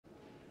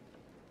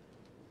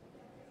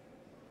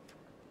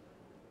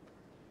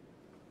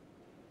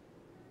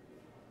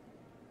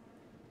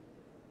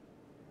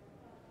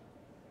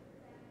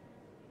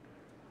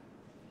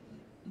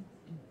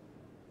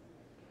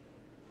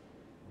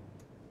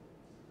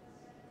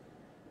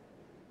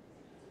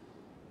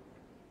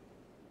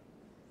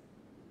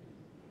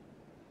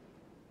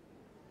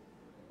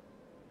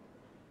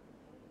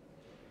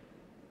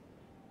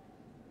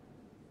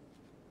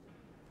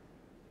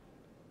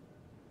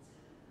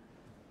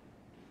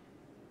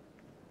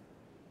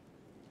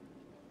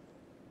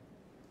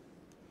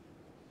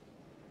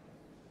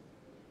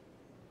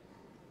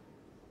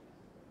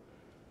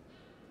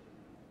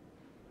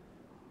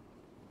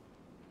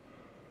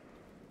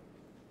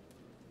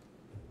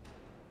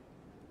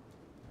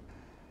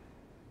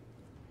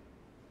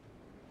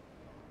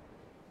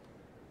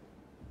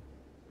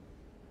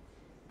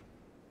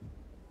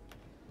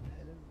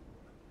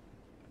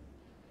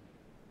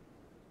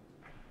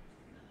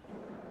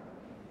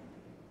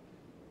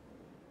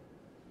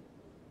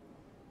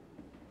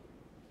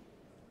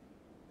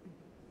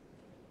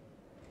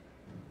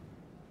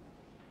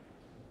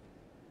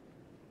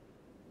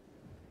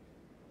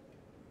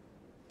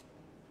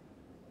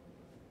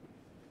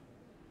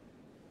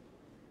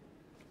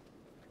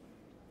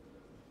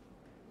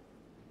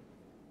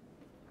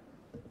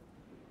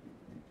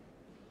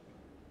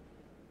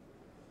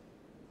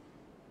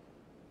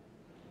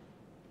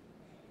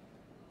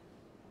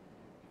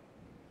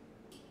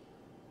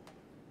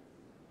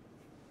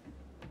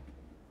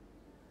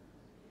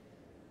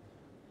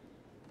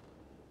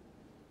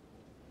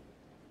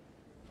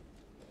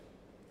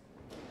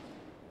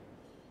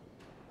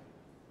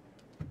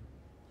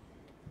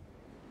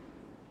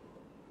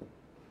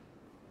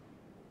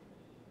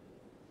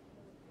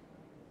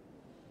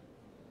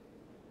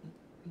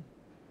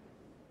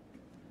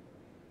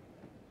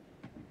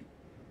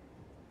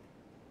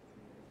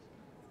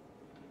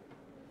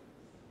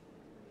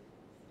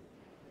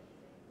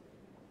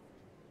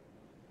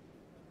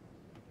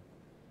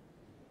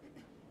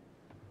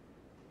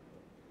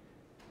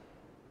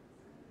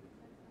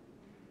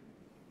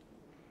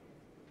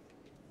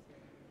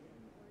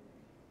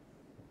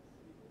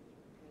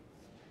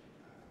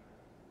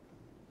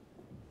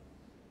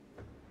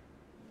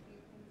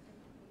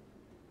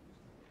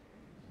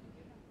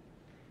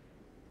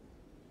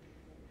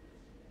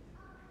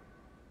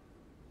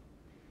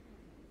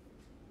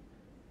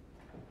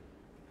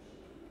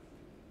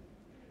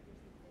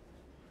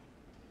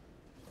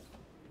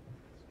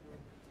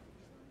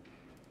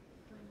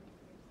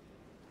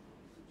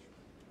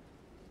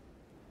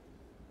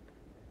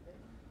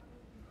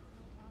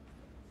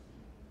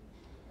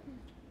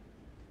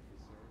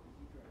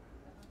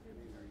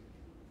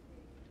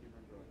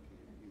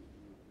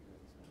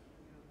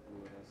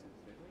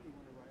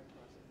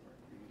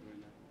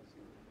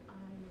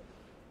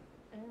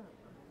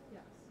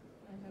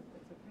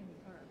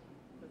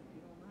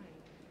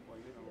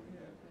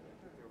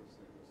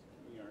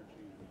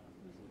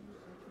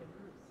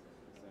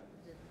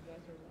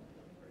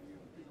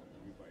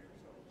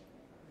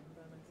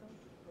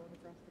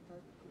across the park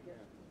to get.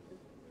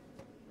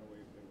 No way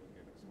they will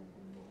get us home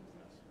before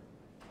disaster.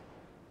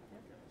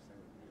 Like I was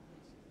saying,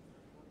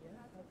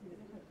 Yeah, that's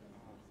good.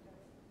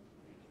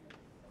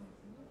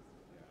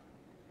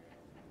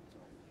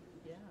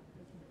 Yeah,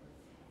 definitely.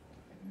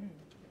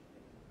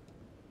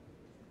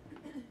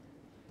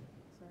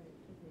 Sorry, it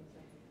took me a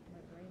second.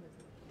 My brain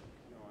is.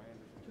 no, I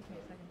understand. Took me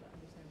a second to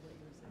understand what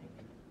you were saying.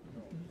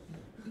 No,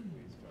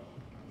 please tell.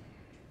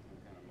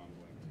 I'm kind of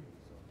mumbling too,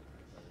 so it's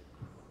all good.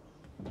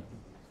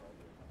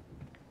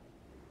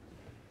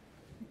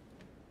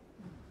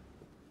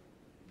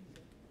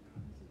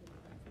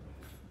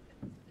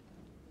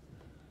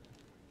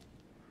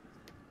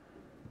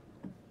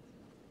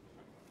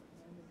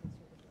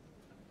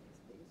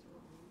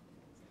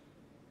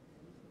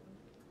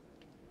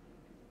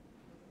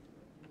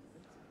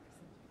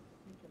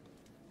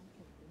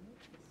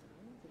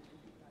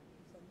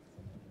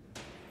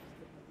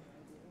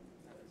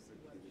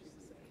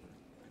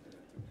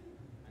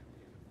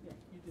 Yeah,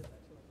 you did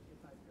that to like your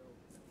 5-year-old.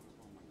 So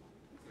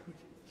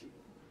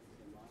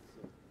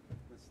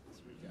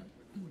let's recap.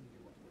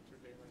 What's your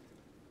day like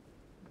today?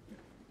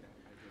 Yeah,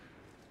 I do.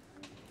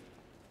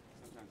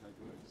 Sometimes I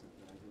do it, except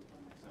that I do it by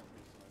myself,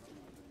 so I don't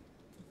know.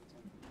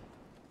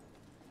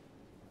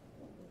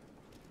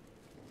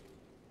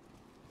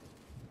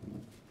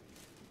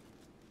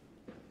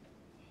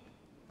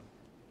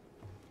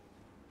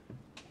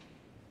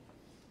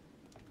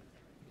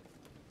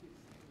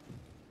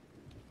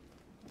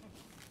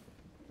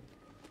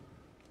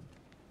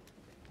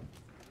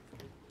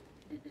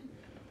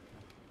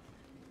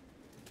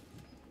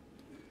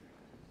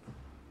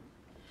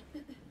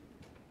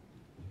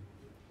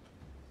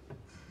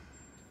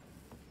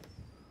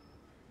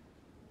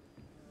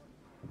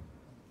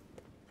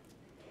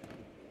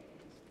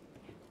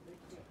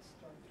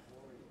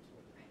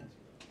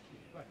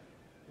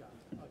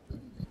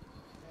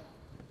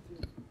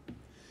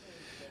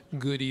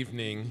 Good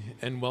evening,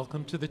 and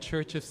welcome to the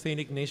Church of St.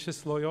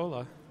 Ignatius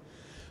Loyola.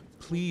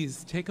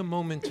 Please take a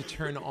moment to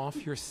turn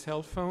off your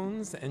cell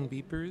phones and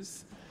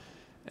beepers,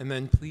 and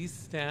then please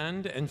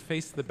stand and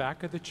face the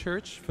back of the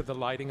church for the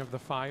lighting of the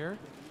fire.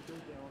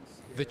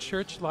 The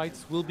church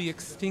lights will be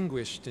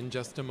extinguished in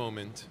just a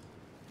moment.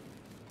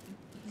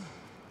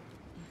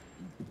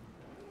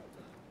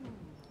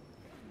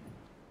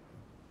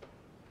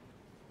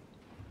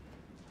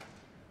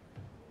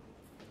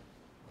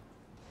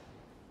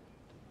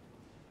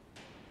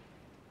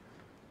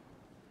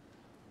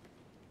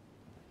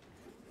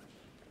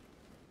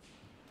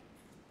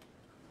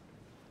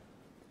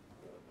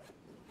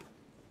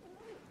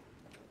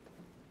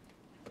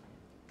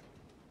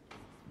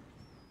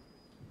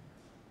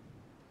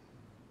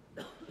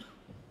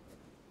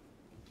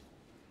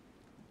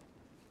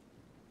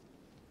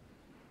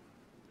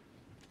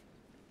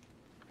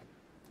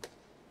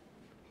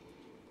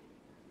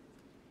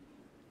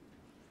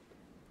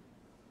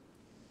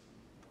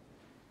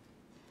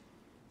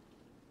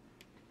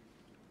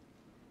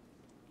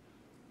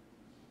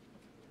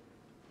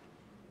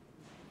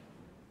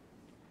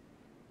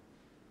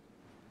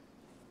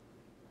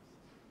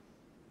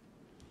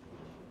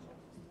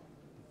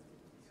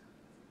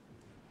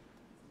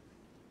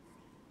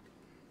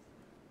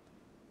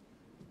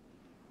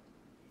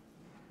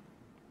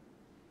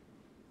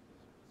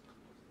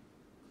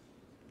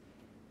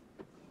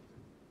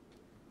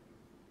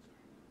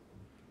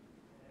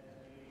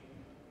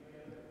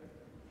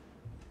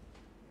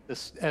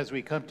 As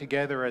we come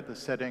together at the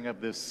setting of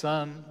this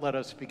sun, let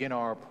us begin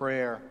our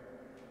prayer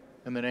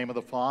in the name of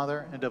the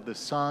Father, and of the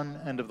Son,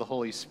 and of the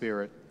Holy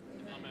Spirit.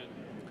 Amen.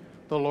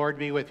 The Lord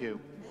be with you.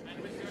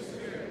 And with your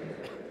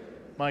spirit.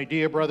 My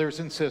dear brothers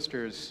and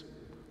sisters,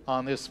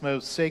 on this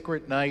most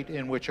sacred night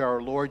in which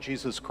our Lord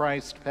Jesus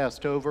Christ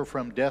passed over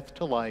from death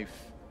to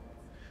life,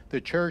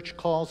 the Church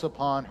calls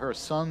upon her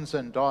sons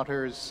and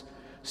daughters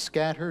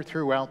scattered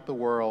throughout the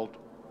world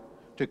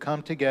to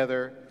come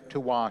together to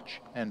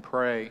watch and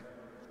pray.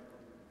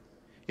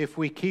 If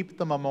we keep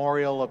the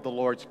memorial of the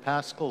Lord's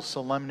Paschal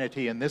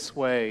solemnity in this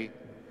way,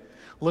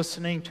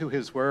 listening to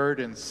his word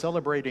and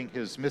celebrating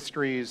his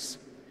mysteries,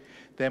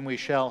 then we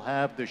shall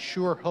have the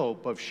sure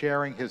hope of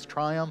sharing his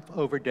triumph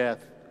over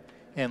death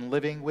and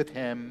living with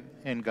him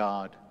in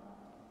God.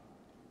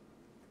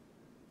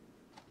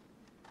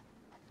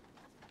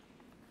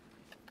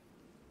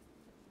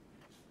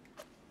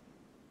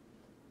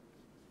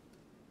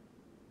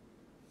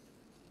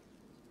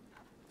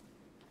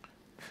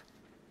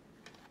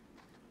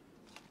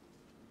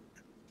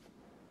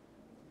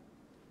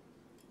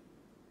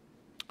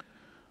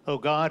 O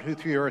God, who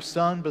through your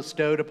Son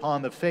bestowed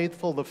upon the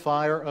faithful the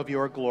fire of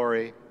your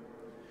glory,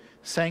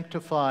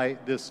 sanctify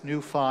this new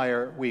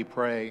fire, we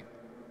pray,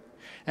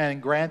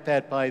 and grant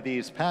that by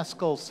these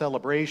Paschal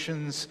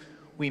celebrations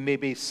we may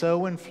be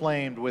so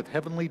inflamed with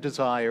heavenly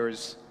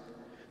desires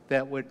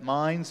that with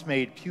minds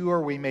made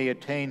pure we may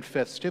attain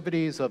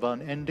festivities of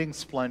unending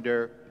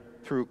splendor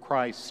through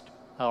Christ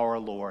our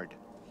Lord.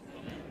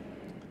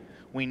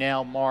 We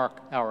now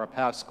mark our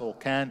Paschal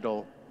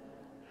candle,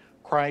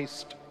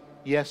 Christ,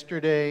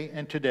 yesterday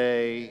and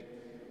today,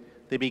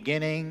 the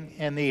beginning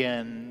and the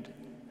end,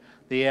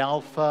 the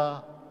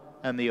Alpha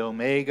and the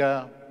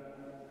Omega.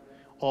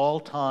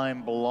 All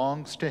time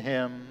belongs to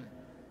him,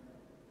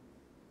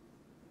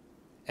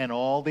 and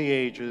all the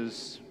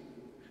ages.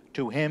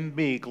 To him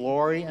be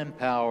glory and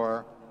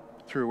power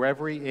through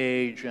every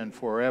age and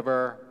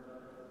forever.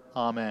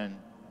 Amen.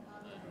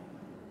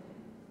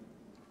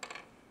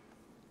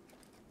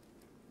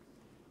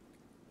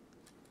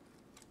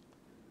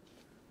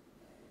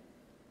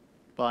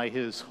 By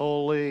his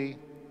holy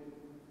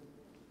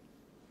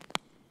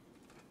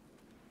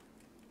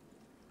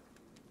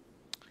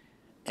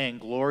and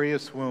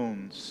glorious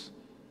wounds,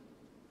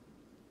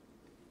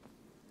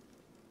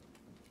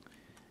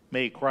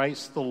 may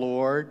Christ the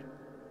Lord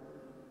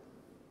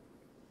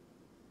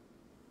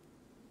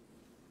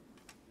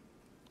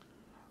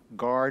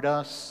guard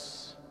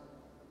us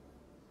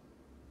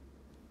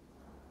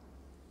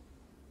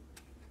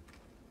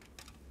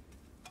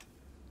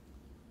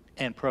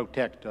and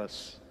protect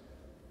us.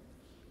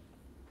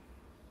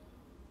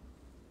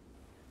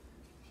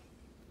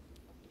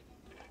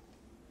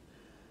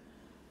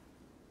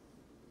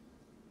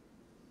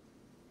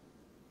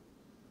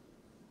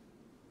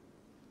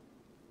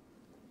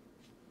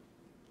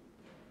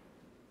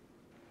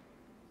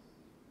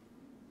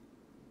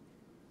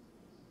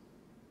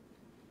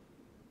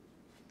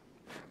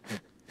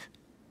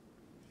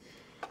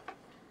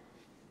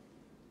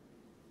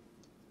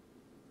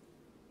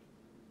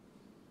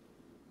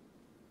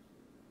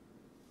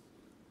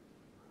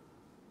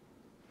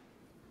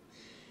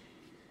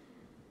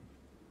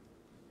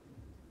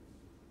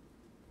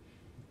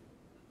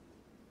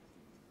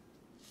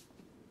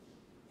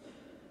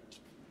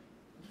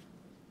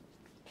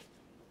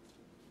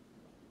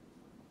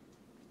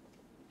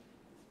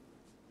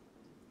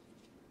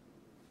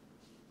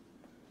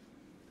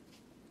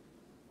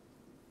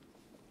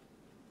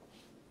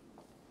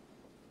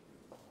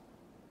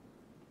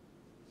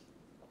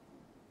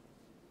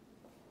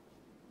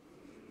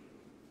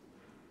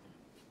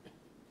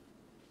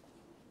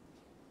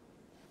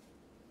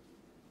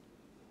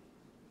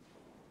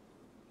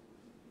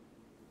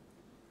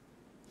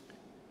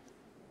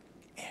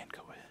 And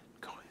go ahead,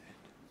 go ahead.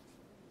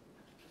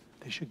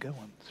 They should go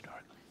and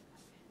start.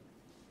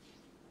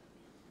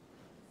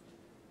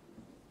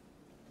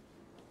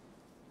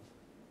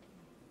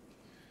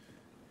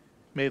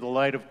 May the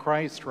light of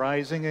Christ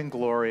rising in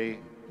glory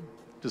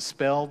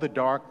dispel the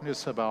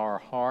darkness of our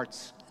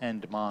hearts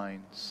and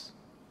minds.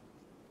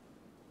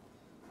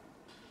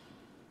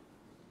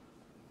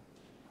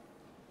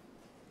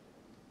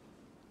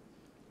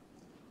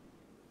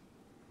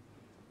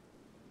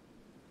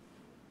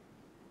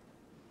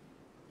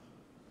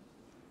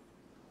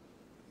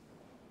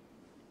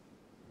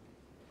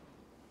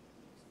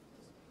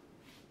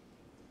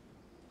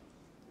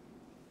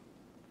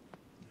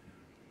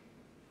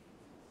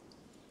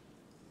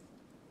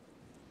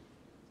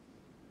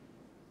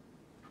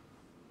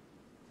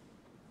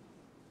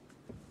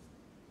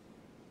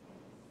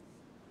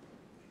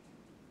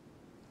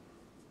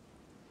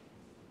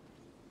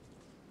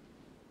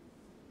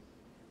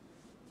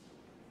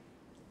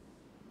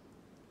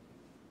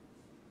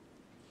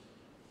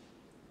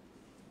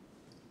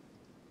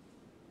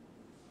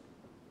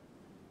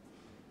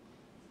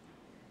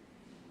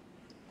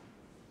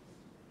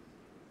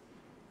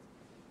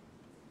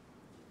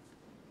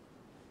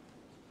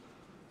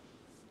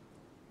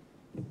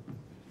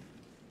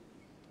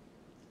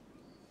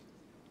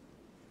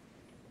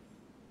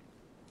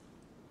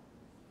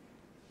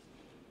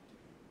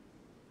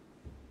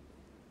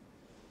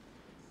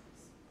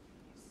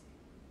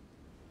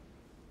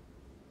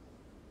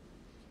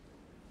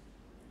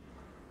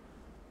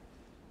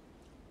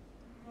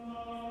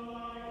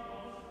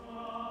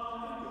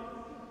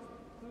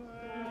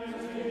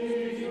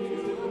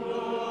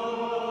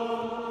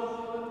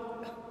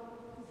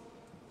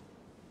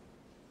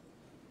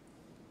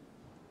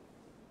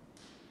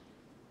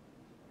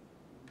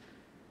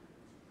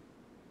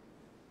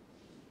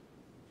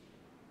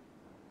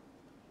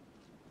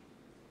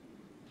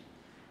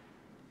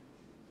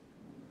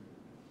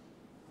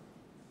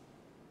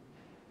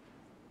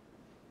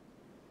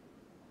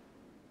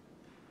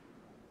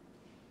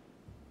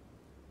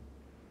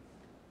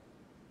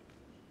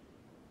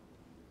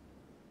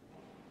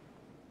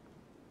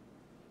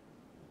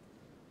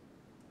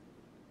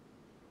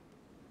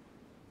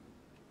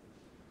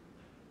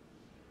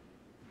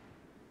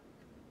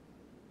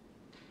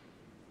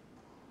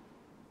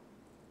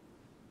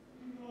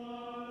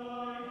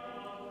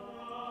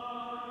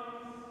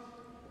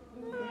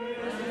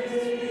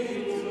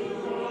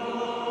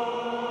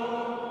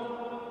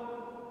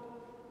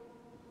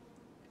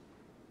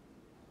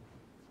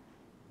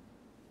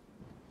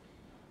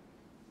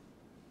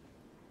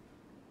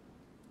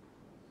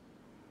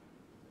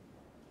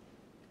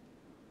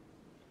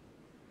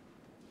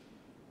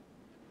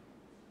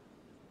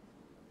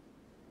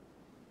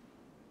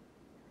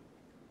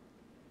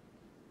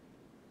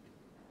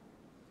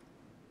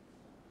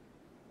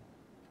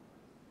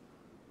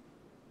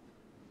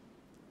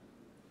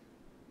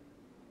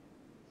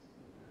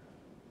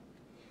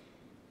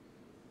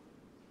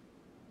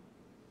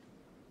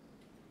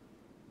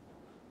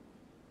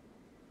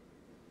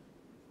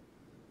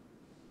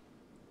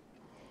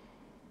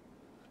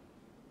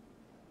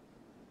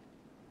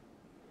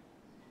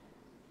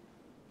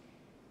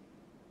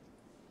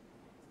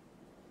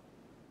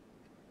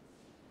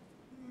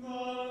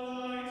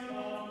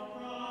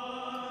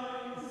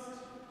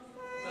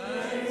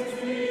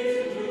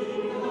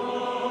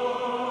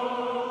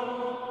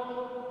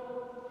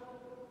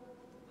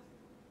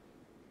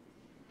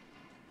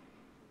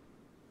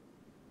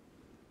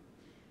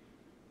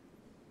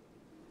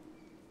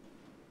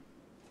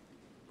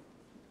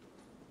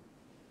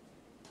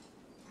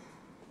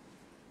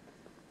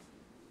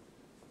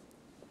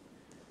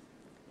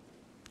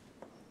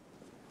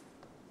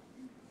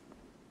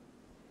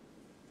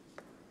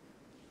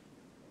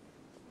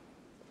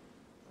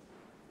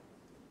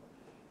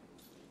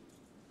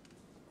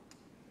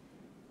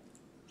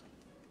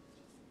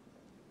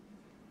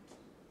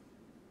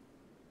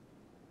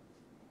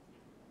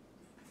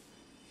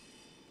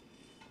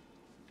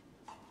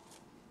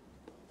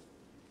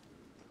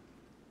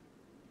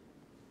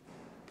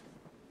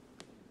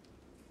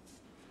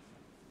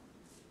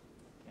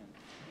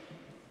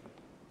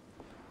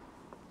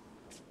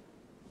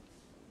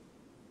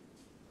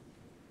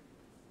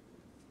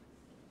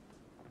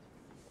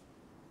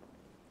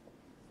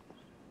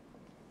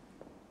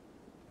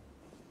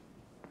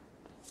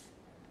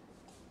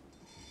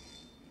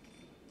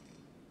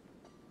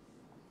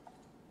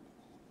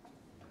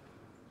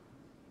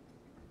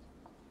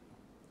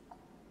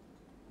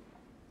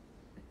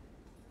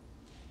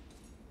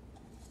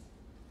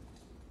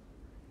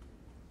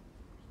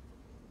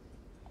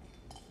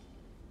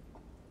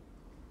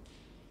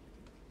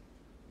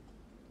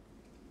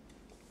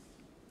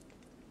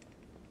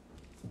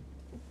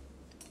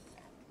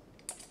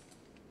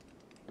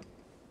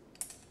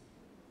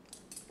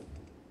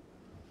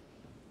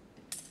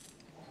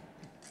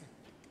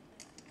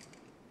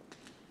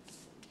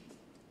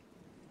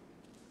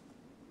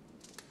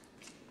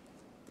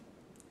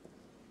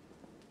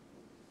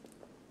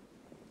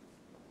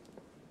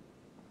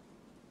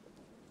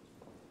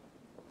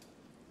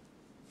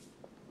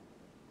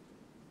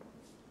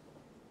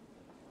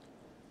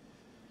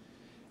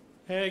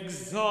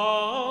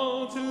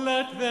 Exalt,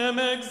 let them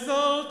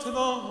exalt the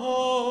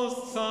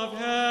hosts of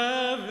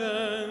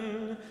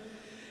heaven.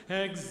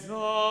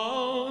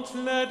 Exalt,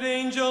 let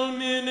angel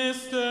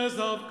ministers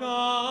of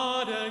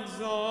God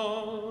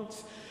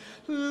exalt.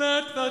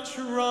 Let the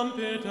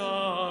trumpet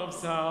of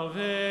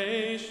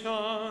salvation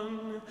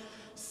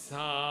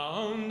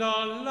sound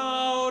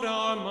aloud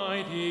our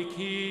mighty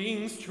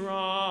King's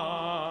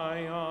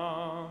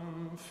triumph.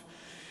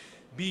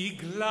 Be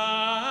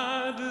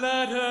glad,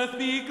 let earth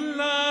be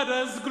glad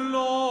as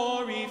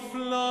glory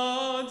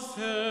floods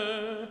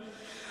her,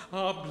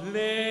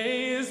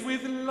 ablaze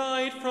with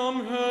light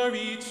from her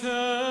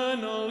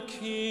eternal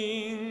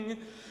King.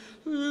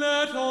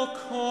 Let all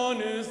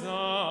corners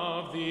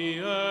of the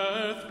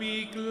earth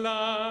be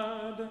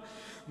glad,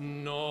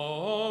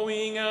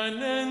 knowing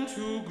an end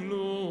to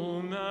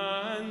gloom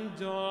and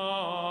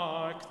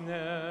darkness.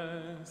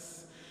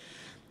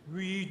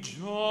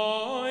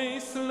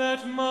 Rejoice,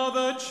 let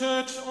Mother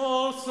Church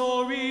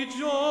also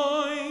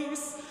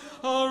rejoice,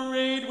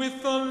 arrayed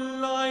with the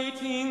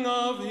lighting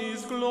of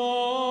his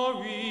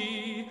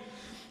glory.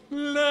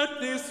 Let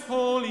this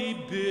holy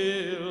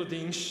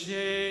building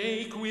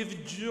shake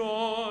with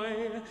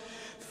joy,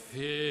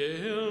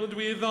 filled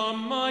with the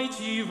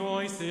mighty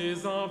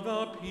voices of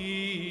the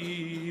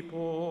peoples.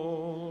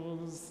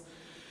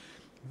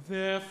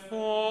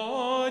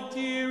 Therefore,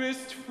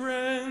 dearest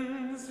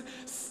friends,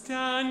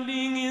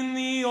 standing in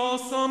the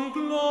awesome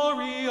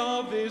glory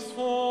of this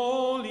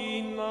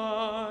holy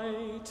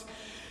night,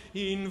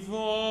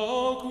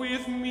 invoke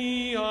with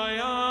me, I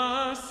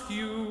ask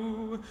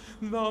you,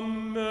 the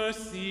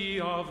mercy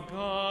of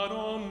God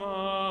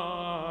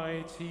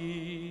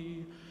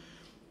Almighty,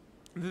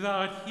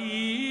 that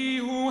he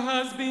who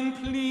has been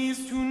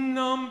pleased to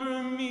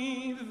number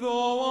me,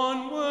 though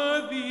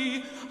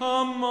unworthy,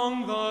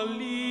 among the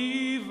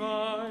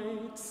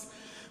Levites,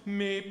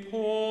 may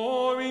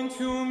pour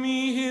into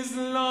me his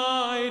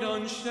light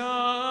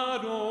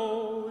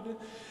unshadowed,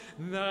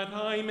 that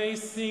I may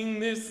sing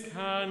this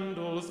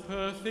candle's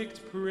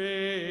perfect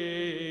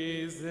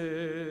praises.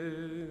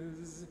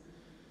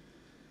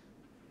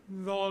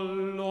 The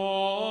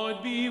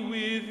Lord be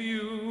with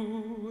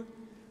you,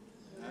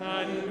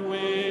 and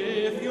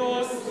with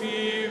your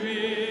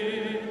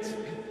spirit.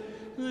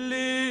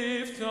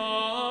 Lift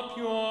up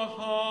your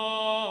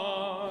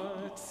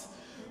hearts.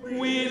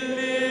 We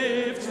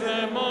lift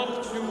them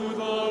up to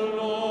the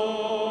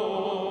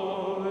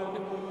Lord.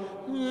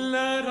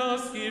 Let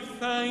us give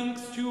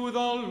thanks to the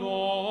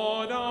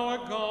Lord our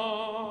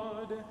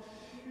God.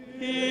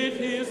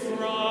 It is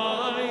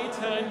right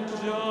and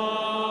just.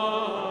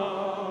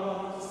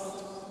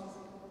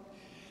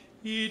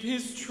 It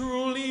is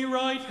truly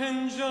right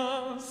and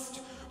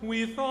just,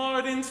 with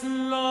ardent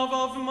love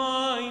of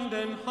mind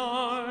and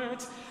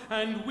heart,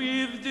 and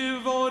with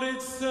devoted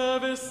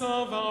service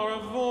of our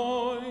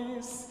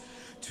voice,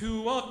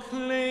 to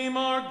acclaim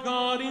our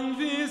God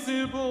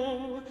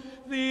invisible,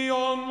 the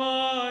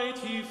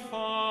Almighty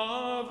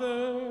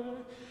Father,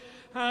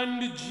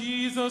 and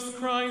Jesus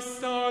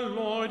Christ our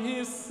Lord,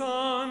 his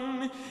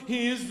Son,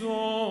 his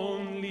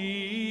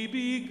only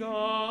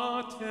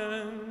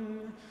begotten,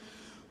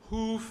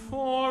 who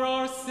for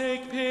our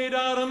sake paid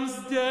Adam's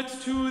debt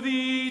to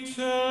the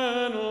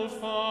eternal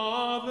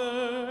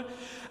Father,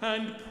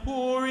 and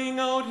pouring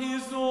out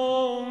his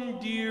own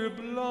dear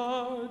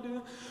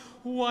blood,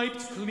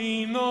 wiped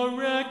clean the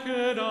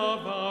record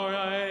of our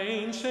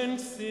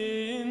ancient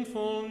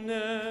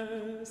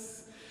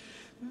sinfulness.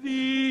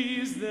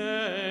 These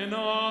then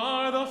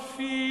are the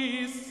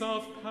feasts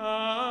of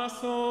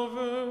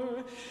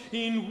Passover,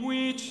 in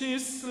which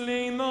is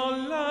slain the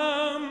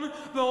Lamb,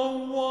 the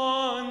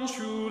one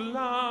true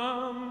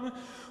Lamb,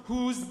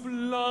 whose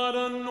blood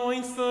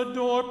anoints the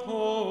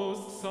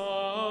doorposts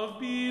of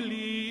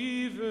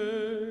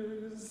believers.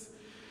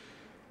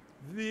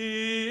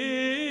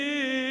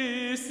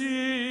 This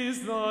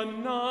is the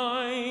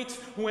night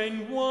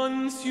when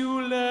once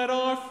you led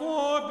our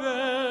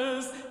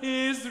forebears,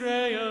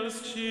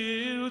 Israel's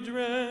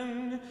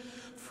children,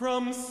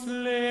 from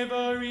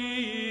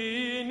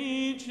slavery in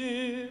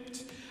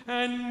Egypt,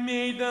 and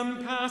made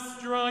them pass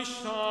dry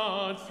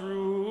shod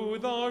through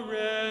the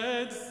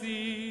Red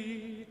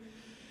Sea.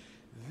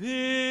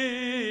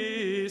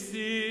 This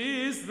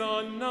is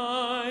the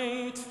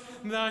night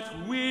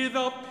that with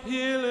a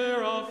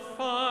pillar of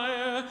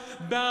fire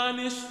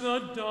banished the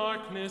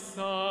darkness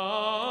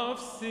of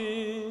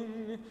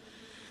sin.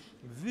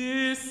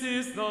 This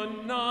is the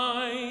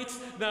night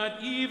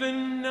that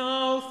even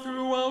now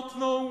throughout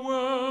the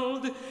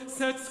world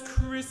sets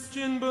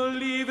Christian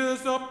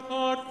believers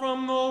apart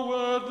from the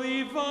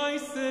worldly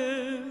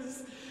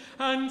vices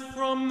and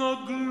from the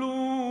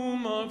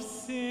gloom of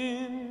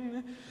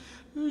sin,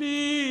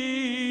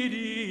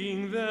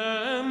 leading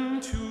them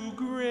to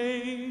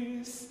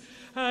grace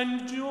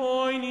and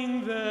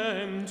joining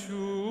them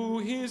to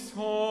his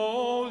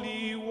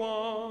holy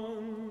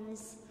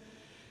ones.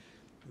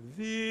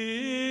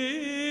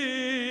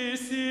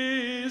 This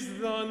is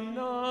the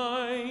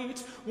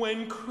night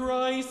when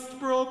Christ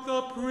broke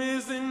the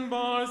prison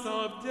bars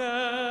of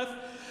death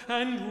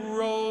and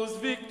rose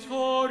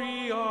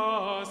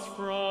victorious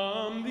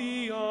from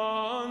the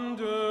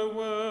underworld.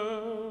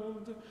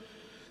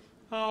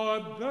 Our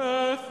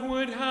birth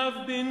would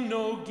have been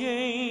no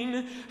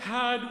gain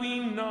had we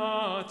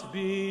not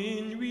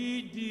been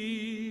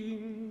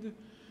redeemed.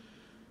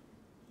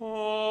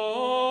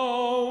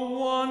 Oh,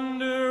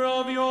 wonder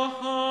of your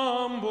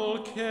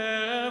humble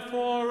care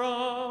for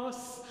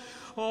us.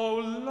 Oh,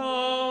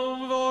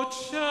 love, oh,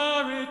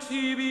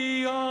 charity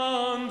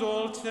beyond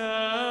all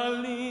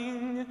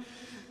telling.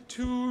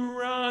 To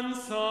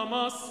ransom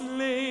a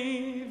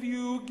slave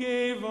you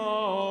gave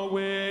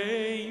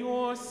away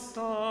your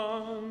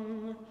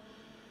Son.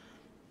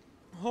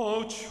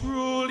 Oh,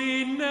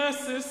 truly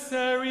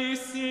necessary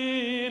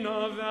sin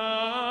of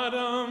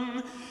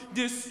Adam,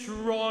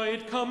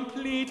 destroyed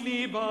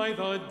completely by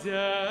the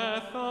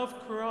death of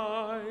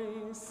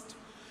Christ.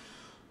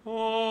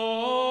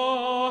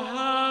 Oh,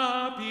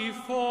 happy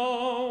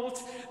fault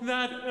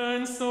that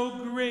earned so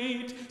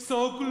great,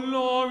 so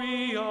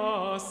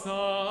glorious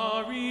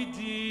a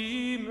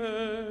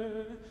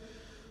Redeemer.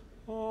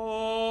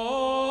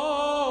 Oh,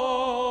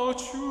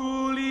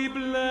 truly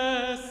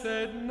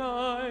blessed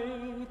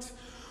night,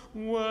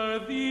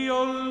 worthy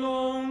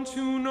alone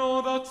to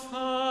know the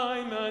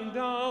time and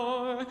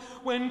hour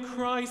when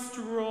Christ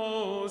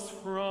rose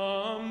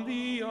from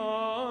the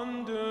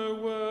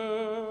underworld.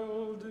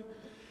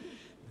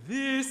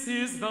 This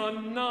is the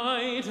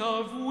night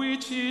of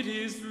which it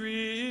is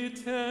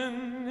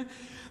written,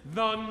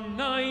 the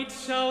night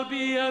shall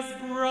be as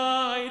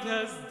bright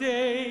as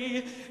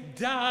day,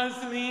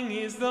 dazzling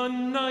is the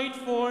night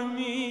for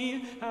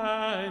me,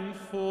 and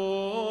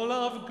full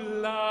of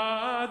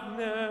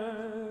gladness.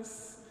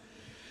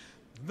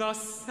 The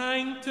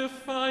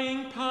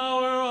sanctifying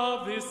power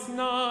of this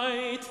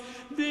night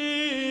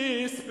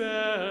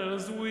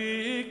dispels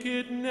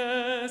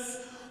wickedness,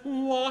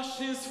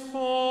 washes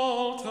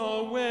fault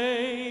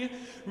away,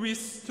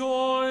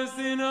 restores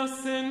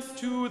innocence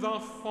to the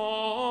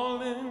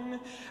fallen,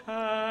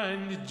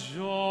 and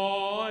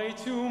joy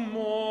to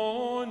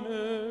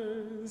mourners,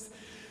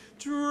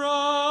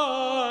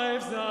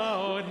 drives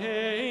out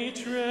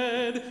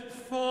hatred,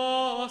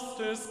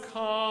 fosters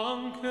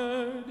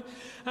conquered,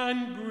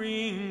 and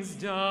brings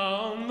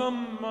down the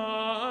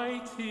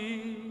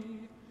mighty.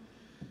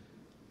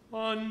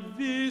 On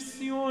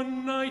this your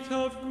night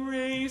of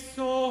grace,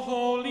 O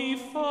Holy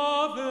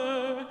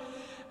Father,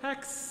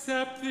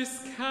 accept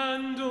this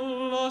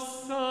candle, a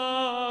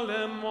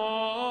solemn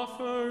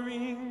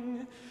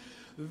offering,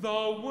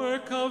 the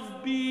work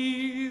of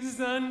bees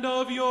and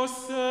of your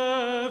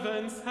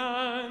servant's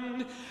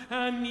hand,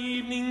 an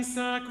evening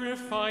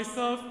sacrifice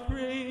of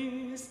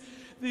praise,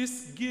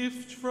 this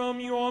gift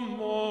from your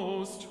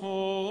most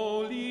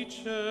holy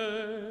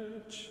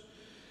church.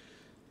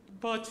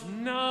 But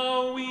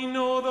now we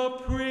know the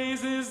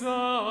praises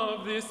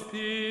of this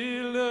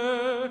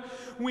pillar,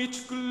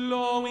 which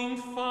glowing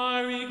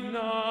fire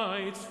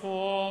ignites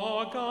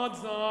for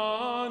God's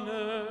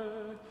honor.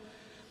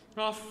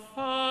 A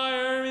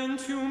fire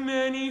into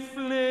many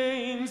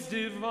flames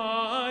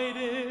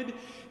divided,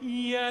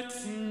 yet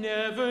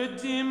never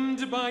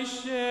dimmed by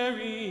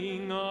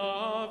sharing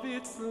of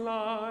its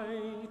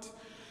light.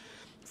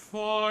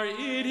 For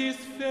it is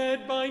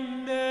fed by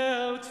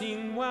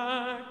melting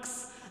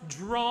wax,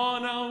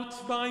 drawn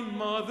out by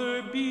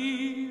mother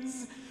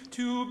bees,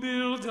 to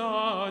build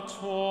a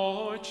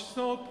torch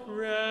so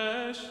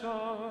precious.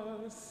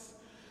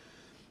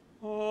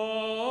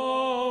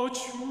 Oh,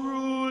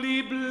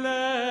 truly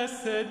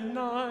blessed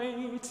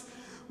night,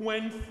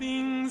 when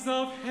things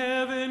of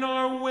heaven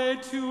are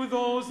wed to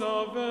those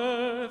of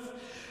earth,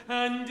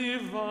 and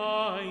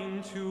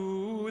divine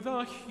to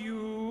the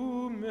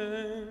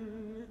human.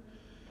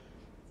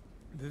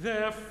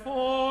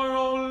 Therefore,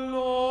 O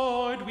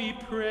Lord, we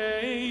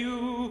pray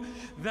you,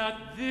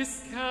 that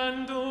this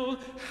candle,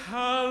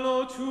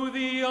 hallowed to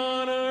the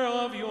honor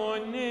of your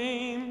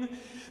name,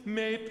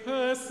 may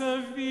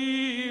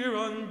persevere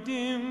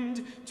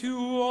undimmed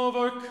to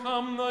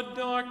overcome the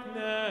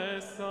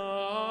darkness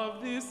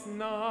of this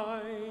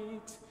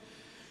night.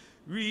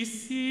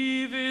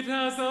 Receive it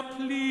as a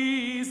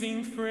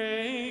pleasing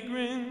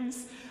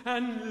fragrance,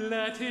 and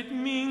let it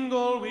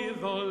mingle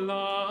with the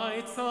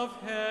lights of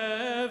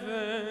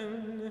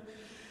heaven.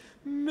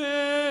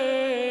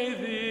 May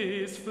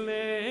this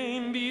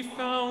flame be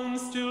found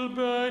still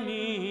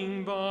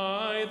burning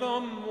by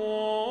the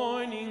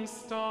morning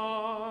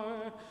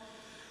star,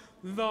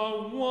 the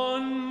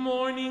one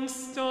morning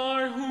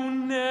star who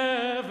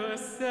never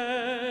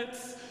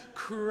sets,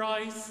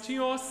 Christ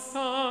your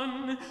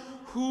Son,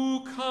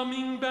 who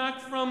coming back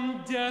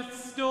from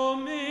death's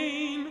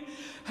domain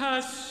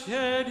has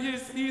shed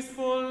his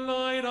peaceful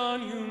light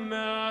on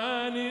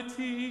humanity,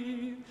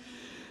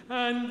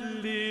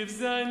 and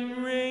lives and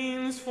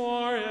reigns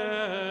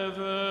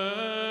forever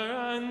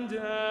and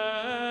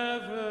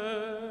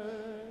ever.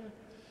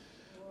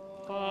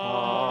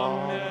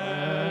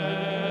 Amen.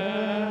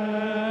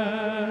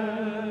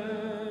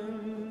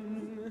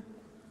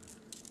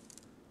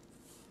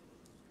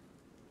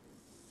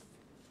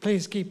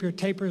 Please keep your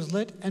tapers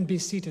lit and be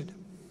seated.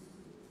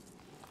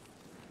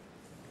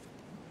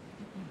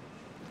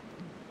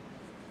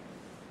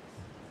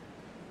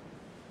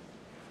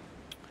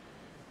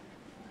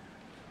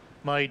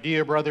 My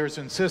dear brothers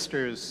and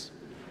sisters,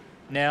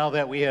 now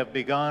that we have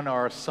begun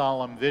our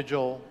solemn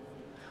vigil,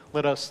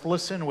 let us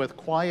listen with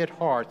quiet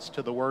hearts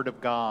to the Word of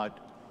God.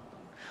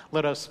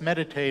 Let us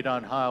meditate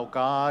on how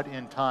God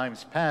in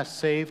times past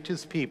saved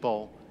his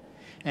people,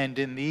 and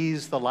in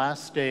these, the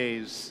last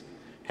days,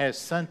 has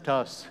sent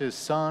us his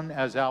Son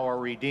as our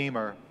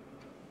Redeemer.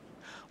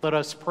 Let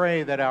us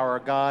pray that our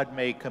God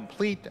may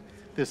complete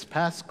this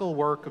paschal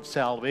work of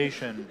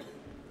salvation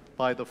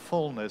by the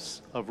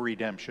fullness of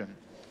redemption.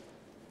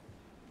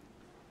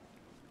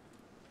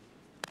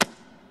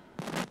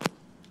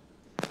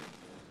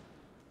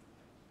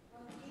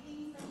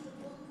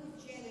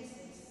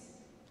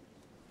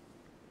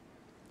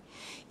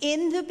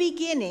 In the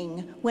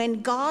beginning,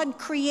 when God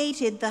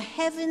created the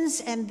heavens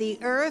and the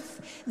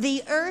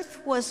earth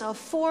was a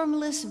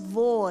formless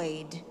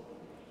void,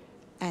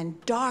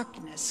 and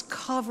darkness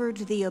covered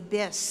the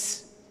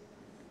abyss,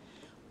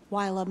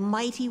 while a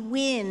mighty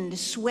wind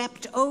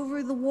swept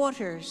over the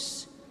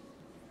waters.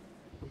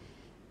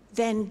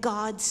 Then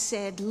God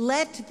said,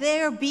 "Let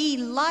there be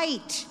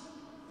light,"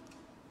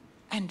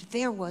 and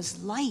there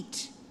was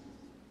light.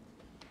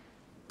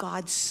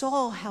 God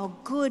saw how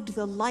good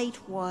the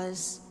light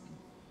was.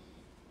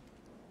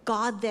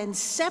 God then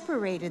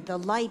separated the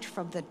light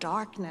from the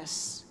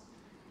darkness.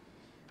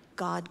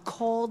 God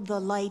called the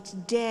light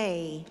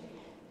day,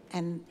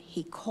 and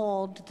he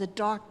called the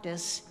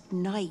darkness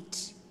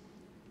night.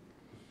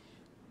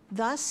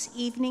 Thus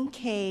evening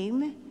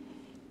came,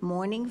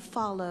 morning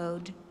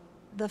followed,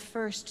 the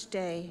first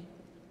day.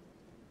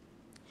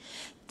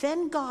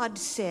 Then God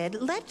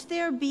said, "Let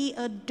there be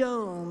a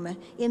dome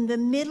in the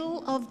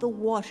middle of the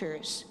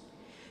waters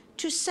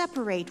to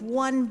separate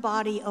one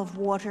body of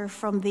water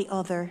from the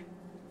other."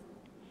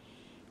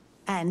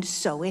 And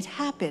so it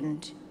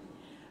happened.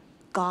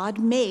 God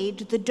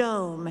made the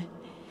dome,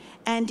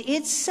 and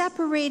it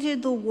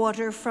separated the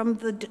water from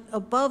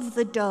above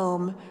the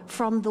dome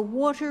from the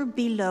water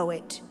below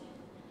it.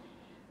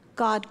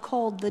 God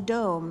called the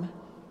dome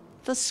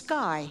the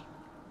sky.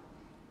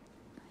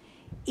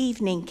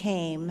 Evening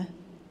came,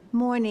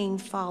 morning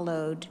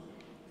followed,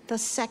 the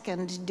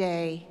second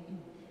day.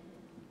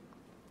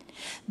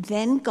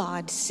 Then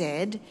God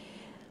said,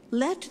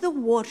 "Let the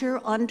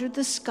water under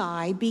the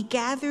sky be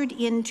gathered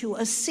into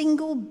a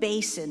single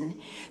basin,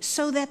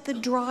 so that the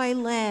dry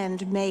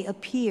land may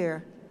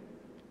appear."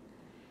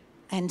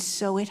 And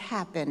so it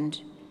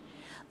happened.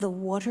 The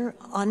water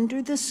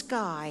under the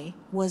sky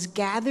was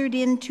gathered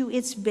into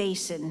its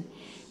basin,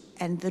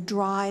 and the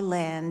dry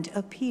land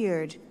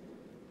appeared.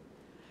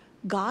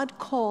 God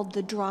called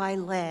the dry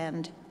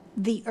land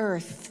the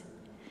earth,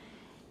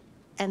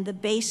 and the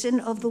basin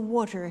of the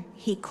water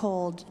he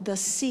called the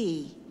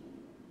sea.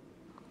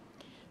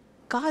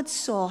 God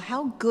saw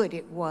how good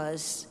it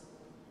was.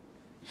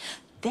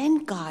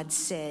 Then God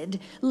said,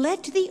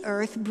 "Let the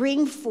earth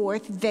bring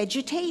forth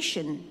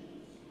vegetation,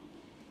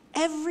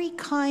 every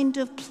kind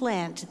of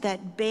plant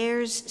that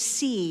bears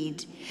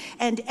seed,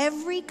 and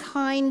every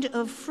kind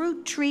of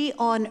fruit tree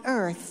on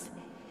earth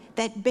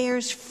that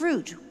bears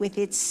fruit with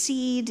its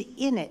seed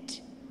in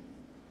it."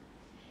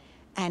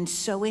 And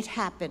so it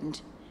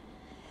happened.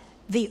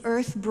 The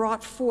earth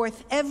brought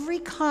forth every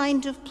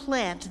kind of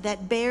plant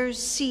that bears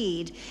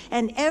seed,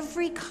 and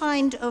every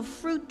kind of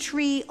fruit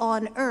tree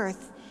on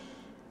earth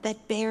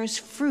that bears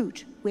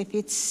fruit with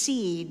its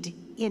seed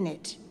in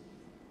it.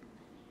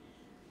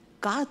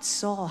 God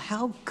saw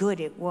how good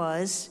it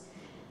was.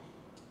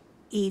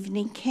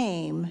 Evening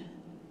came,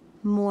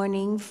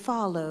 morning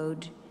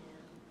followed,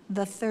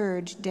 the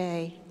third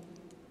day.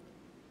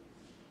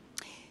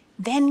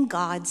 Then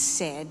God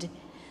said,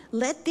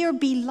 "Let there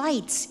be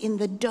lights in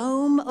the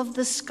dome of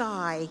the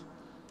sky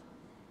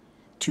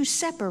to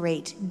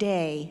separate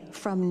day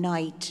from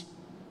night.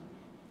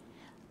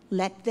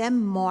 Let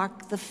them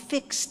mark the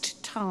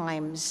fixed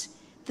times,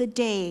 the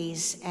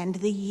days and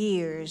the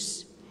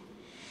years,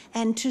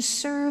 and to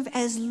serve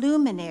as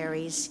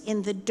luminaries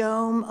in the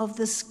dome of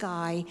the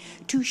sky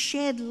to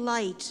shed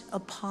light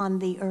upon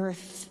the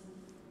earth."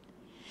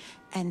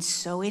 And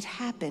so it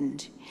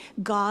happened.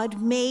 God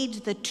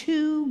made the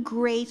two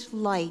great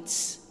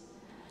lights,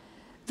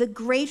 the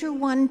greater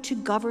one to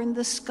govern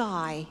the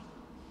sky,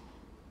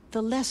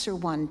 the lesser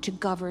one to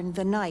govern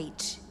the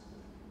night.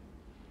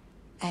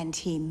 And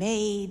he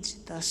made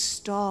the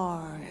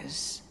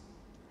stars.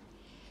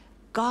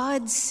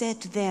 God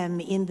set them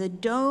in the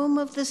dome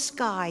of the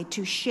sky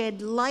to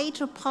shed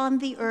light upon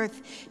the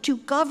earth, to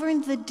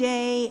govern the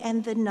day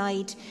and the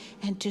night,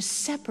 and to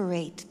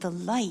separate the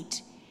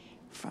light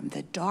from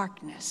the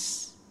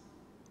darkness.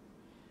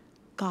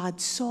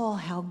 God saw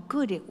how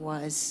good it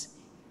was.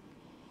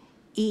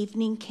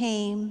 Evening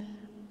came,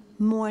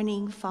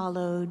 morning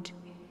followed,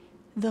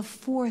 the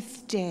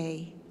fourth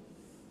day.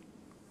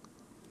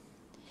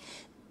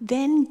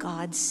 Then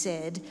God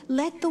said,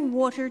 "Let the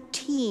water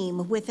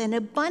teem with an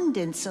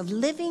abundance of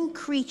living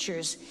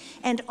creatures,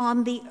 and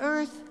on the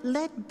earth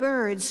let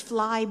birds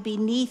fly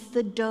beneath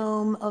the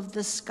dome of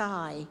the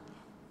sky."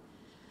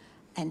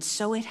 And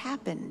so it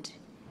happened.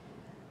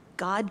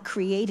 God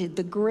created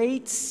the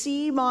great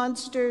sea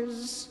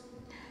monsters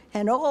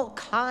and all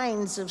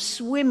kinds of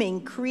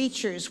swimming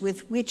creatures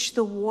with which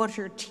the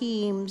water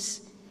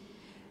teems,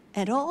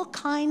 and all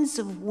kinds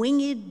of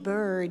winged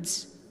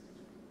birds.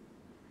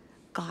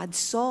 God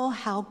saw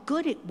how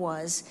good it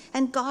was,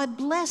 and God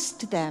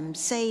blessed them,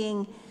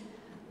 saying,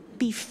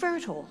 "Be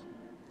fertile,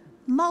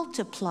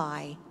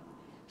 multiply,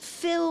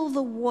 fill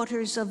the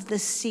waters of the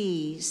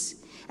seas,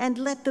 and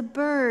let the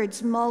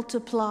birds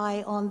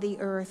multiply on the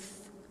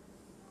earth."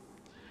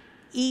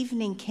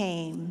 Evening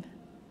came,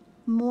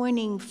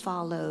 morning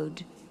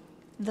followed,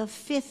 the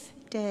 5th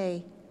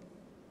day.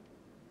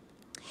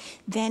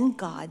 Then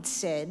God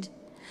said,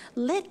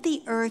 "Let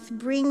the earth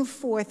bring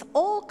forth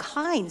all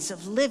kinds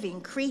of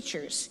living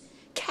creatures,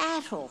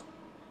 cattle,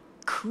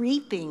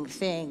 creeping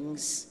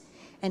things,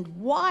 and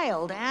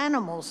wild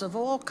animals of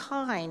all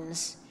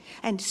kinds."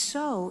 And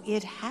so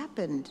it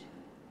happened.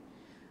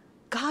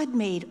 God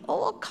made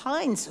all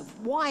kinds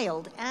of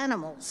wild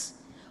animals,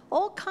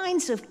 all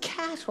kinds of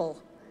cattle,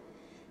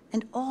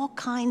 and all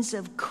kinds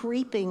of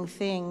creeping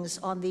things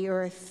on the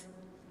earth.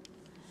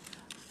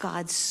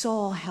 God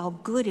saw how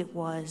good it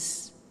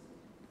was.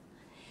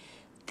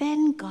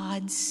 Then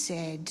God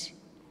said,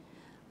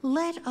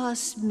 "Let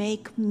us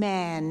make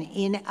man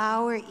in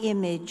our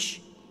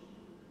image,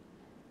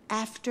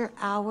 after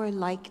our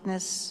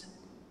likeness.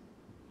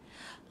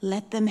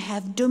 Let them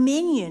have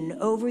dominion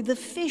over the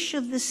fish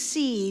of the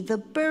sea, the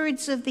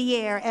birds of the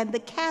air, and the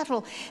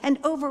cattle, and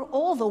over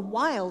all the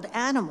wild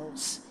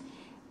animals,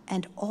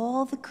 and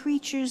all the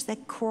creatures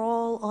that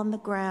crawl on the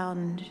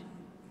ground."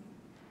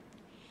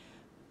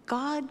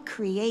 God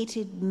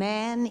created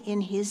man in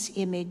his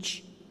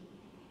image.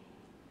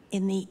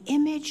 In the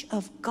image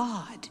of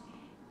God,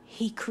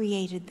 he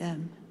created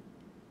them.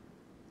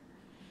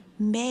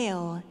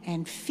 Male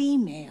and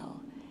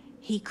female,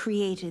 he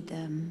created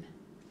them.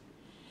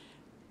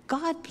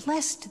 God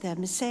blessed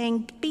them,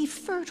 saying, "Be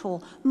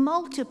fertile,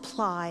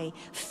 multiply,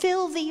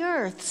 fill the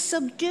earth,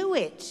 subdue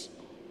it.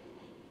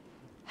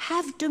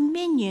 Have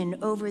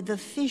dominion over the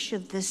fish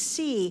of the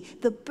sea,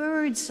 the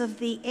birds of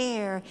the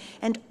air,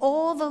 and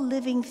all the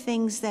living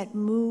things that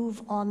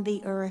move on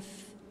the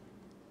earth."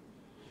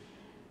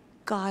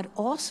 God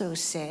also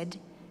said,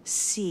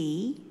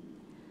 "See,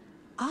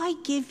 I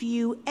give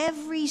you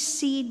every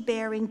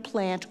seed-bearing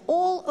plant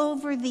all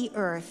over the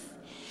earth,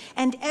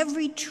 and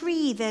every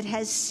tree that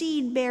has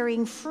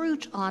seed-bearing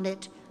fruit on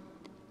it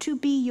to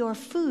be your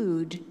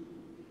food.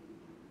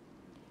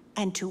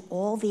 And to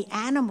all the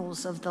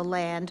animals of the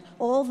land,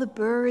 all the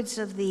birds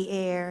of the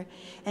air,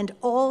 and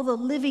all the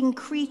living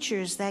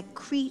creatures that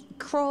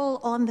crawl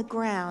on the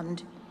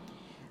ground,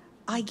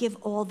 I give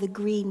all the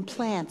green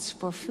plants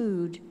for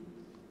food."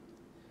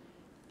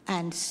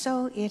 And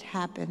so it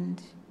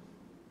happened.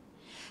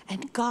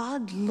 And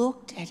God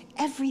looked at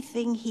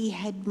everything he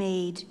had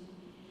made,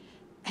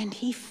 and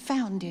he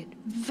found it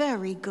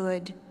very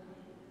good.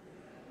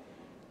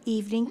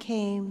 Evening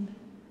came,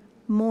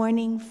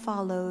 morning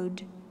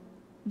followed,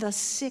 the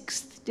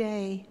 6th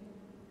day.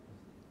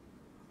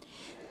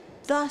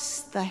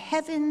 Thus the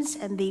heavens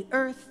and the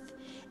earth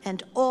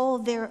and all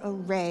their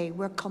array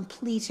were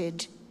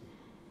completed.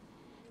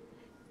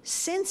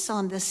 Since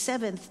on the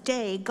 7th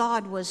day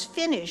God was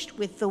finished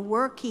with the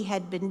work he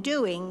had been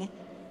doing,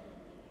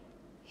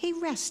 he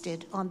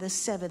rested on the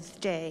 7th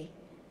day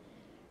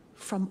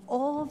from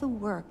all the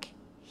work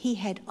he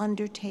had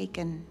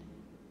undertaken.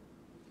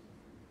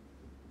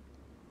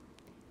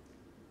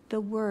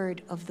 The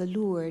word of the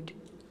Lord.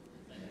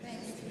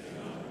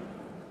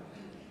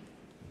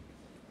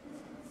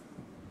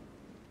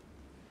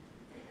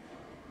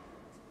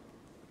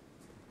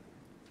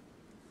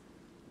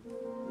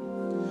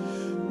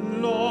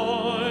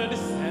 Lord,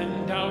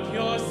 send out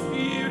your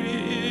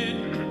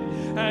Spirit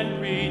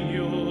and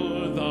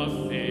renew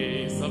the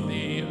face of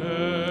the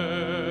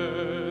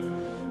earth.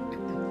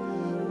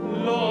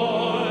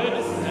 Lord,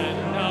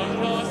 send out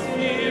your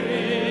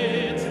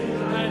Spirit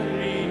and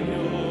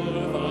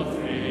renew the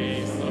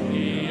face of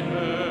the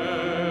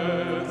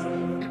earth.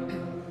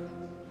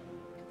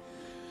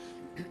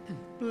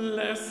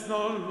 Bless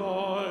the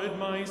Lord,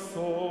 my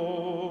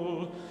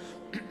soul.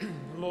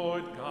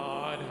 Lord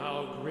God,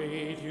 how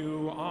great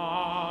you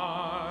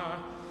are,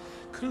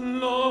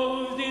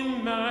 clothed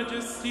in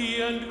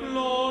majesty and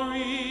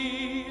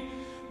glory,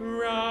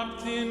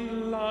 wrapped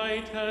in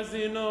light as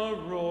in a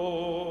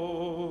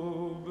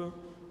robe.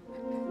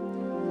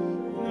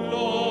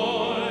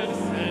 Lord,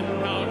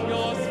 send out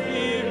your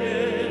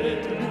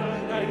Spirit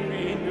and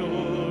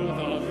renew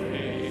the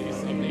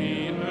face of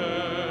the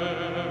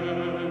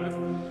earth.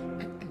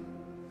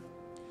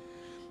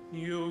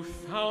 You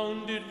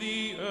founded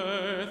the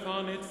earth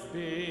on its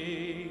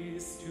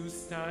base to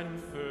stand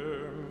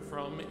firm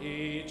from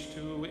age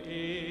to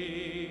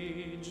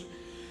age.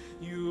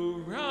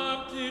 You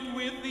wrapped it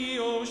with the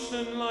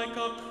ocean like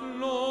a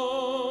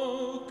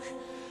cloak.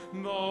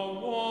 The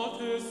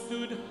waters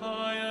stood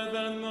higher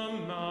than the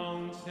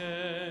mountains.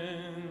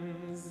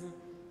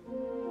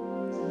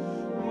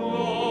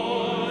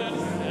 Lord,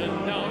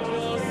 send out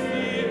your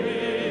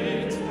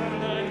Spirit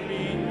and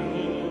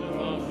renew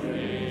the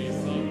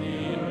face of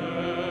the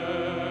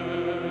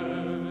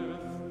earth.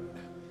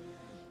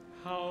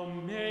 How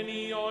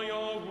many are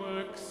your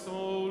works,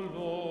 O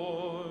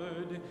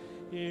Lord?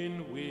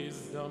 In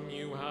wisdom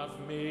you have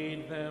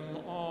made them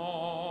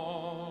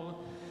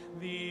all.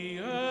 The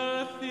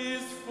earth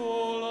is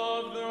full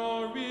of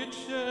their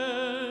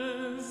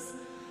riches.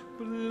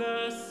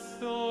 Bless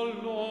the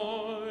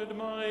Lord,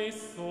 my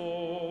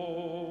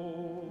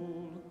soul.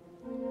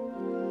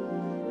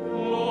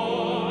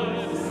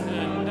 Lord,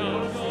 send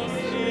out your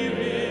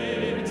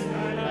Spirit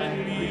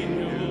and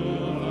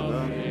renew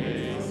the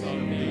face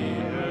of the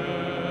earth.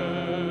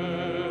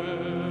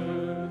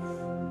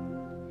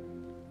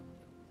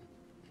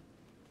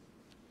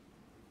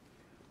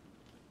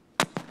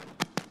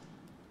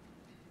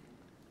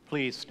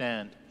 Please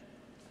stand.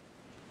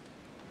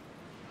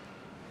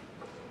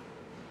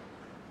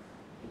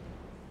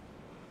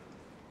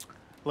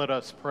 Let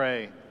us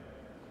pray.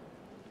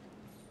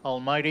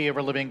 Almighty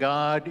ever-living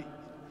God,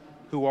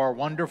 who are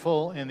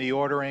wonderful in the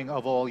ordering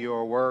of all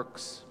your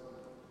works,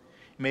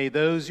 may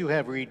those you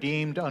have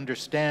redeemed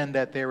understand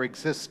that there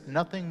exists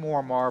nothing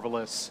more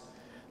marvelous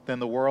than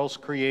the world's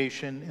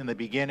creation in the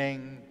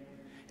beginning,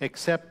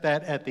 except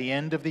that at the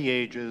end of the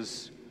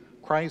ages,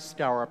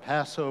 Christ, our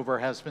Passover,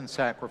 has been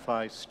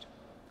sacrificed,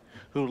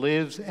 who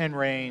lives and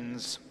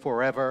reigns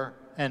forever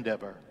and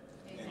ever.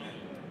 Amen.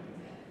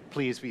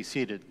 Please be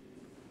seated.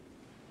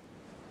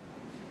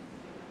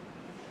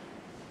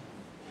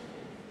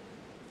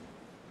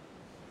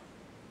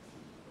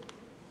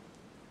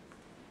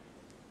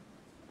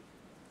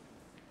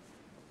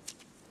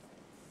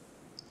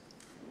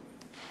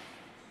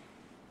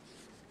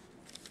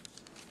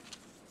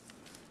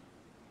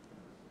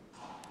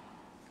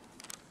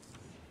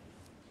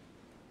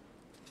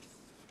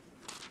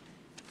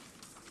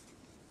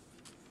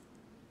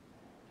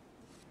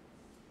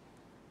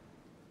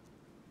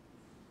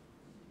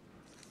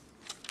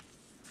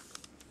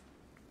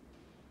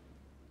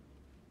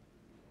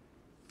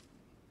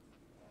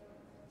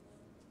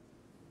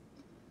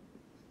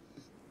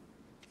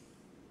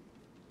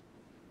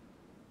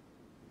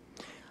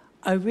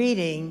 A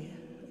reading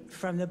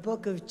from the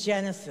book of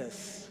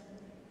Genesis.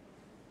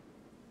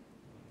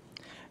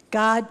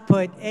 God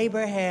put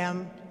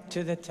Abraham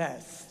to the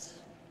test.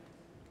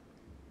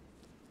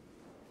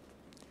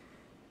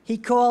 He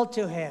called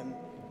to him,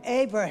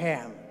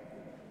 "Abraham."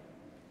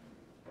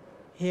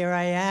 "Here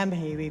I am,"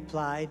 he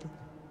replied.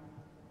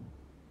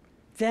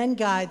 Then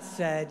God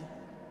said,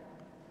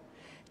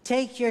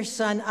 "Take your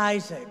son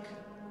Isaac,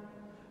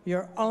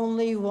 your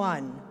only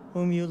one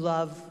whom you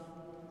love,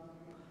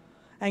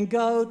 and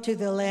go to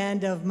the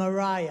land of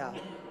Moriah.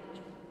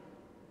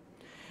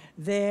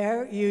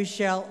 There you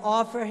shall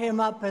offer him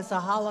up as a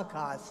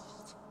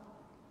holocaust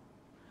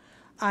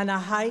on a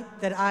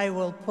height that I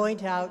will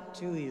point out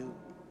to you."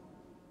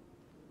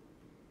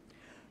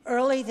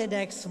 Early the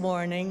next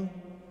morning,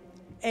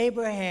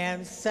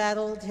 Abraham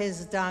saddled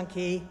his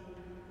donkey,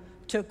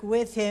 took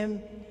with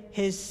him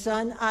his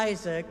son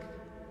Isaac,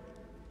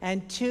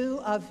 and 2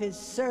 of his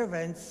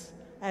servants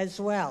as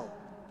well.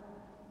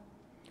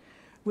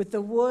 With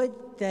the wood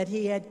that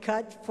he had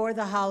cut for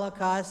the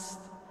holocaust,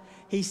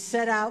 he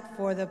set out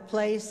for the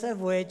place of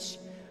which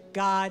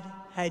God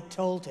had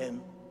told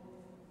him.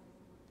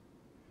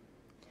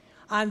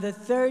 On the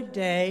 3rd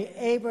day,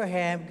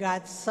 Abraham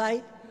got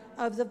sight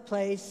of the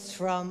place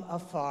from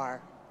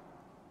afar.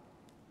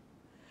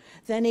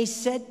 Then he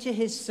said to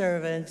his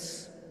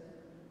servants,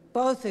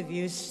 "Both of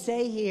you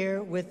stay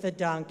here with the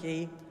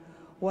donkey,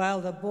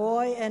 while the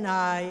boy and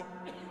I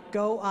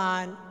go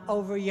on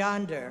over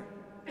yonder.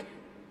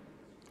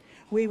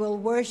 We will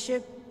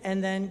worship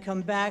and then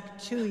come back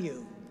to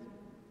you."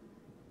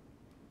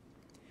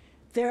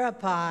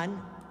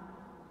 Thereupon,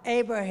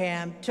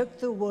 Abraham took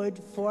the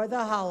wood for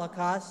the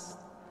holocaust,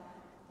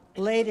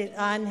 laid it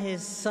on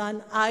his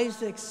son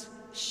Isaac's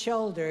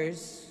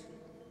shoulders,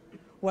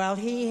 while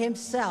he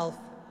himself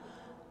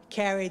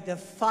carried the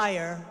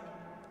fire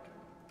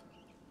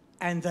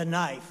and the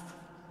knife.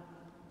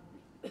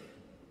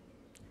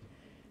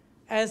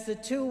 As the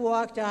 2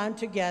 walked on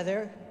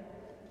together,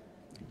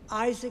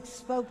 Isaac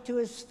spoke to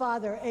his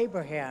father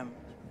Abraham.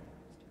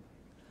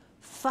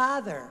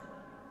 "Father,"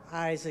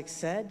 Isaac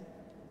said.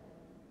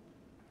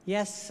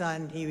 "Yes,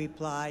 son," he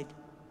replied.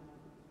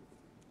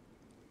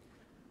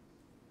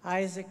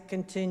 Isaac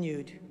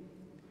continued,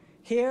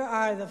 "Here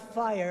are the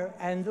fire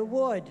and the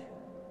wood,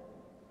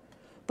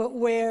 but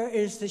where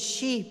is the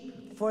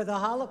sheep for the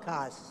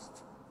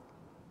holocaust?"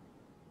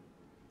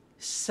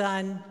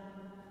 "Son,"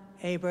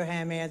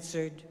 Abraham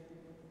answered,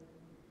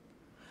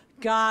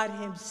 "God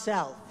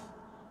himself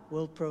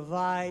will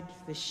provide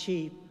the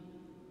sheep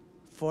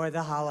for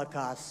the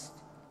holocaust."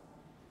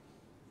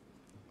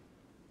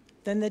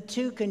 Then the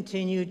 2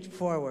 continued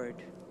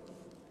forward.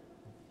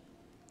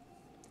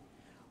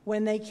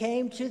 When they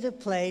came to the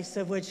place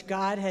of which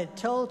God had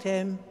told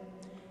him,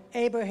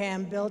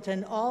 Abraham built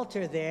an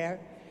altar there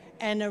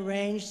and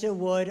arranged the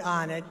wood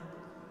on it.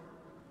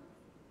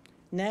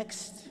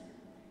 Next,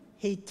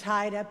 he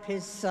tied up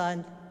his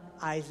son,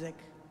 Isaac,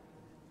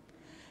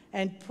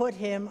 and put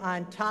him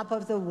on top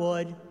of the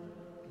wood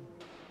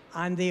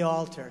on the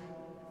altar.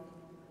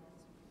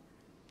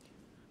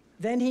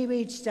 Then he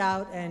reached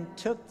out and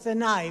took the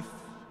knife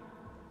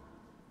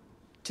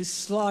to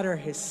slaughter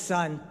his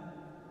son.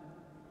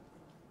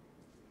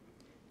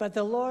 But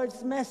the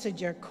Lord's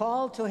messenger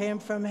called to him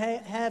from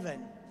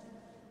heaven,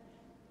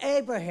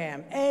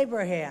 "Abraham,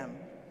 Abraham."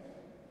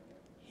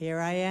 "Here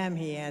I am,"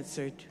 he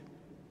answered.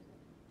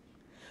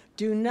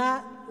 "Do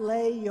not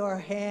lay your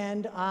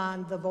hand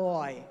on the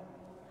boy,"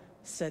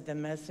 said the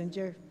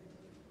messenger.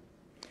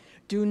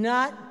 "Do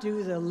not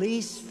do the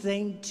least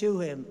thing to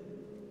him.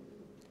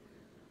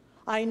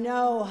 I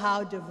know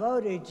how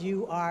devoted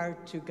you are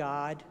to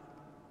God,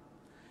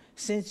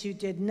 since you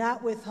did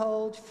not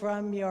withhold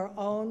from your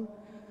own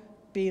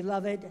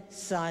beloved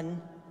son."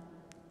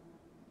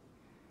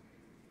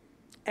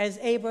 As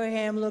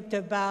Abraham looked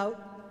about,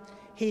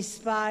 he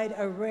spied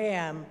a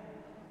ram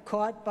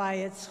caught by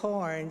its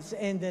horns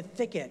in the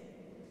thicket.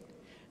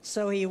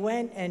 So he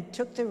went and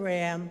took the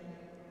ram,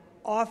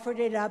 offered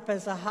it up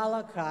as a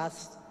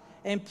holocaust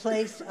in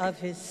place of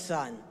his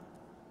son.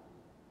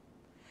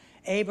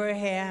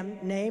 Abraham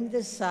named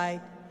the site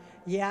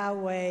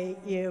Yahweh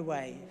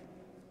Yireh.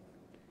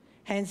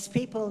 Hence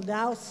people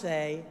now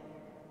say,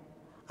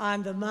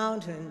 "On the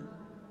mountain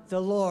the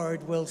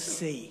Lord will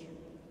see."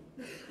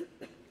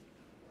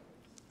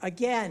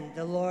 Again,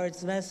 the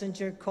Lord's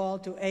messenger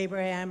called to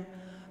Abraham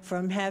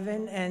from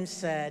heaven and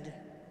said,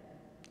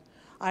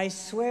 "I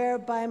swear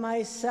by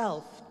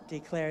myself,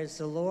 declares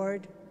the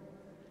Lord,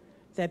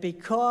 that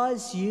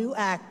because you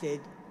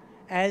acted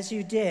as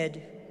you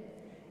did,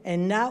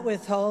 and not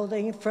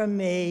withholding from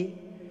me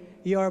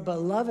your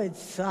beloved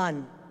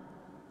son,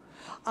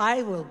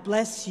 I will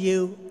bless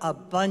you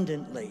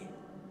abundantly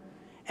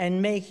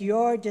and make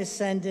your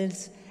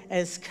descendants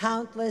as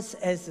countless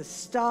as the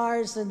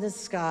stars in the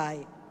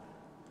sky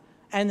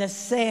and the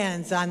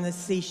sands on the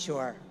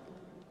seashore.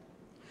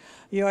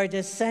 Your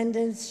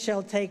descendants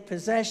shall take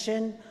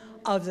possession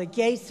of the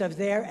gates of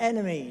their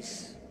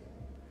enemies.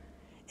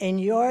 In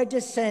your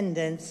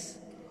descendants,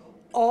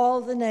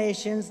 all the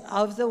nations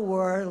of the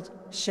world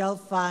shall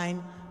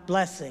find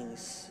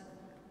blessings.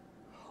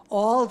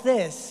 All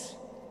this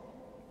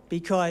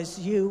because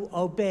you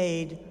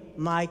obeyed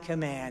my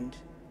command."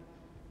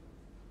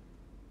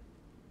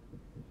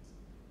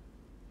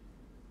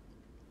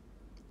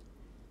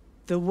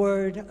 The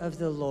word of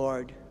the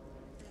Lord.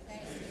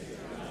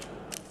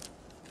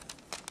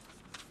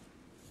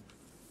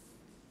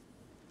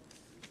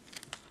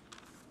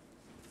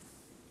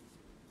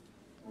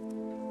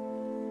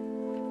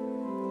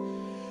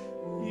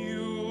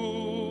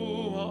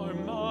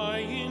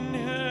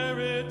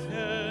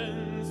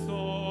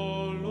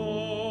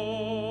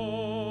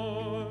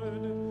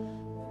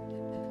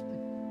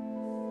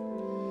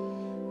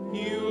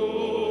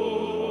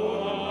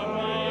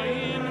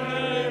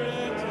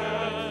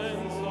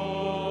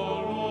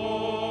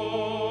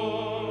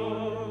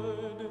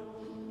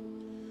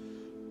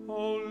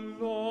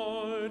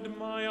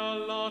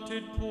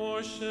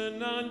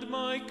 Portion and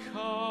my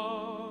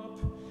cup,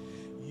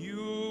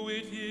 you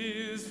it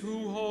is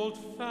who hold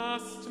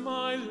fast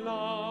my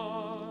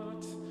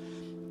lot.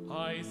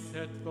 I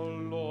set the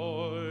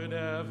Lord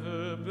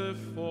ever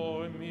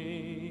before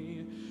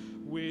me.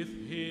 With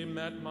him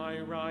at my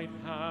right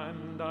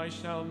hand I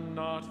shall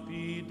not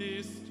be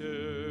disturbed.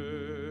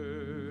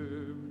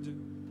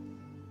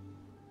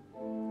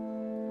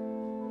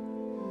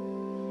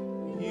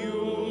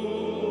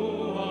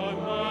 You are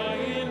my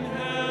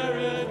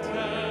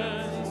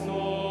inheritance, O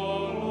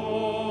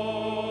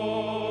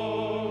Lord.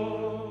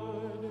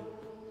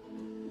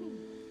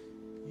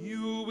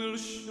 You will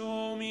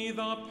show me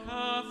the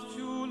path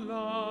to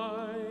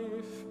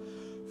life,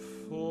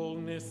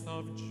 fullness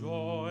of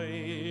joy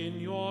in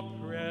your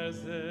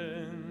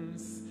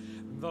presence,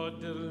 the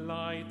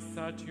delights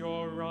at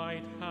your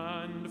right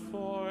hand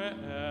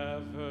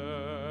forever.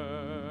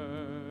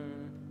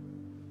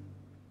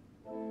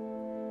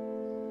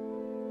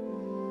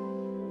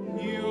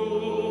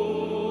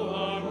 You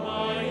are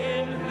my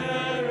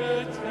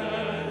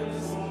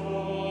inheritance, O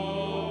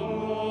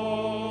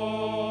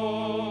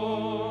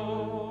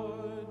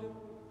Lord.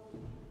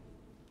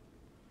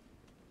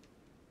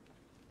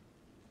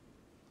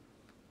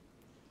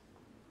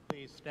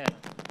 Please stand.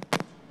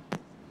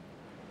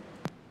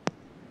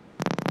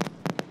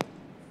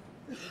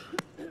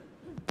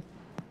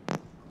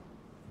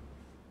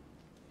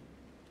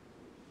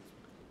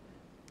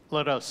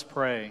 Let us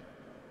pray.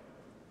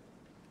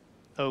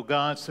 O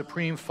God,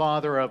 Supreme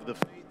Father of the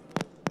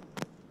faithful,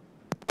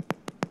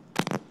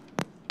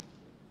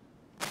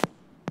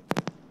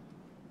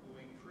 who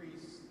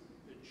increase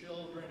the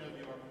children of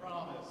your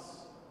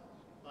promise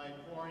by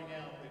pouring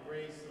out the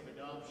grace of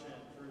adoption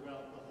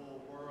throughout the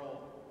whole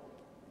world,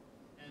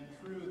 and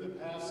through the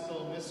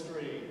paschal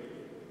mystery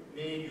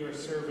made your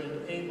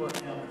servant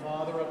Abraham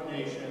father of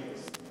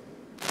nations,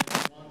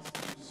 as once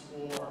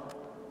you swore.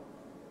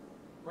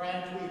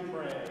 Grant, we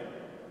pray,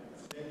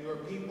 that your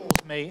peoples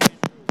may enter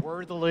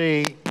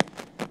worthily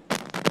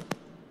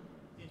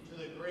into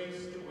the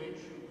grace to which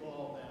you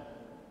call them,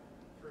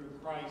 through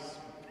Christ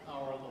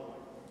our Lord.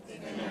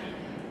 Amen.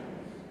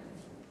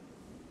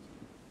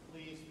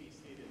 Please be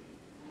seated.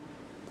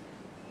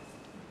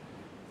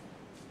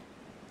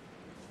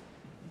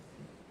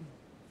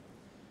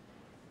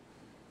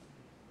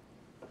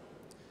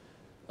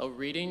 A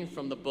reading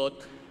from the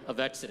book of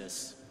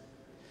Exodus.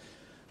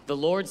 The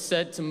Lord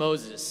said to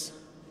Moses,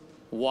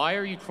 "Why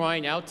are you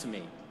crying out to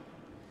me?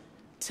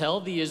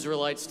 Tell the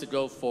Israelites to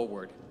go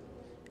forward,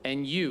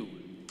 and you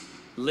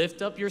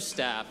lift up your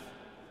staff,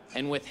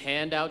 and with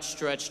hand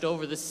outstretched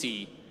over the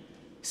sea,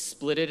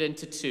 split it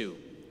into two,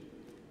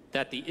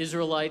 that the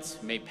Israelites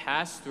may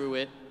pass through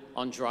it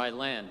on dry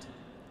land.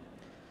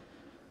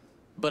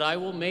 But I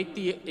will make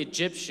the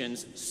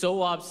Egyptians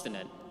so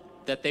obstinate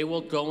that they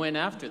will go in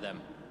after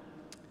them.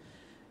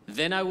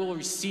 Then I will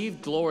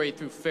receive glory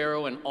through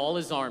Pharaoh and all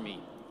his army,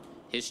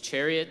 his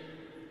chariot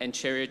and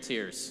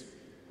charioteers.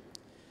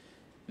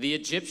 The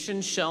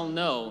Egyptians shall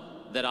know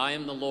that I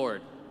am the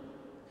Lord,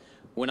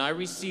 when I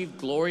receive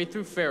glory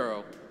through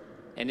Pharaoh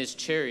and his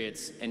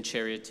chariots and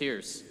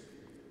charioteers."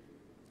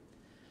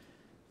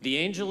 The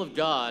angel of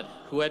God,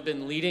 who had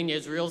been leading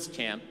Israel's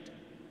camp,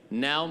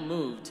 now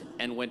moved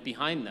and went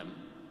behind them.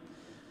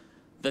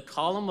 The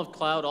column of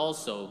cloud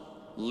also,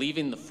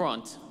 leaving the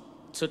front,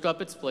 took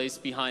up its place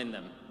behind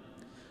them,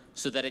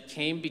 so that it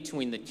came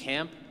between the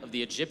camp of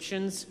the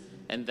Egyptians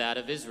and that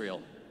of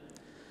Israel.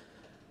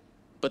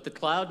 But the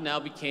cloud now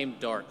became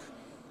dark,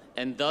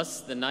 and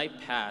thus the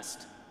night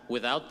passed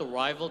without the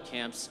rival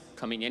camps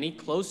coming any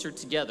closer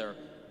together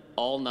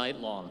all night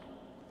long.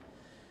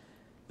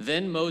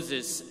 Then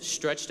Moses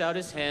stretched out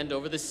his hand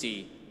over the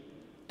sea,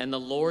 and the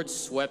Lord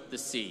swept the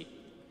sea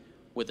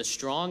with a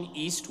strong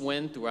east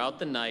wind throughout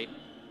the night,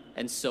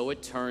 and so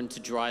it turned to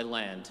dry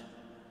land.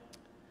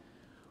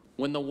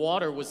 When the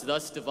water was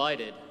thus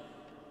divided,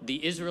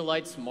 the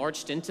Israelites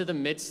marched into the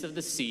midst of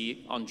the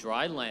sea on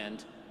dry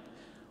land,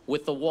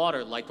 with the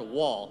water like a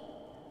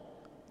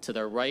wall to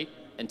their right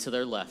and to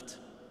their left.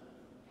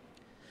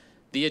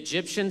 The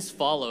Egyptians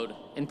followed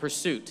in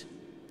pursuit.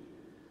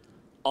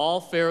 All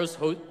Pharaoh's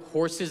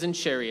horses and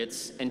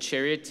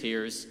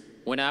charioteers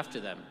went after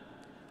them,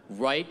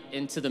 right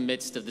into the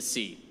midst of the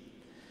sea.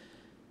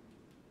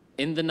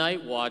 In the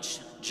night watch,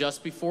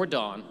 just before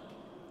dawn,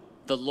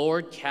 the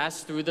Lord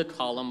cast through the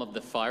column of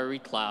the fiery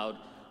cloud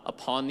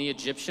upon the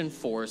Egyptian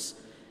force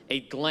a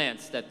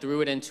glance that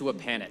threw it into a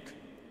panic,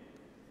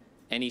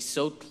 and he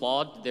so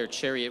clogged their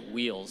chariot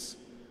wheels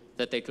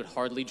that they could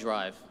hardly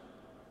drive.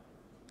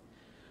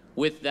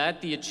 With that,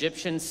 the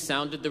Egyptians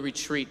sounded the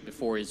retreat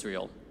before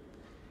Israel,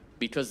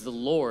 because the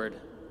Lord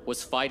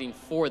was fighting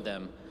for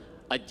them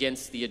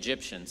against the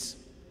Egyptians.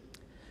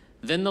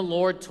 Then the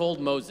Lord told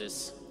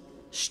Moses,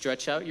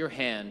 "Stretch out your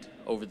hand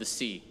over the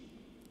sea,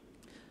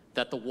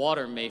 that the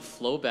water may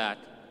flow back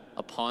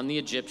upon the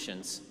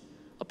Egyptians,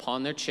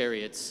 upon their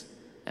chariots,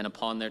 and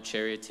upon their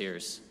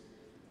charioteers."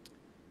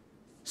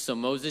 So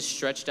Moses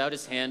stretched out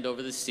his hand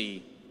over the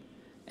sea,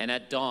 and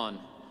at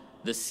dawn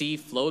the sea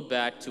flowed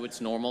back to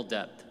its normal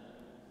depth.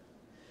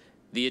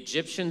 The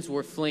Egyptians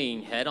were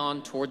fleeing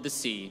head-on toward the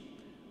sea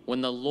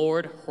when the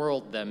Lord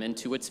hurled them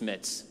into its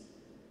midst.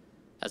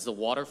 As the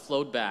water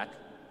flowed back,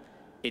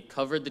 it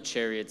covered the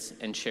chariots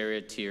and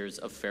charioteers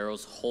of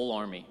Pharaoh's whole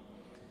army,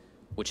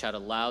 which had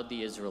followed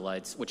the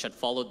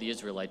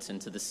Israelites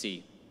into the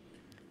sea.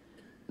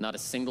 Not a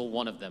single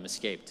one of them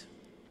escaped.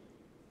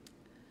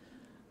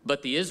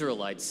 But the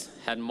Israelites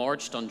had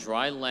marched on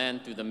dry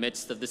land through the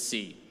midst of the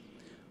sea,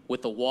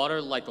 with the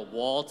water like a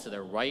wall to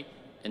their right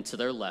and to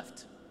their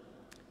left.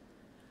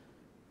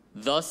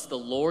 Thus the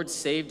Lord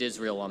saved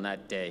Israel on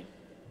that day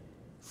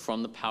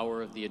from the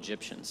power of the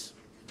Egyptians.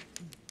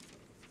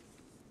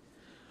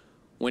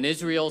 When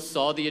Israel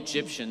saw the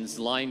Egyptians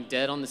lying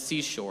dead on the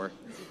seashore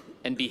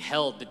and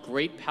beheld the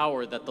great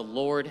power that the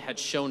Lord had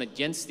shown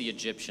against the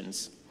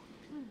Egyptians,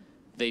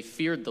 they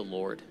feared the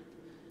Lord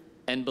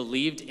and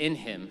believed in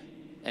him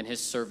and his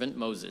servant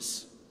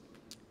Moses.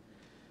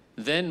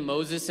 Then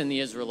Moses and the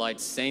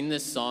Israelites sang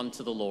this song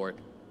to the Lord: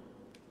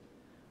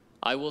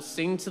 "I will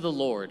sing to the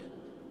Lord,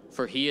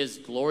 for he is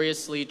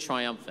gloriously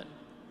triumphant.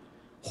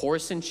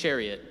 Horse and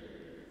chariot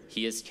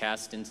he is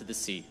cast into the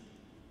sea."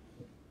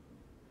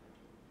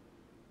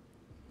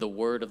 The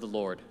word of the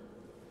Lord.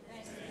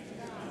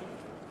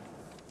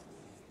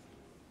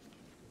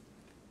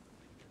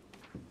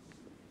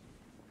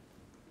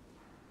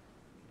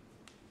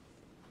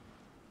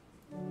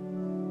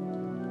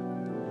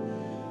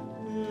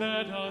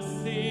 Let us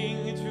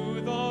sing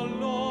to the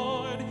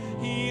Lord.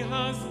 He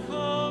has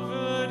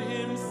covered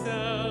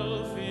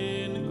himself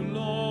in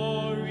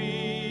glory.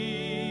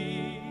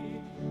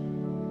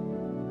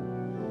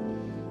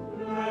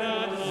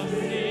 Let us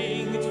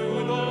sing to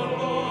the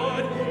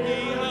Lord.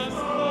 He has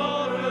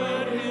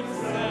covered himself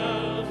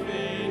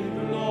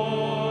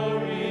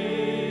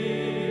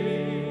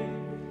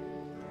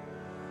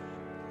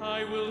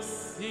will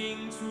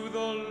sing to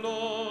the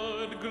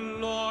Lord,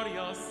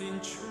 glorious in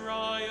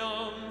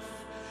triumph.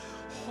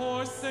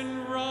 Horse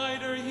and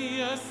rider he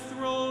has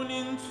thrown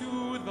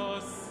into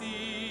the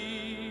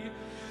sea.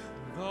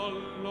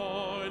 The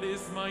Lord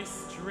is my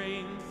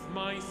strength,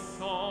 my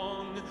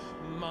song,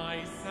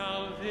 my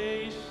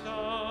salvation.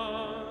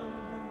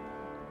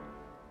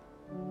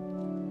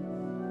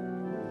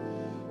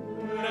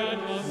 Let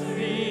us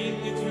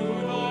sing to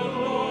the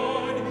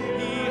Lord.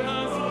 He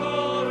has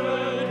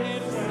covered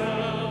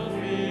himself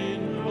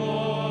in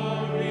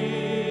glory.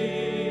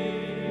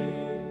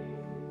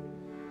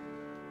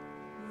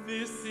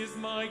 This is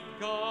my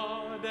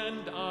God,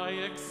 and I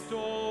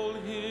extol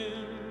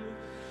him.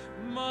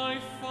 My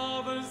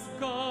Father's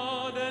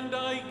God, and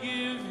I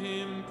give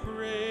him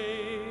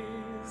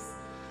praise.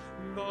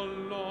 The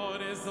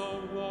Lord is a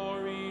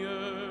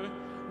warrior.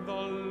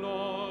 The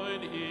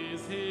Lord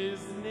is his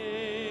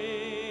name.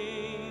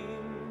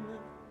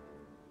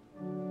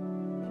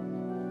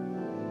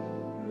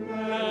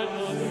 Let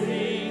us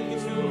sing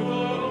to the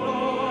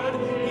Lord.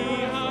 He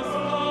has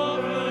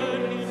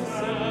covered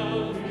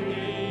himself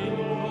in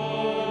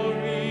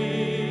glory.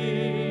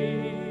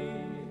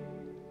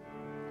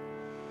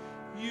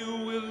 You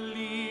will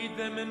lead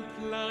them and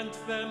plant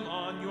them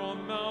on your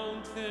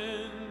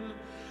mountain,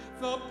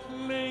 the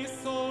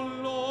place, O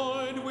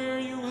Lord, where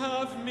you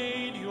have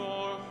made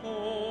your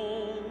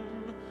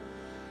home.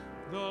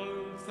 The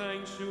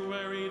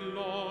sanctuary,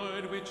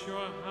 Lord, which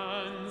your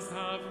hands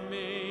have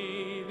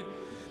made.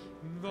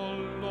 The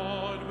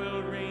Lord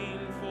will reign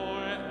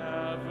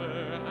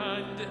forever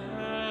and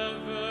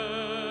ever.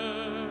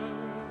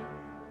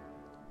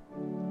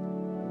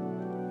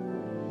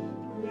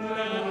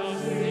 Let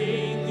us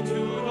sing to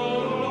the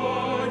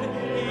Lord.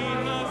 He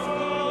has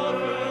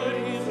covered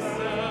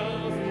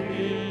himself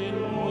in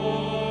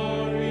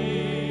glory.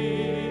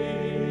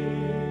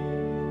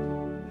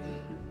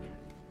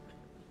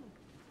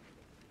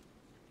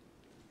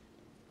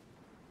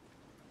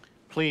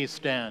 Please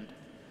stand.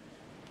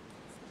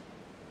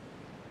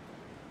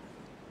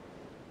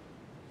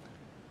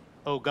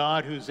 O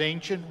God, whose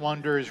ancient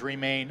wonders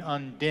remain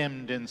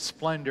undimmed in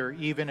splendor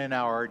even in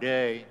our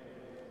day,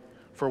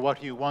 for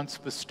what you once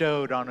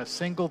bestowed on a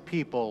single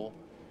people,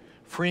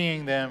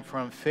 freeing them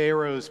from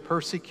Pharaoh's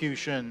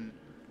persecution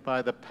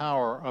by the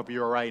power of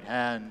your right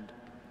hand.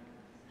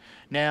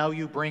 Now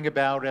you bring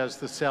about as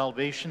the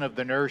salvation of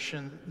the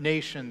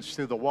nations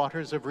through the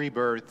waters of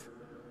rebirth.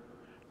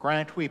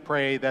 Grant, we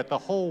pray, that the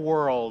whole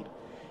world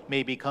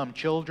may become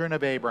children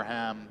of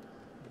Abraham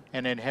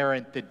and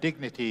inherit the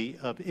dignity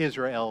of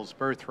Israel's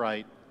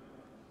birthright,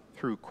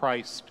 through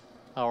Christ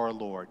our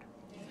Lord.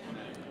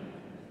 Amen.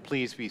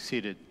 Please be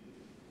seated.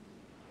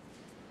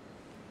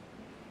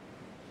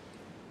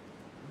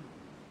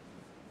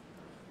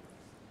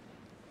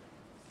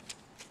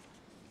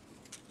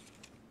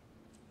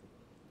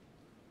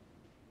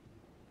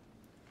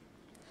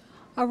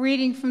 A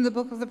reading from the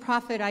book of the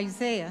prophet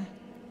Isaiah.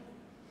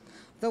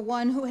 The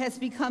one who has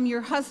become your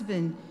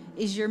husband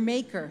is your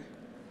maker.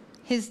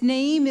 His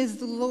name is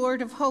the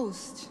Lord of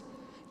hosts.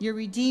 Your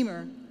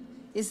Redeemer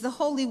is the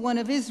Holy One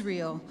of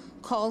Israel,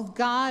 called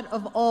God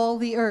of all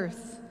the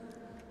earth.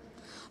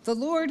 The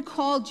Lord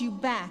called you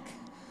back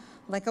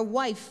like a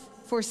wife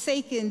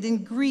forsaken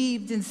and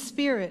grieved in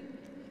spirit,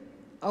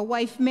 a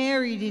wife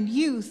married in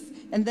youth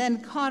and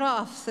then cut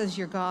off, says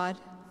your God.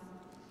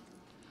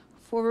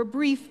 For a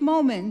brief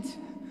moment,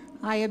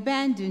 I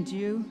abandoned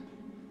you,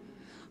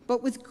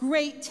 but with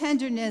great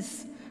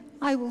tenderness,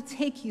 I will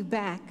take you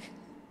back.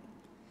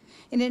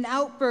 In an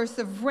outburst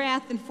of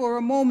wrath and for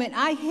a moment,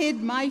 I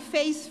hid my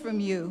face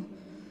from you.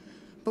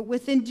 But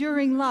with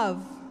enduring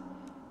love,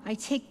 I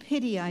take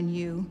pity on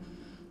you,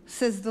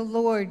 says the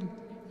Lord,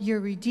 your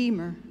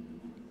Redeemer.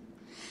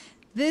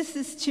 This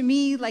is to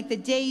me like the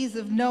days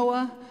of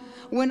Noah,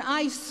 when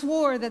I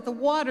swore that the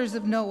waters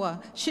of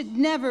Noah should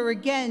never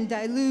again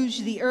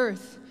deluge the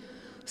earth.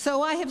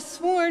 So I have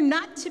sworn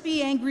not to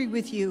be angry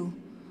with you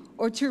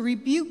or to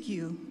rebuke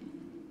you.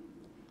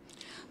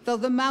 Though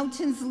the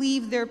mountains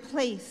leave their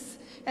place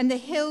and the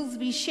hills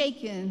be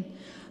shaken,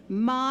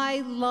 my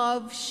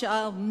love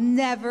shall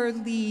never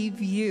leave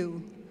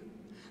you,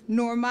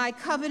 nor my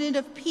covenant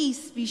of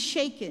peace be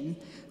shaken,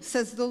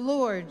 says the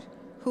Lord,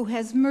 who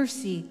has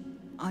mercy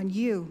on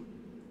you.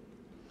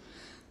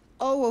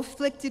 O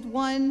afflicted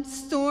one,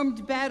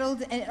 stormed,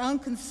 battled, and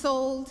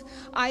unconsoled,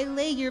 I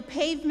lay your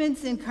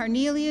pavements in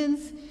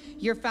carnelians,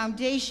 your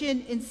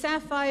foundation in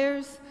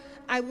sapphires.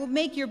 I will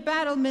make your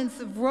battlements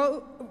of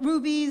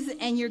rubies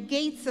and your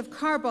gates of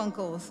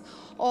carbuncles,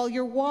 all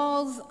your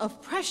walls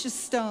of precious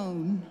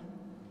stone.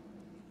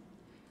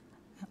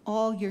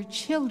 All your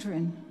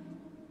children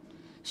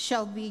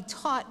shall be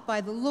taught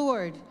by the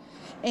Lord,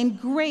 and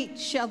great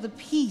shall the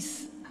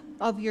peace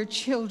of your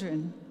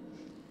children.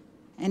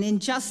 And in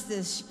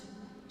justice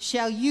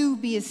shall you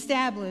be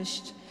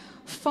established,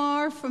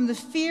 far from the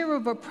fear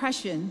of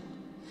oppression,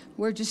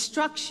 where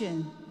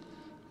destruction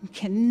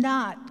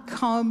cannot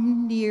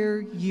come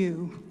near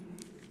you.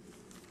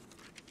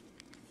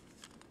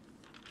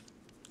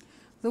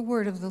 The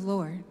word of the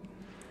Lord.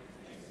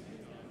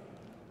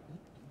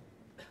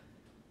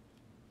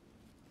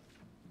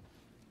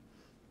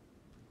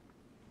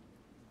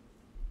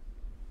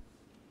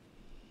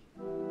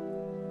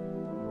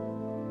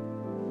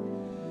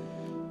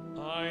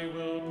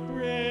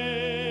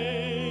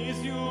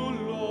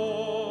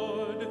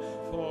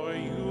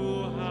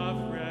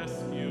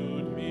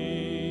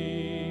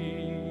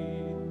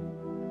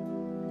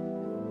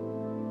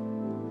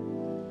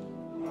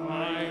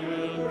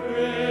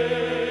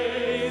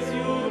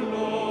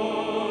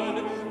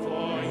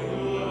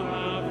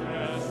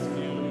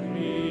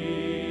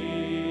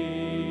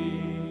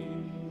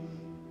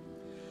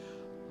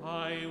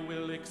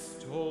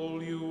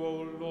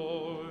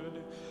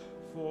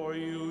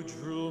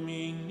 drew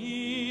me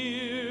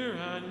near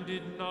and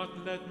did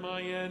not let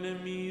my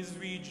enemies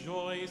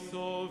rejoice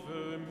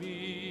over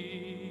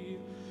me.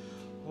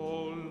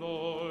 O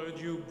Lord,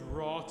 you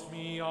brought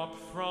me up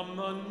from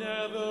the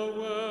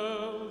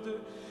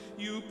netherworld.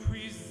 You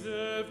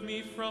preserved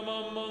me from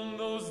among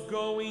those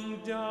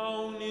going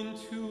down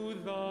into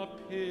the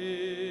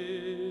pit.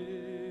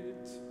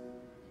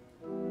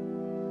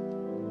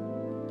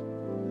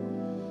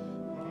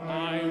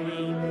 I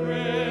will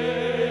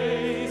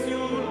praise you,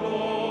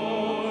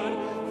 Lord,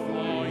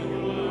 for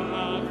you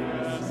have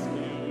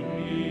rescued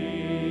me.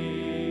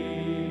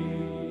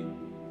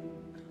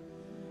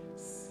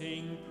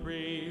 Sing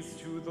praise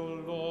to the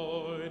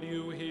Lord,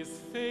 you his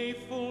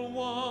faithful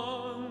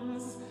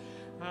ones,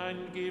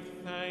 and give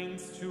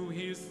thanks to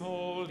his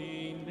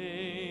holy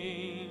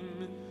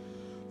name.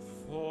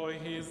 For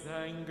his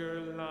anger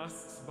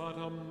lasts but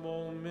a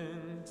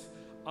moment,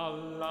 a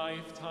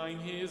lifetime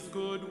his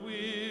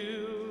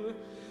goodwill.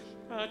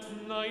 At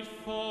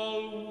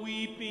nightfall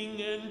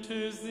weeping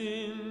enters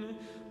in,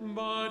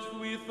 but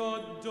with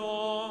a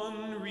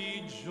dawn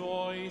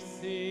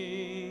rejoicing.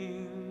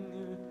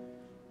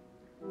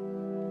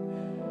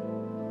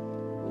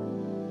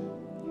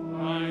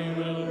 I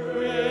will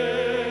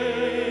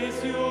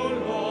praise you,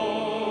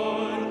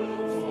 Lord,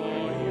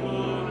 for you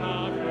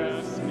have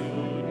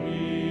rescued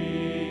me.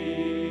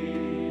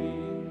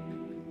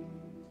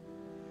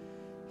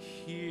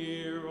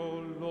 Hear,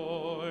 O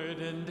Lord,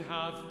 and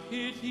have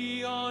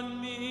pity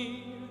on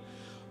me.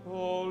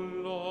 O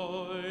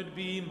Lord,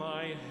 be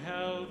my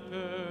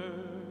helper.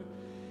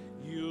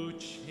 You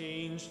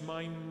changed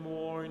my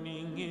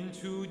mourning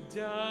into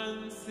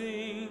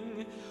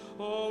dancing.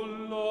 O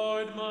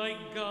Lord, my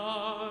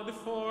God,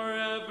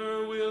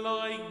 forever will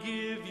I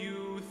give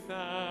you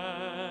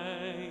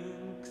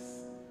thanks.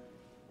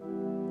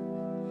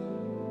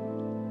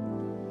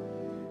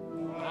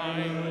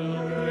 I will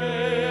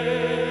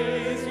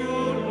praise you,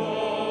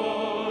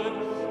 Lord,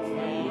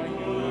 for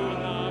you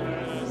have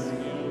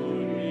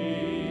rescued me.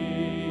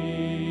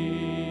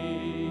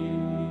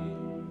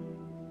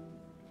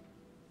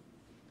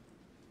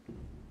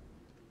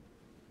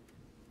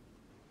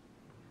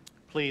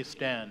 Please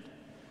stand.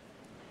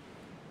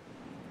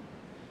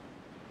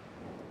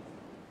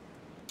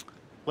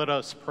 Let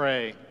us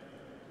pray.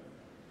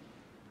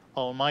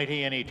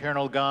 Almighty and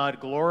eternal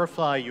God,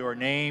 glorify your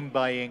name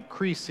by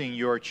increasing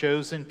your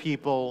chosen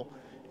people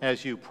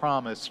as you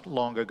promised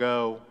long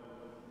ago.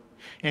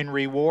 In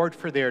reward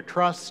for their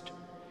trust,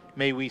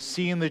 may we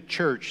see in the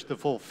church the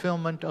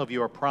fulfillment of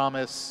your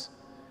promise.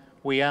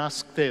 We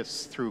ask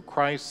this through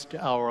Christ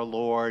our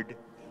Lord.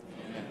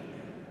 Amen.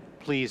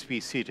 Please be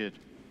seated.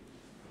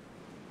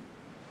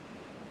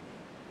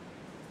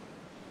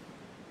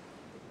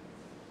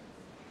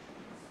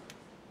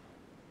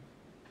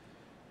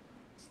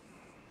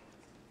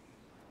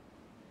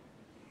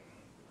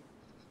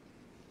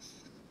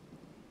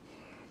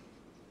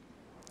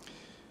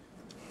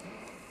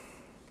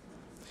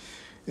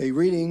 A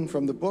reading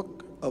from the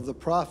book of the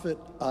prophet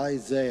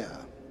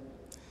Isaiah.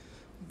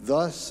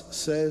 Thus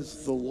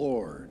says the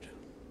Lord,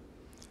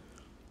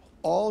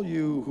 all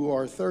you who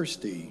are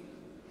thirsty,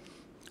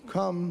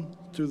 come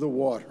to the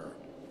water.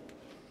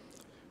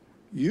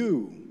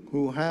 You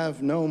who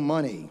have no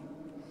money,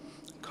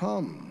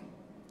 come,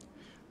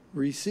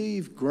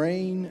 receive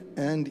grain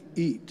and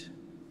eat.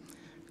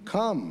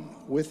 Come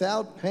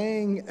without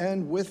paying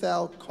and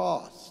without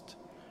cost.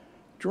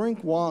 Drink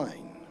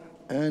wine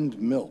and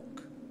milk.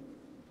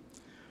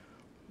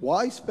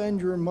 Why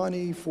spend your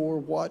money for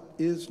what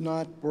is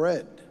not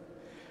bread,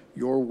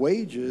 your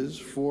wages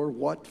for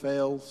what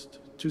fails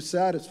to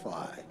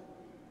satisfy?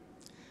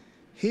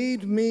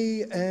 Heed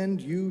me,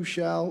 and you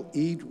shall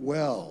eat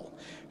well.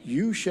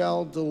 You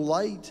shall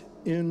delight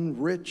in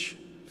rich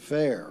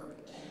fare.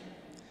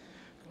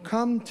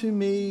 Come to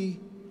me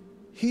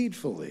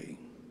heedfully.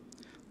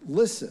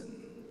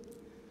 Listen,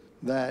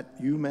 that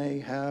you may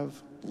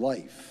have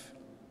life.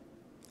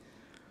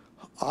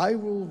 I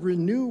will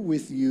renew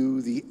with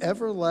you the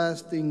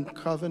everlasting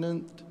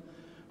covenant,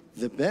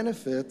 the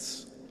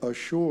benefits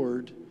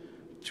assured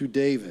to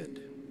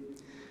David,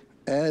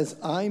 as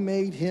I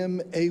made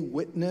him a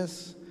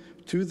witness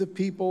to the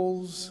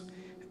peoples,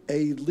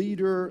 a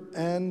leader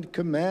and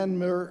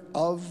commander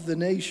of the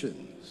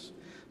nations.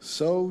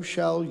 So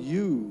shall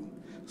you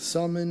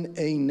summon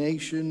a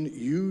nation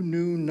you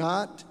knew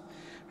not,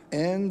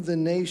 and the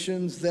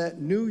nations that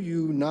knew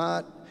you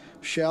not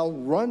shall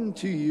run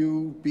to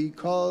you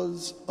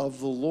because of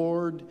the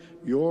Lord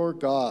your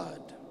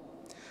God,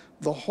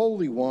 the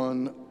Holy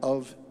One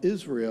of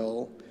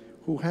Israel,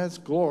 who has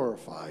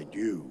glorified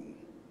you.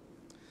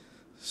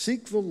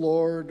 Seek the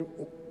Lord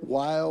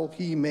while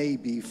he may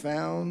be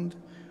found.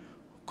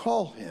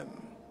 Call him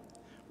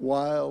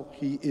while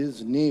he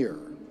is near.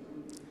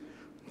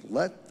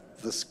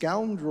 Let the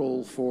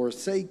scoundrel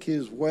forsake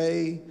his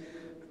way,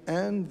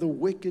 and the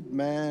wicked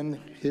man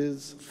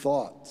his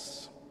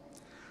thoughts.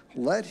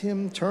 Let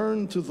him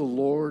turn to the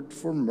Lord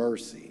for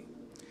mercy,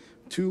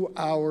 to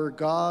our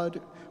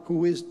God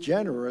who is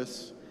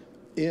generous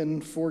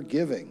in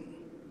forgiving.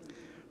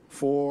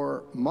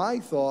 For my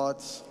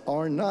thoughts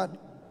are not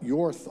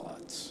your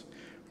thoughts,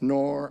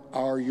 nor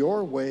are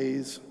your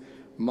ways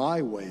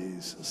my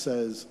ways,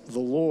 says the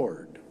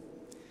Lord.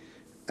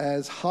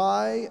 As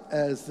high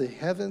as the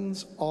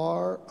heavens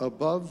are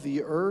above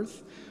the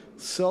earth,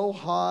 so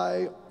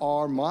high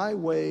are my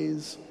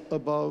ways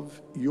above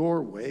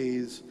your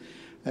ways,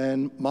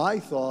 and my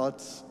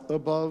thoughts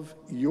above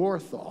your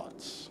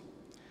thoughts.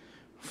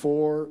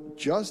 For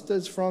just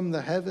as from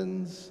the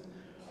heavens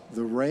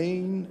the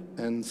rain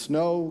and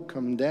snow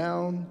come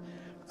down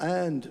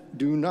and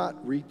do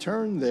not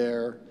return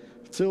there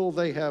till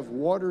they have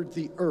watered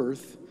the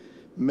earth,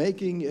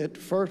 making it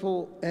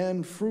fertile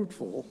and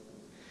fruitful,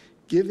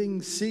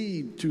 giving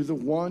seed to the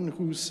one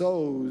who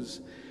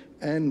sows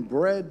and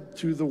bread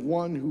to the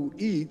one who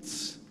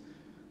eats,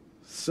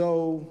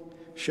 so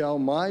shall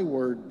my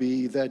word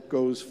be that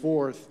goes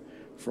forth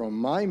from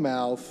my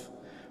mouth.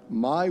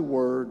 My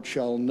word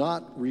shall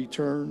not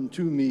return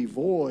to me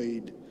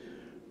void,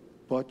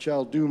 but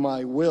shall do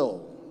my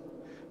will,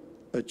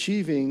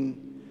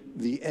 achieving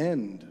the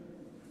end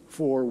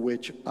for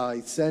which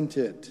I sent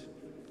it.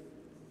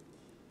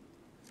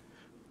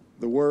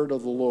 The word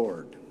of the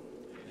Lord.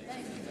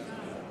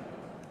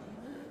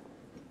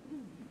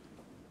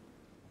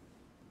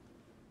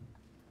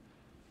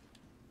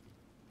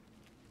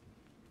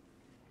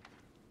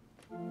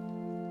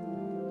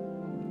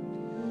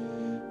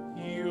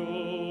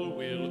 You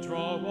will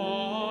draw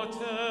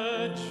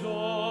water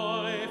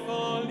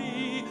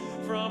joyfully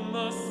from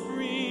the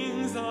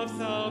springs of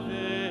salvation.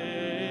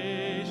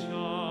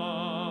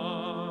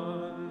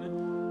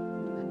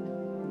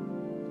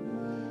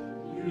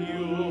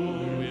 You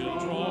will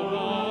draw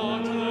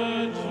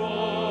water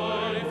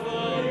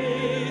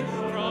joyfully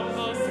from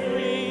the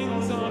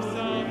springs of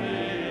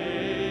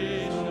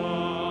salvation.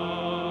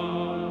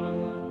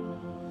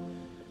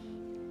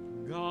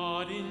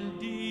 God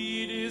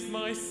indeed is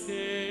my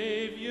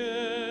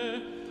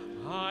Savior.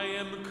 I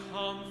am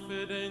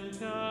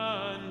confident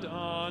and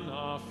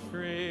unafraid.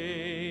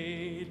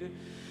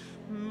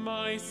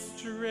 My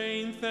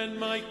strength and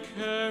my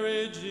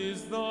courage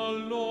is the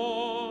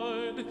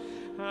Lord,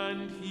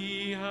 and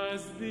he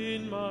has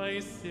been my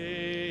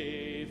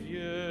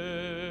Savior.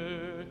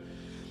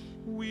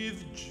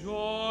 With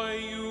joy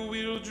you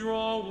will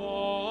draw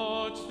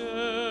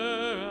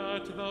water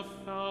at the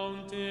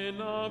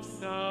fountain of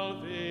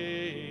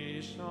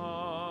salvation.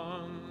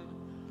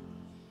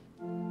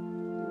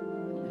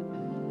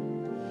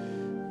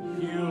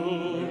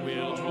 You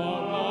will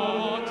draw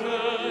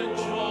water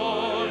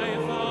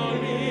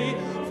joyfully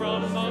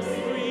from the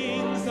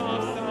springs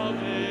of salvation.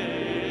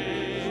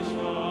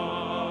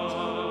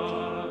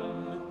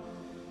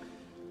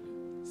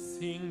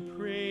 Sing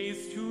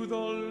praise to the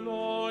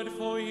Lord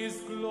for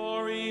his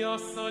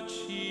glorious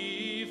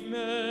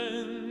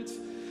achievement.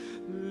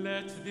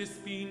 Let this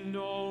be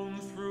known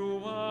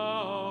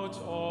throughout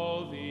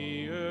all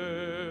the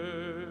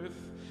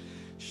earth.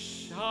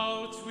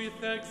 Shout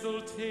with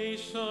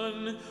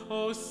exultation,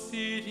 O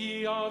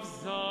city of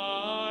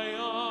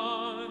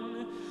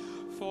Zion,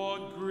 for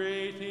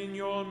great in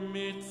your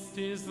midst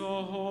is the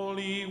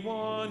Holy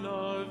One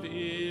of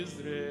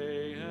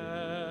Israel.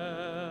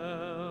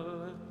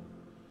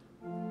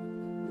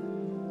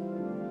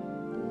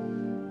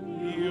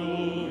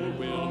 You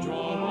will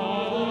draw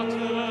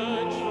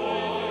water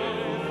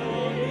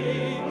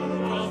joyfully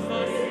from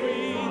the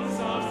springs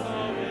of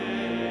salvation.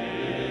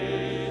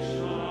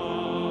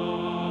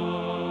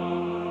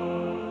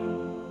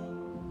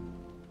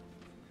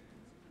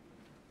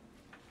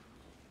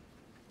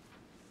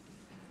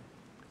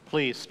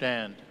 Please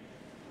stand.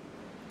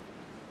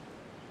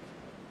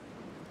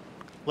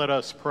 Let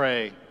us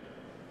pray.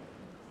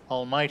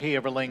 Almighty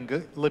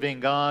ever-living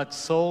God,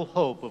 sole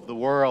hope of the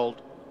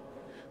world,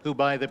 who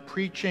by the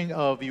preaching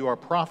of your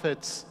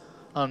prophets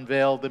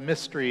unveiled the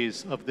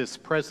mysteries of this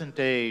present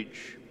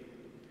age,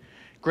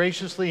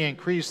 graciously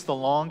increase the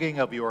longing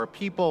of your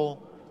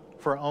people,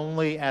 for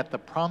only at the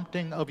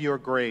prompting of your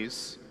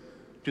grace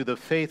do the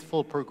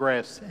faithful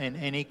progress in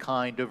any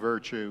kind of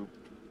virtue.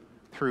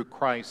 Through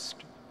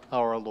Christ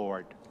our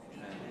Lord.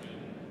 Amen.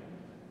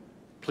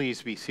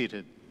 Please be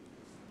seated.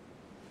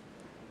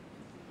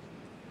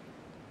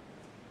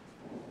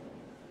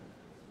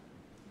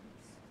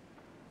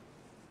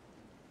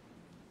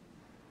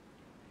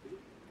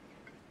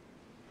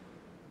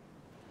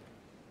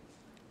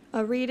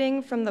 A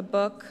reading from the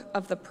book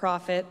of the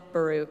prophet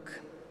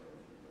Baruch.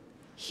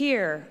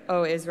 Hear,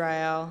 O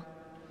Israel,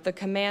 the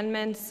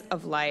commandments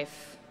of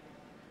life.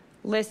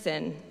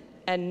 Listen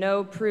and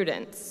know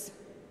prudence.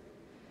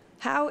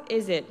 How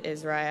is it,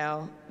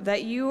 Israel,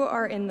 that you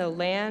are in the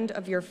land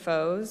of your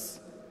foes,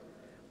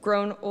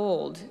 grown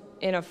old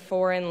in a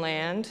foreign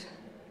land,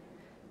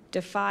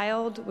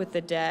 defiled with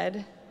the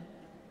dead,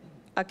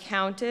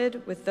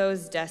 accounted with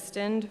those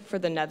destined for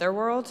the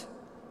netherworld?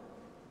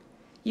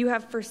 You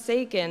have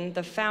forsaken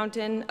the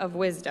fountain of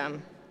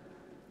wisdom.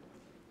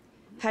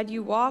 Had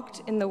you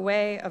walked in the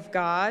way of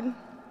God,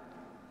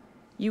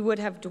 you would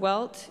have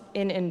dwelt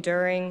in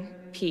enduring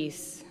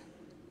peace.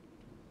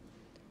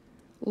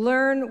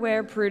 Learn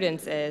where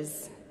prudence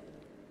is,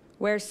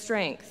 where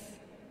strength,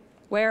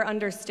 where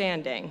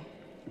understanding,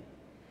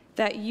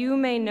 that you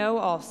may know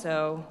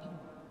also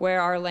where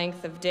our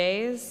length of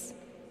days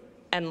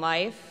and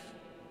life,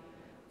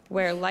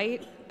 where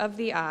light of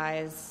the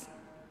eyes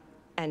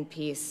and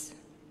peace.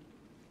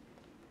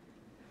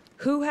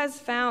 Who has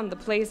found the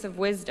place of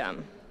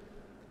wisdom?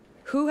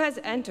 Who has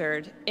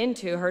entered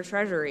into her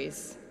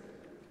treasuries?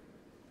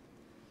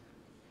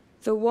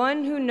 The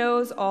one who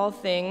knows all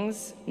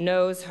things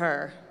knows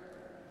her.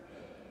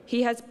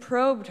 He has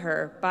probed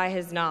her by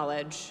his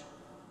knowledge.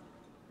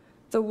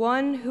 The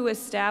one who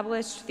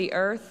established the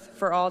earth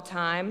for all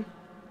time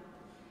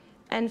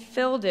and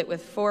filled it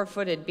with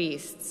four-footed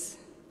beasts.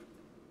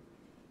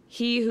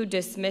 He who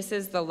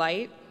dismisses the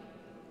light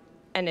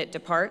and it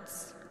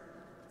departs,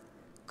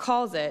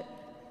 calls it,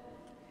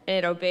 and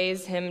it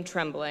obeys him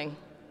trembling.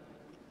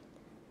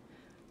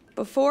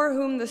 Before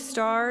whom the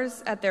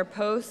stars at their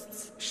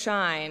posts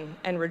shine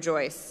and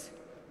rejoice.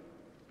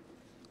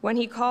 When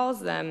he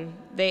calls them,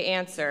 they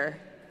answer,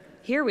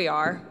 "Here we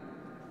are,"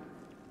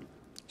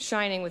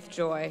 shining with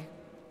joy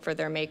for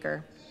their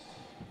Maker.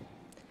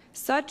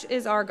 Such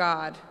is our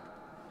God.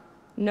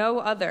 No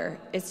other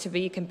is to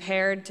be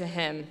compared to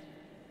him.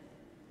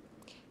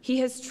 He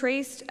has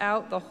traced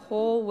out the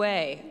whole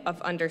way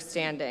of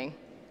understanding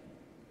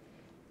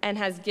and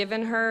has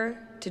given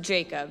her to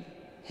Jacob,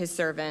 his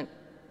servant,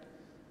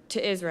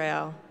 to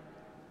Israel,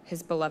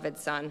 his beloved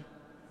son.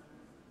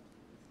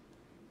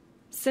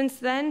 Since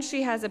then,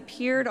 she has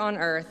appeared on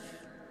earth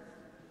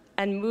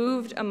and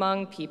moved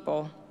among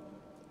people.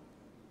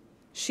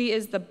 She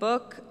is the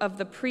book of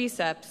the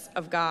precepts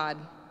of God,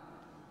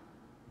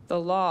 the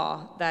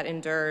law that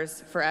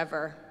endures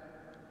forever.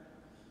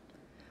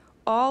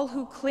 All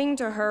who cling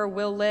to her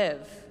will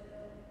live,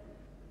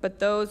 but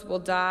those will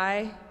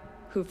die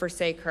who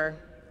forsake her.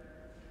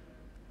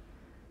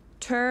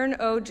 Turn,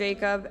 O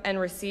Jacob, and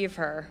receive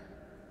her.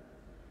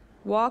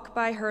 Walk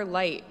by her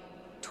light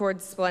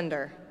towards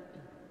splendor.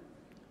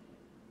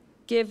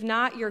 Give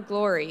not your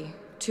glory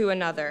to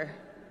another,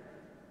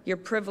 your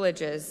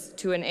privileges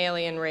to an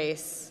alien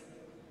race.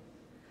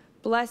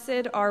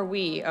 Blessed are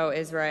we, O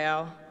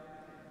Israel,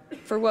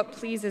 for what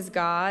pleases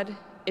God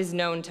is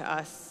known to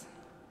us.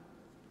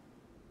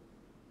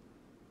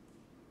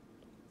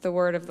 The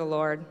word of the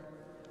Lord.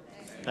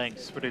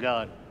 Thanks be to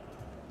God.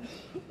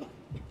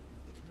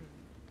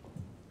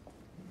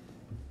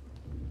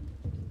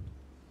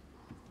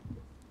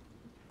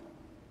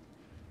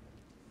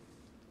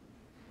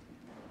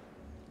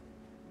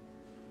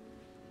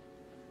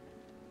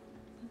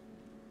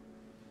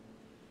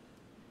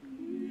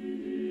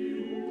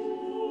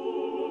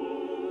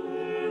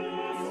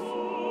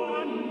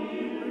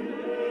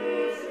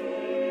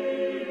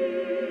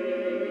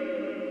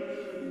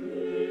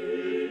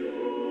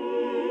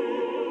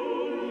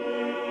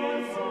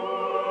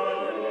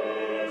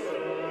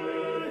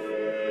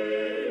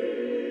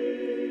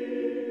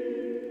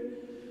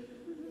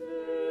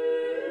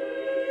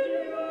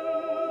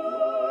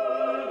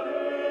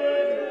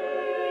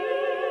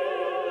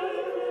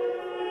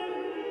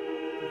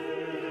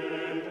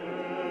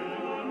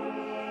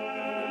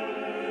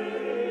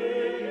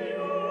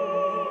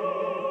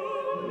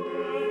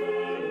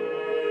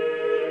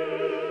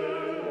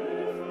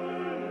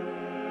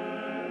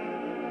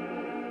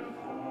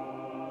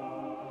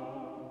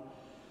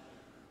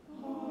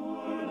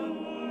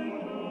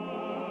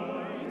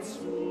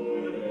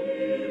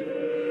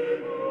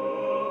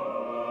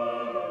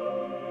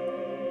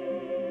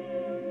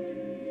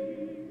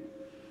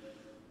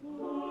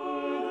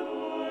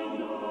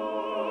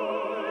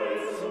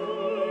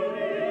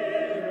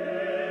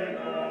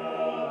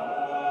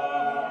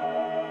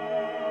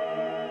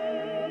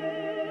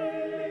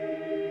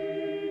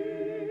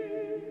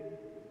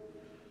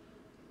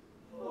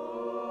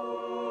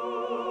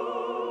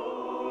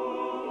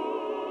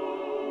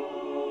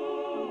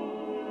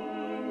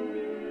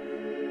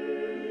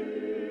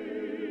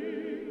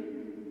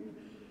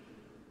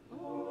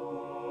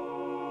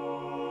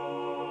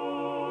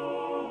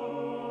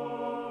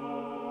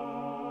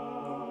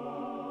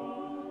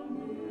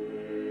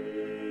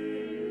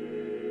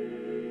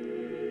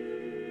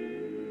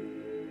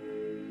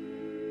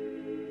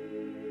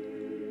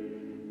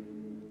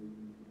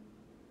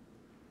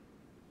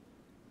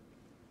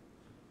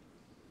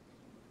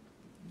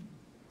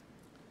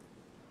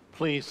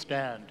 Please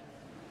stand.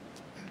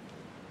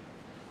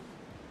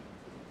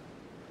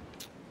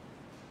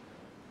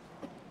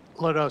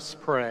 Let us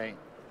pray.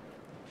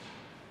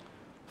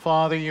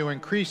 Father, you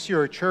increase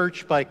your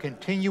church by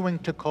continuing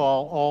to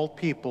call all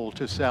people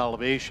to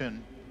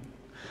salvation.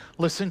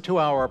 Listen to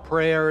our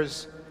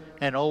prayers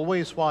and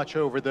always watch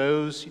over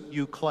those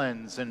you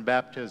cleanse in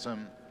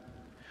baptism.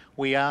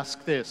 We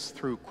ask this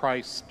through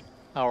Christ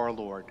our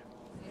Lord.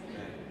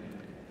 Amen.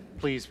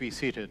 Please be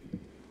seated.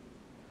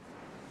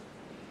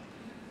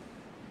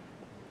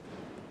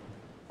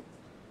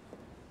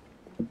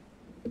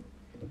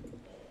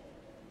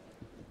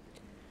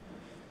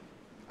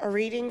 A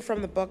reading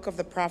from the book of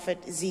the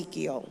prophet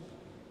Ezekiel.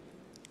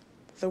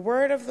 The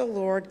word of the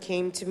Lord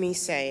came to me,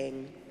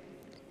 saying,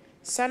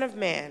 Son of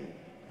man,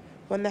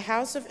 When the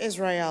house of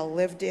Israel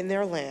lived in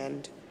their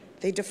land,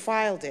 they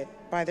defiled it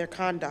by their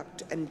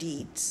conduct and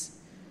deeds.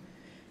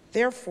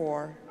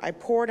 Therefore, I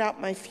poured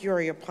out my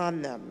fury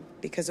upon them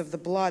because of the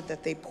blood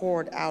that they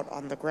poured out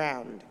on the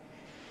ground,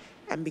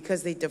 and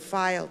because they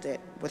defiled it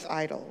with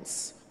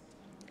idols.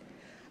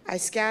 I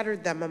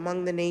scattered them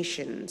among the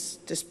nations,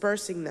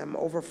 dispersing them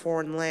over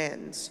foreign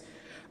lands.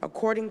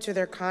 According to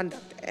their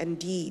conduct and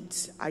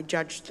deeds, I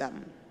judged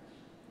them.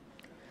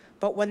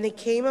 But when they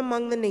came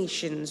among the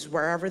nations,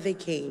 wherever they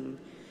came,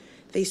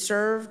 they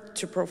served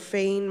to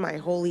profane my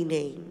holy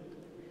name.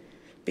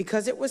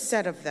 Because it was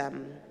said of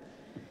them,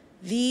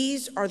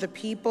 "These are the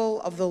people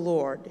of the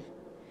Lord,"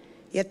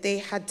 yet they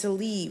had to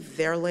leave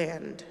their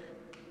land.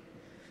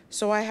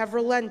 So I have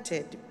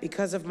relented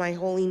because of my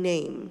holy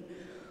name,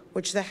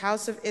 which the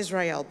house of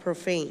Israel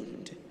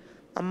profaned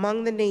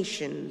among the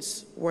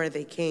nations where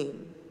they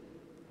came.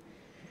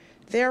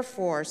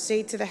 Therefore,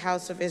 say to the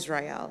house of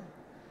Israel,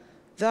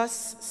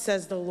 "Thus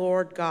says the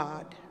Lord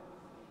God,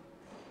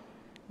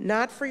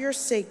 not for your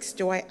sakes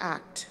do I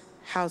act,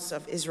 house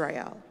of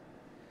Israel,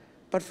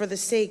 but for the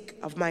sake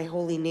of my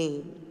holy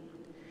name,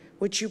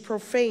 which you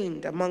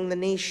profaned among the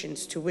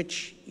nations to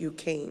which you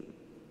came.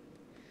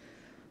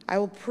 I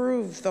will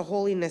prove the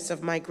holiness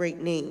of my great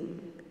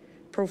name,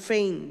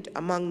 profaned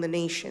among the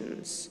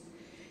nations,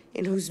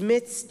 in whose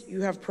midst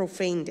you have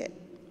profaned it.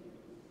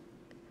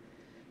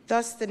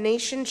 Thus the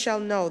nations shall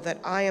know that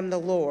I am the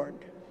Lord,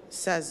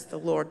 says the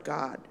Lord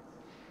God,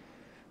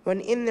 when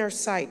in their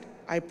sight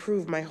I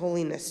prove my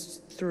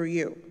holiness through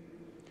you.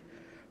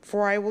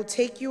 For I will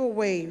take you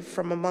away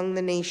from among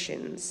the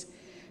nations,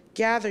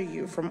 gather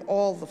you from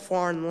all the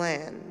foreign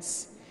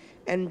lands,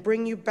 and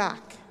bring you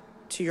back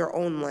to your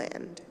own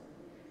land.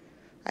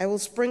 I will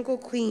sprinkle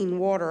clean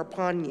water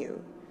upon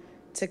you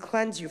to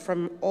cleanse you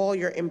from all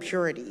your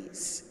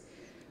impurities,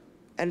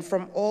 and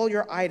from all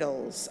your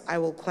idols I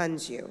will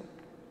cleanse you.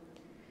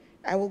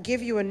 I will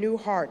give you a new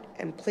heart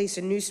and place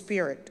a new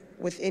spirit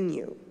within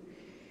you,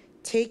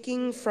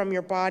 taking from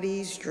your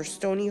bodies your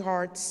stony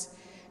hearts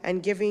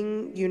and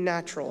giving you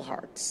natural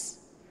hearts.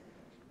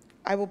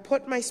 I will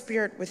put my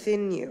spirit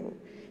within you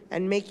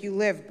and make you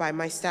live by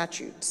my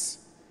statutes,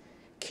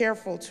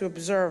 careful to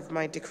observe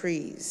my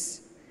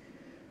decrees.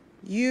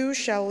 You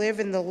shall live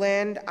in the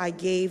land I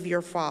gave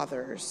your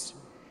fathers.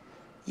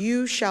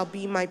 You shall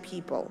be my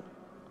people,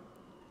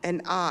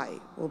 and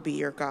I will be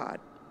your God."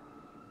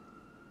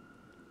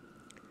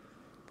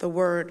 The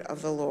word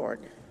of the Lord.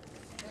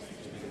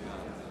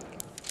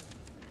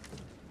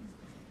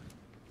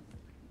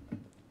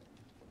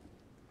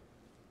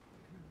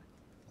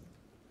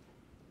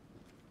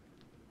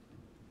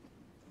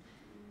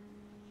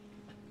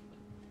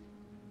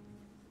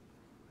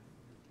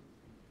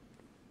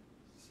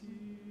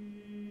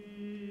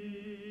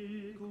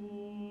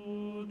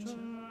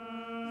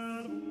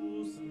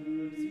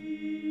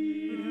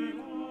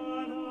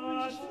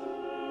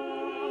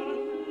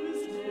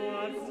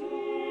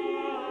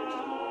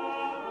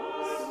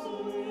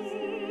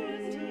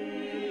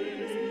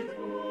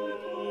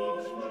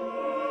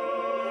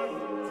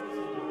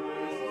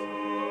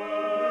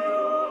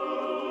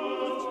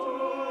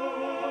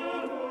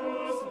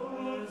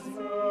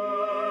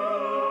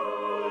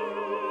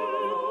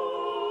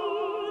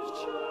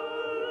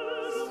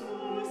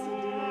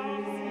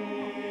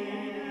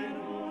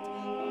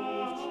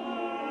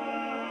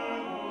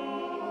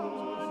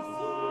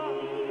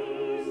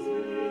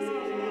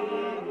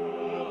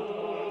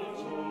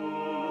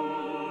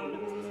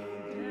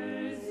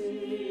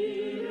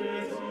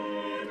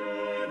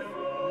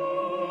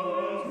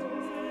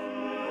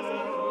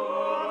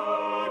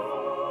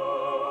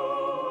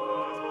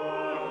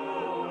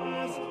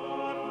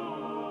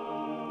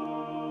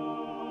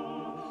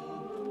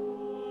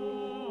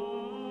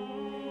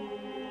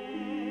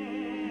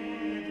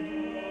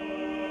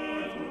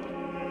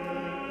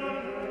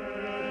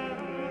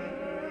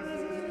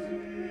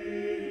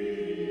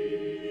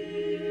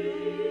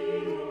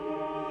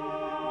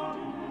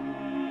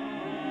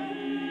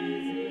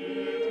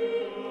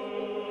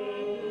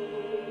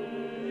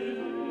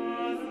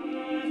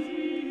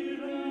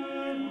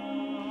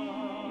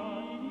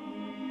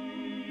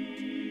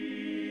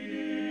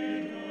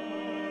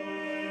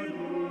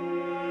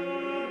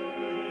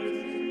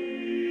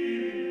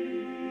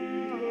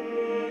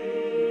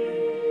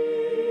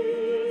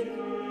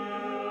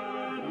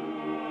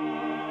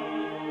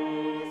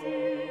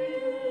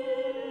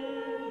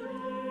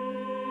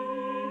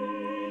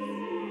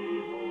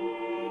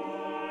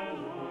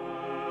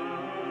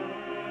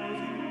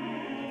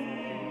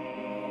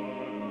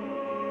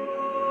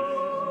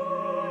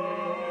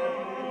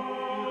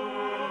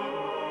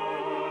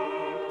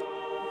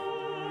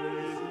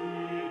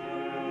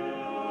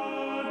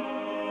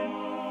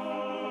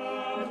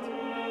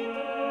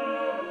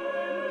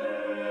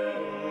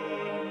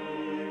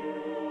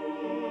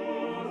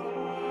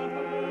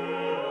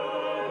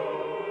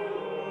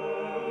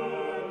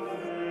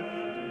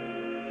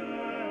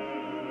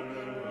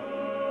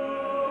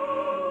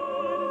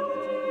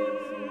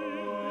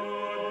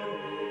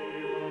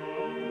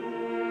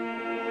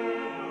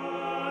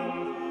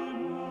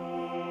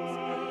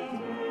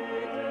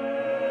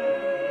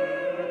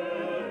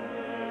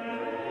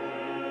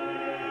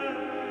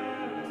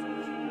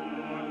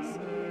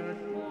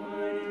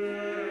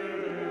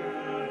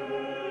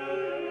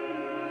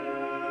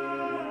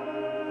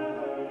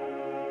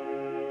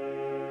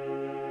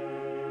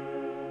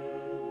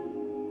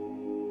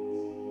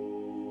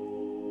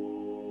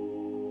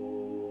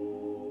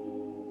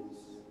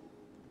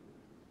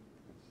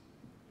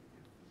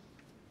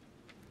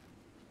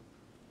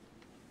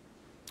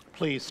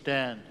 Please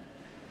stand.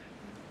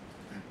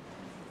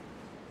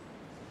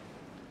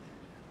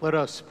 Let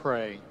us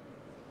pray.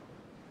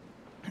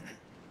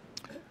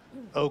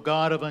 O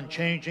God of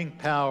unchanging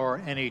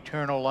power and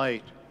eternal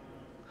light,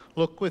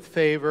 look with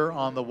favor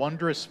on the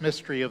wondrous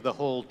mystery of the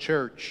whole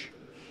Church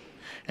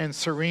and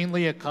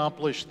serenely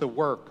accomplish the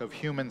work of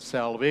human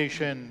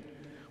salvation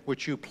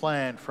which you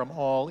planned from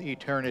all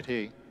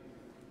eternity.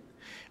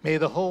 May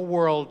the whole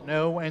world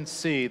know and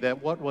see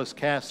that what was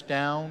cast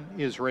down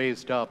is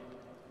raised up,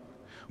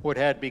 what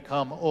had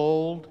become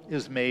old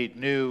is made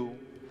new,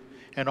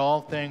 and all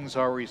things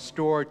are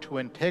restored to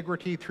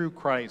integrity through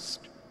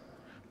Christ,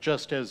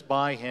 just as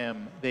by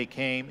him they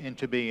came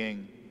into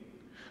being,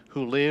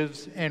 who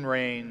lives and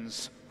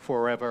reigns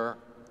forever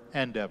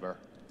and ever.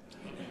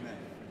 Amen.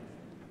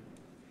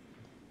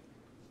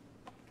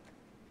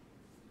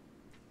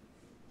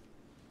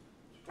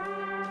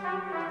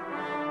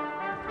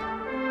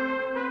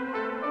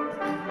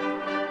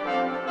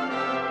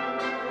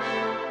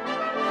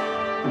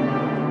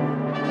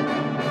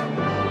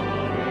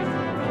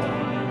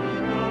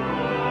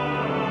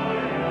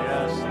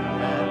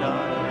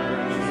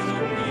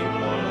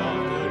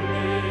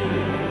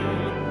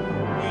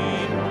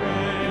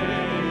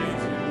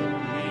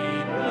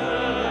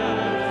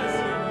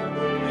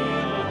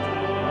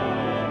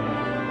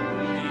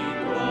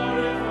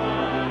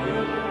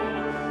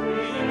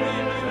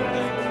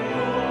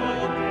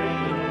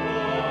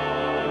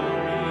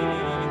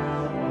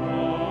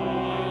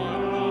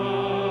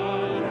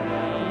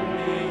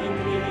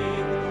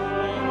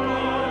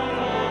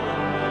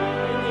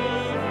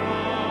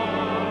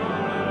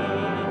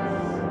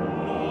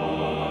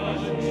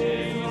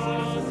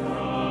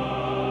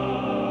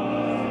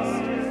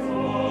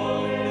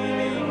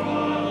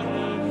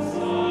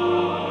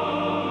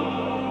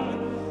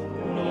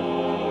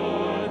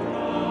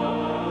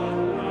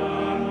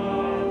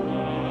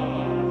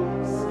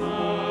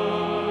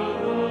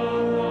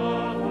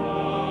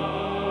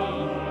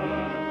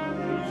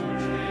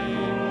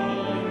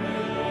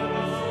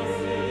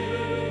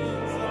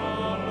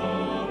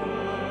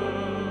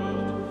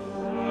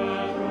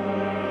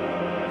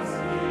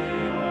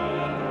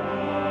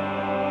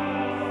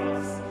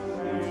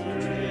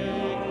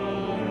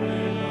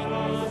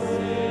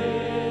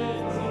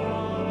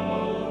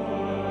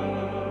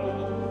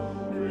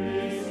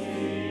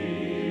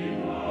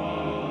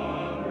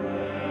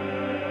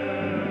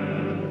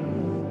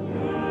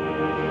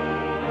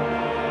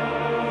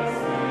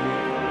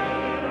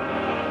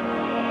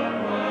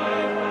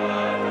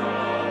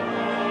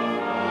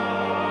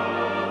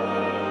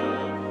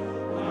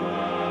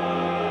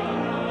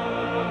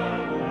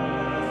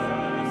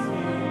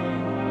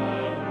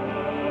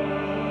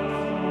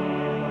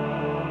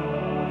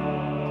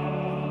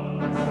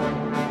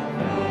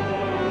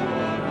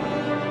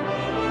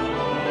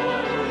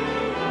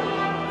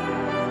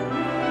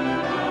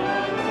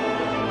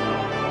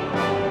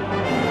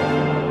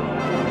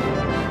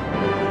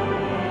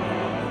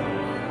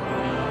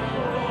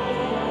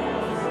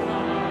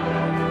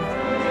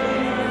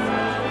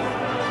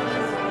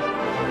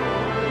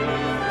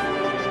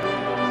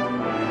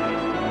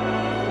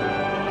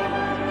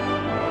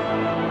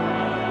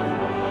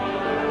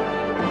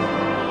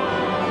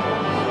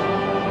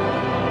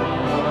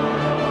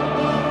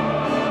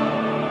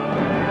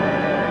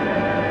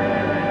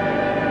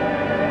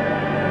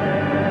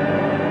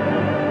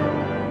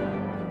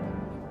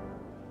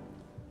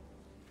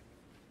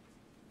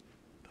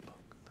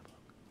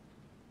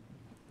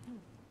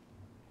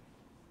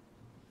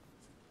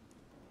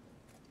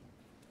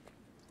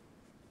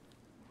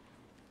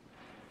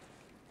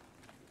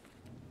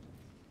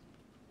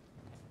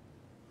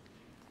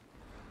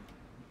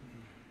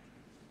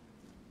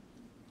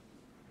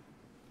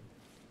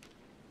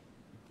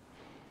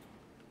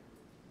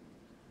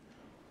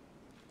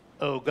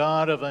 O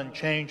God of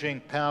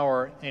unchanging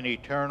power and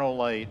eternal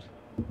light,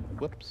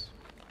 whoops,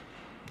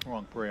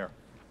 wrong prayer.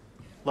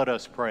 Let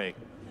us pray.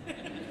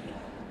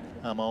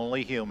 I'm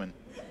only human.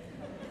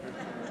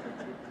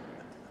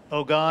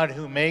 O God,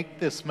 who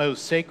make this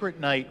most sacred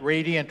night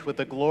radiant with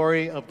the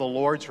glory of the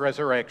Lord's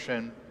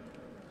resurrection,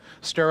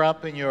 stir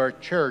up in your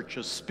church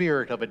a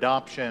spirit of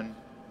adoption,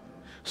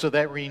 so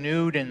that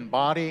renewed in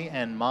body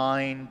and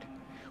mind,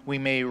 we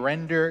may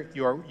render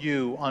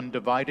you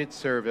undivided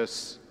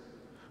service.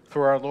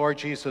 Through our Lord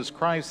Jesus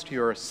Christ,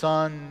 your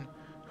Son,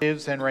 who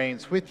lives and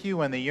reigns with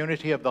you in the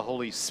unity of the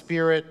Holy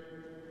Spirit,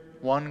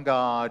 one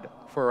God,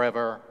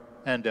 forever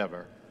and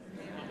ever.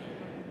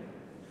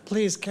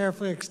 Please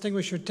carefully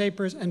extinguish your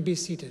tapers and be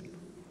seated.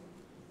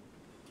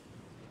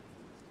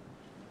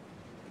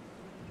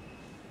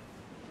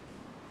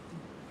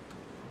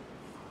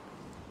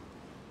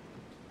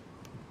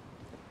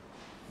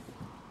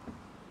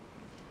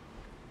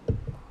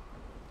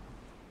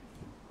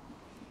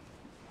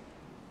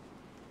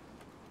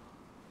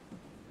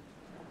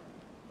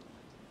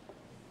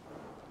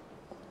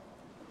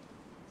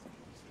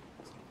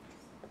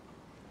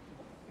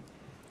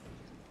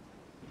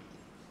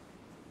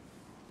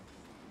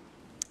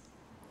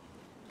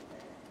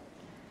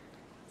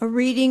 A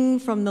reading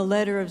from the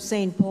letter of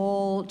St.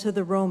 Paul to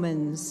the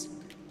Romans.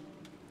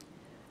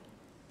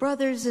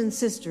 Brothers and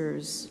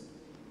sisters,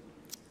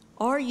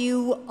 are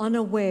you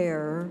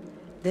unaware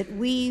that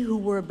we who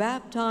were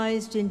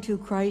baptized into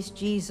Christ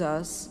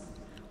Jesus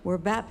were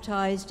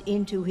baptized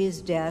into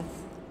his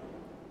death?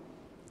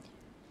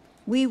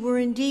 We were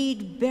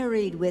indeed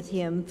buried with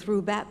him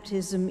through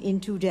baptism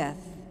into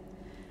death,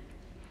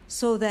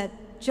 so that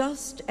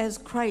just as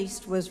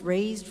Christ was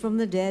raised from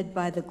the dead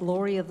by the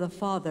glory of the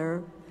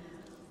Father,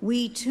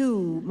 we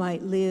too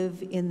might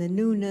live in the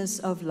newness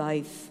of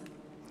life.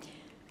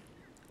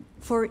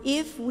 For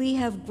if we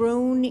have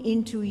grown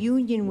into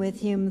union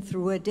with him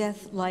through a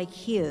death like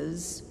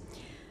his,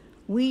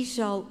 we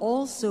shall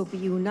also be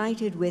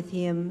united with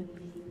him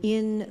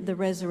in the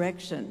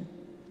resurrection.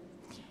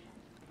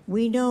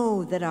 We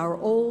know that our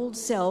old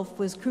self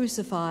was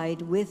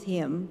crucified with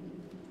him,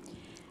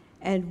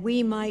 and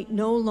we might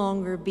no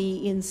longer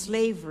be in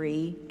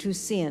slavery to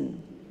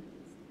sin.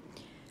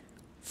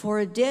 For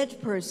a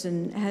dead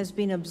person has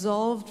been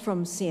absolved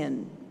from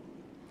sin.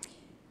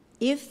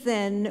 If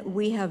then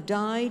we have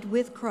died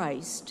with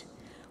Christ,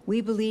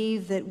 we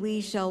believe that we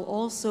shall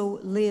also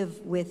live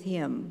with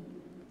him.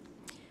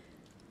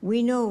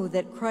 We know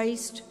that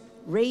Christ,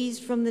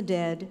 raised from the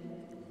dead,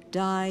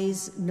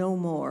 dies no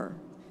more.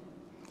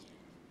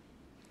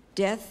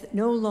 Death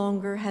no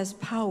longer has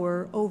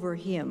power over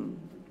him.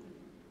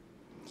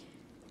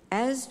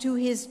 As to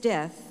his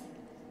death,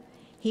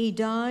 he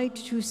died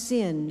to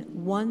sin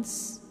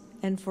once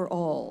and for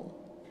all,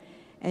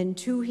 and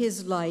to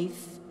his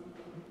life,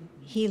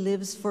 he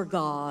lives for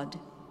God.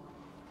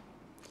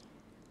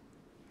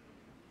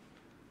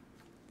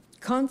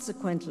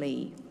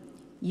 Consequently,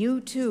 you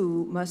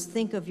too must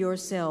think of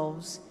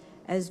yourselves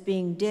as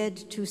being dead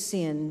to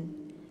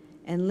sin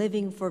and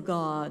living for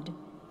God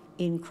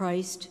in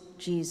Christ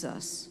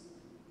Jesus.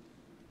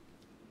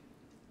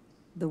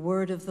 The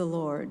word of the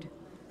Lord.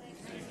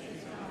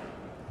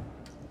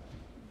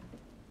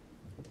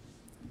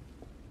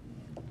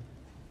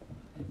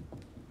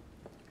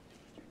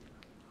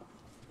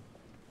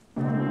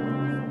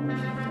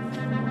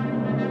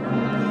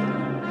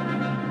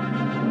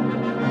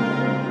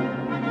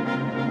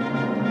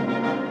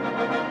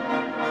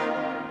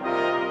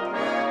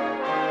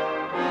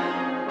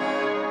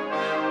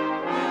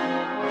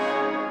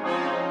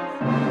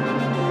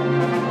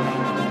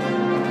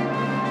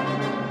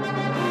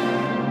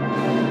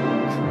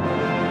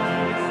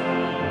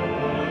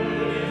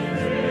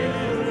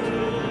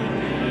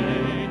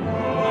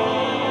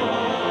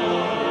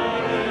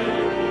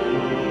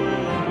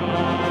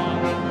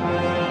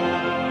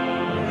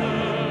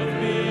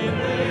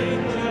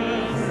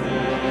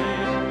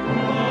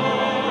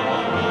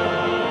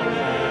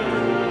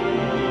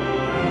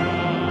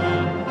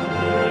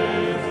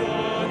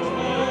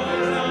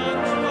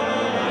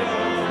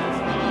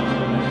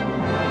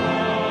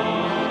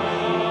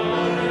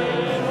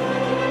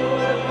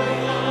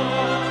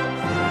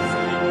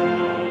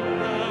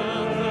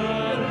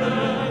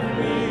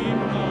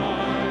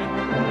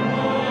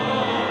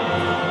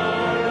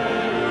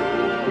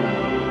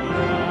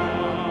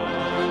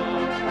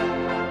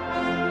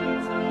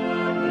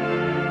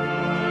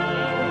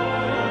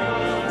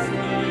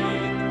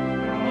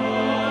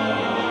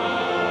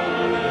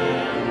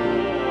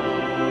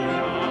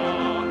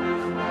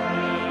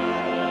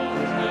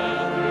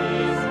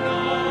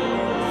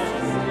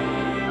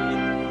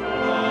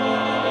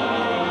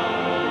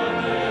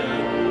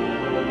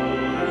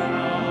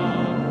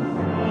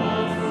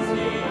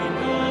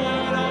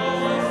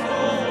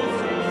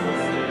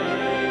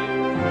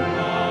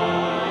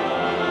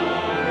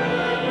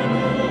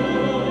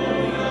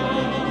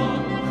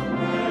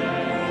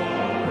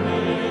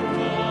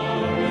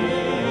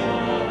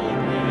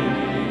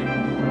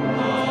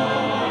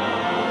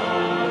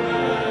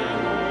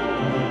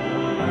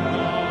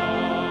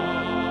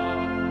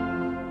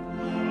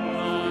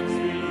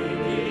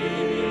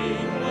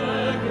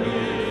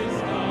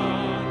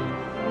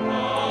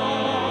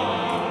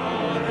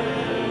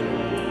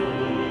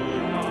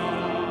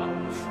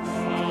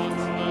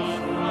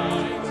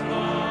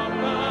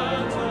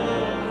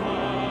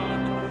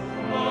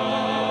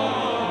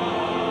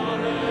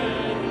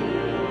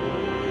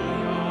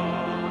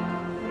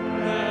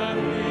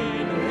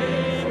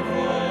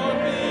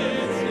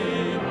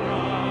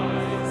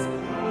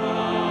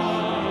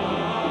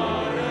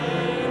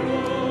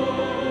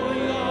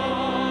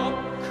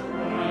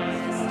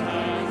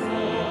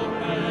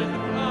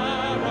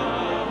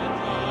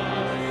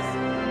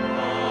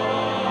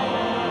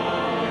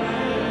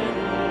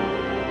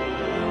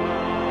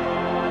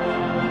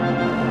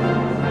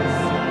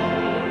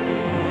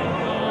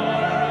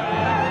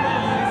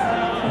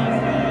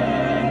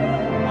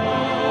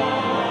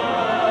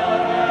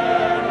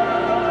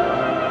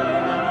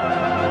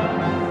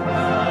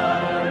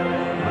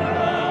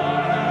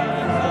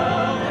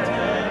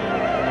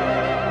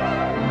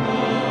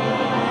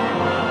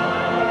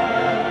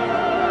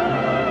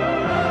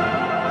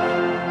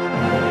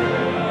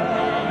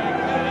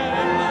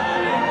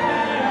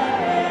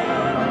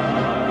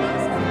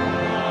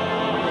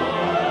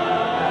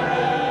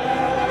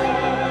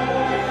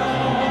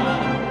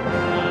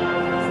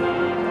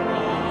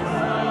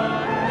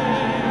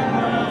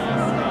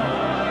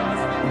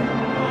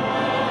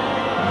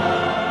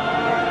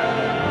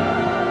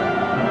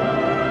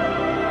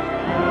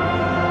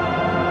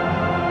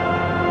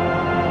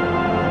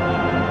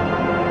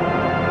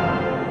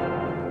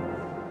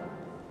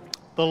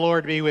 The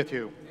Lord be with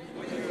you.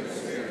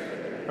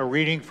 A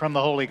reading from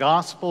the Holy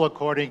Gospel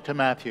according to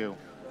Matthew.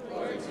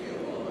 Glory to you,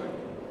 Lord.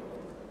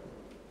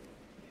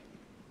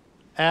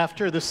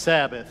 After the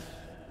Sabbath,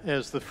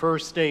 as the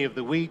first day of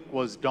the week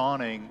was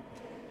dawning,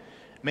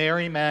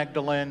 Mary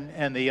Magdalene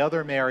and the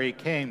other Mary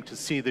came to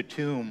see the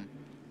tomb.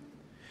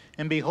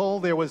 And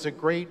behold, there was a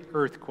great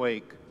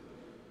earthquake,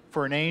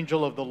 for an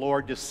angel of the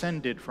Lord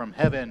descended from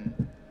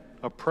heaven,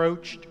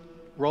 approached,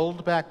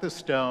 rolled back the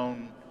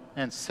stone,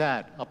 and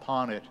sat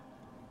upon it.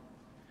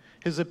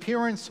 His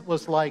appearance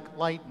was like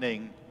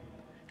lightning,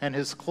 and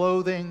his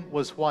clothing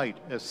was white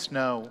as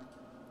snow.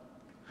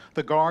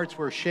 The guards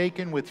were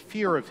shaken with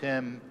fear of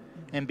him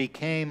and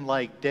became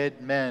like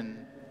dead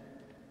men.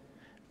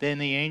 Then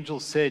the angel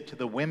said to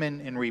the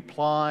women in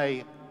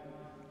reply,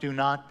 "Do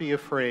not be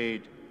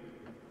afraid.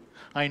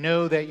 I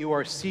know that you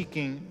are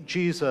seeking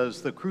Jesus,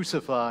 the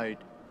crucified.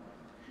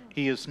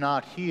 He is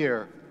not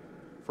here,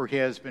 for he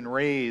has been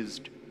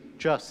raised,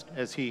 just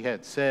as he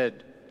had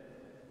said.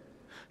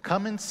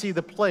 Come and see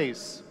the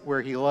place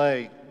where he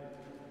lay.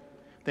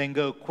 Then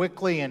go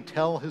quickly and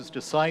tell his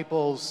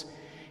disciples,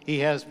 he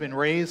has been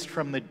raised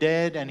from the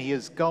dead, and he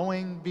is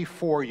going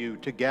before you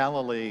to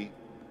Galilee.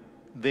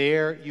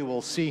 There you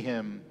will see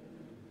him.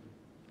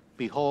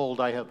 Behold,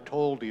 I have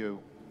told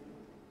you."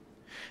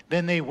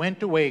 Then they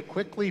went away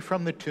quickly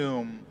from the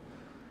tomb,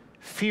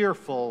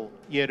 fearful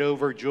yet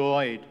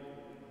overjoyed,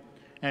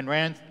 and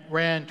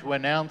ran to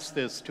announce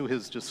this to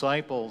his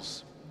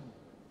disciples.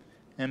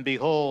 And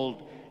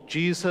behold,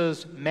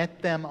 Jesus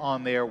met them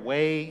on their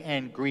way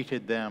and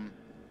greeted them.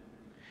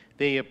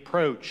 They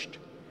approached,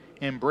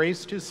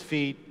 embraced his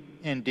feet,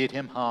 and did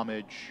him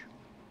homage.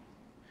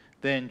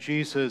 Then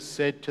Jesus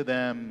said to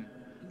them,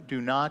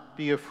 "Do not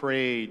be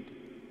afraid.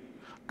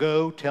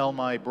 Go tell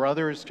my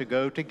brothers to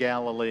go to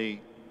Galilee,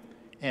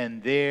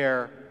 and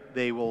there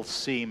they will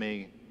see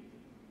me."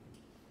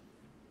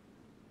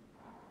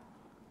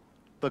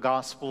 The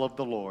Gospel of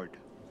the Lord.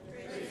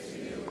 Praise to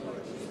you,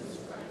 Lord Jesus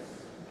Christ.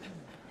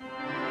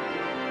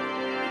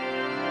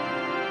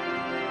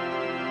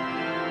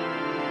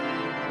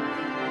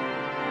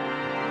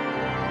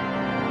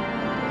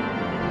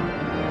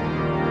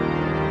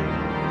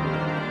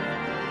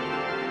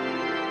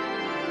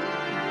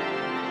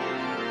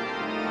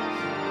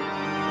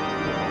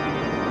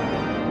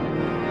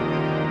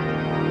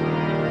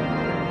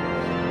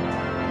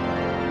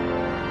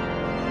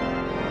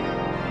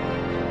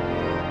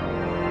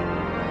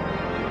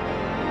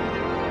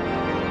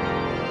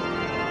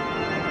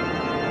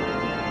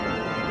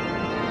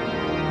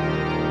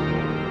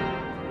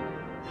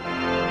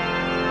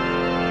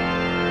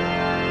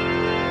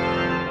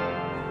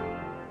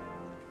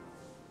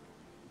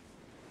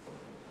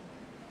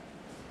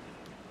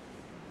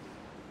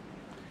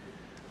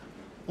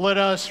 Let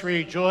us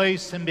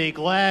rejoice and be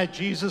glad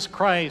Jesus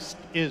Christ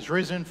is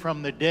risen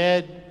from the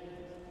dead.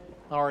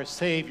 Our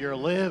Savior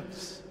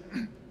lives.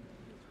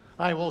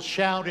 I will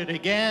shout it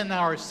again,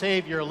 our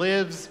Savior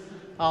lives.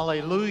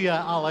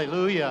 Alleluia,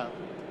 alleluia.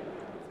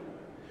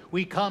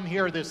 We come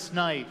here this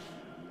night.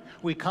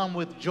 We come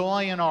with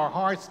joy in our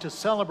hearts to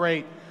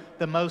celebrate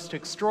the most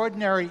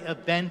extraordinary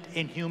event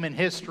in human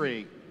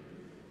history.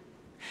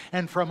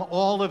 And from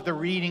all of the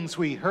readings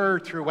we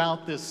heard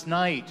throughout this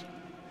night,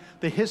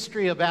 the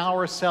history of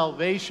our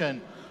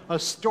salvation, a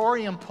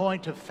story in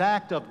point of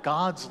fact of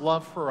God's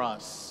love for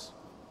us.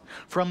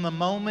 From the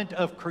moment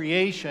of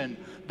creation,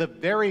 the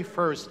very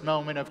first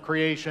moment of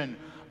creation,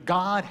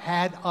 God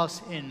had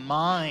us in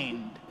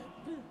mind,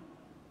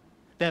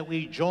 that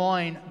we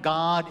join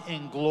God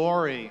in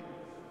glory.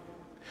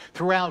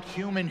 Throughout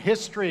human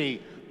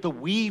history, the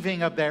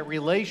weaving of that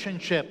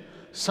relationship,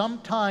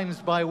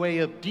 sometimes by way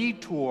of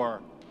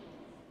detour,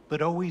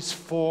 but always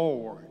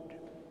forward.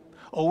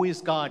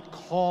 Always God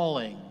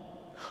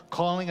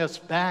calling us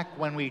back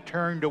when we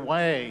turned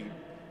away.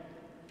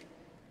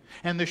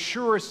 And the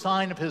sure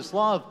sign of his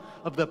love,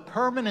 of the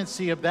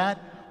permanency of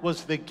that,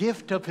 was the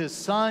gift of his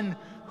Son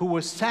who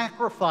was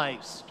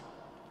sacrificed,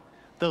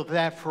 though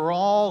that for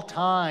all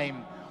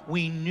time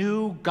we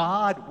knew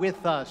God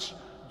with us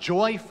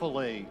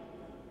joyfully.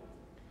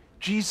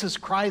 Jesus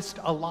Christ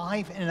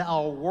alive in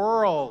our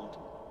world,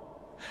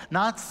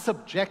 not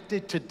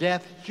subjected to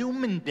death,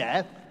 human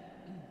death,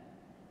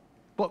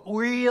 but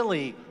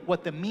really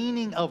what the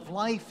meaning of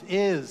life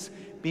is,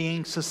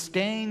 being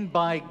sustained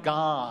by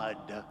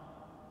God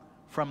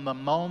from the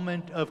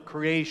moment of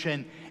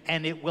creation,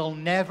 and it will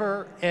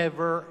never,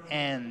 ever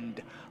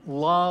end.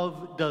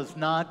 Love does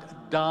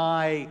not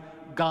die.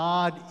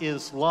 God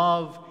is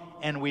love,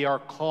 and we are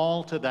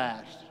called to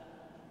that.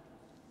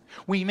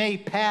 We may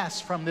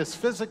pass from this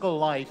physical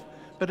life,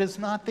 but it's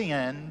not the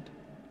end.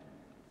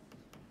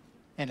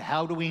 And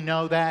how do we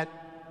know that?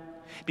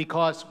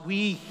 Because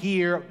we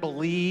here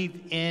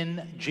believe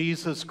in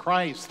Jesus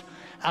Christ.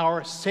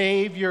 Our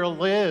Savior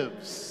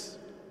lives.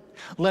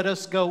 Let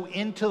us go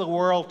into the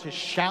world to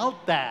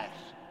shout that,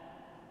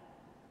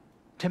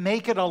 to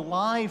make it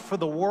alive for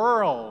the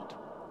world.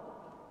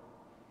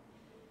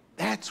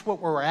 That's what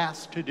we're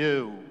asked to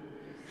do.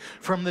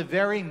 From the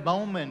very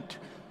moment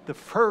the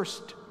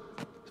first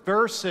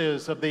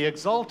verses of the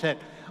Exultet,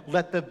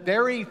 let the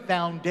very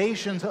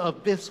foundations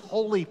of this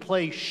holy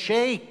place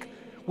shake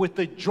with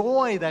the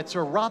joy that's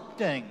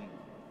erupting.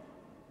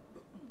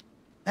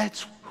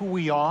 That's who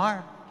we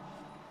are.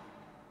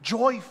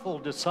 Joyful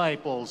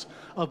disciples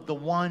of the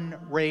one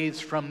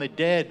raised from the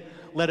dead.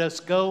 Let us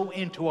go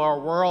into our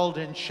world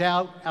and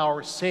shout,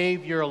 our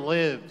Savior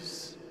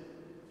lives.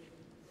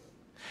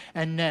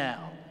 And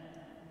now,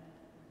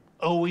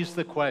 always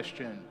the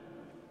question,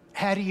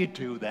 how do you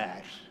do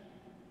that?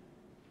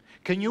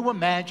 Can you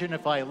imagine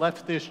if I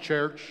left this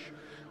church,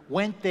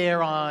 went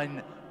there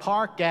on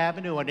Park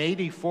Avenue and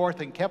 84th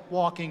and kept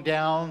walking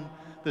down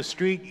the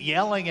street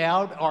yelling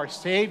out, our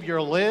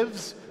Savior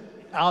lives,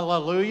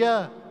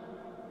 hallelujah?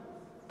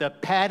 The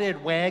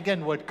padded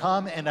wagon would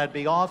come and I'd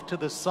be off to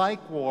the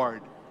psych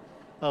ward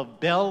of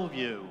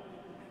Bellevue.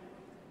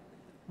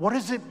 What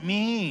does it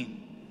mean?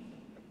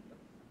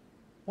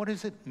 What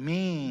does it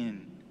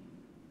mean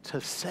to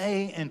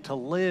say and to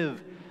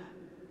live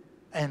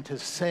and to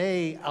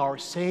say our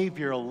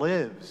Savior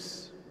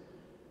lives?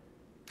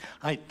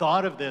 I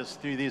thought of this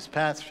through these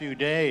past few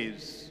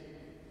days.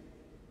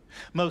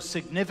 Most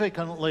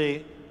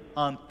significantly,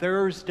 on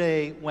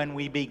Thursday when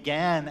we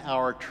began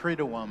our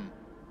Triduum,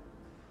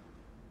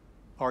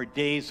 our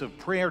days of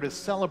prayer to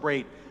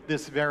celebrate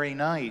this very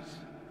night.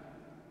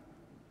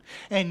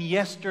 And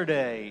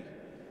yesterday,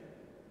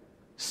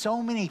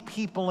 so many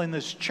people in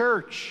this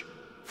church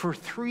for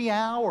 3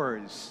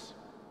 hours,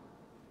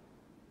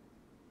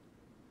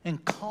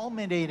 and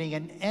culminating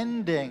and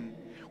ending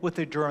with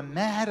a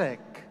dramatic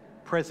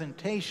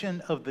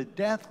presentation of the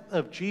death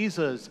of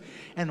Jesus,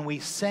 and we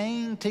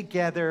sang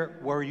together,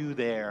 were you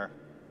there?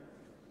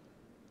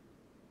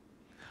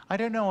 I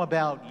don't know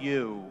about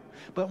you,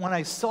 but when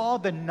I saw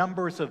the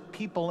numbers of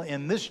people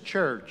in this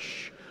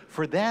church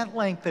for that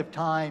length of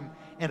time,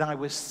 and I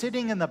was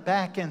sitting in the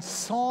back and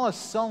saw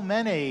so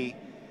many,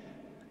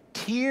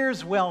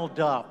 tears welled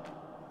up.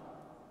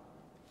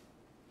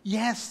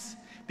 Yes,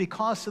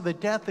 because of the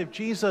death of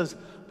Jesus,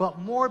 but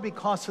more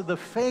because of the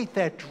faith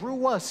that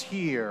drew us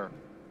here.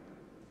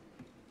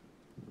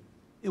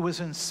 It was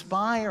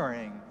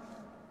inspiring.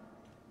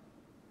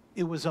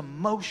 It was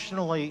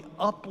emotionally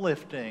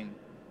uplifting.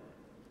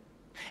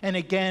 And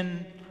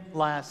again,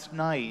 last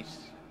night,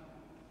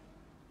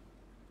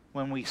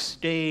 when we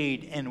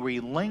stayed and we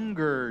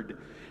lingered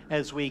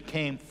as we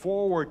came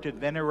forward to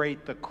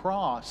venerate the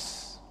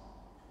cross,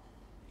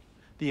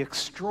 the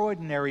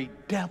extraordinary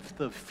depth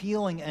of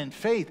feeling and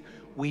faith,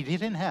 we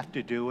didn't have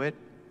to do it,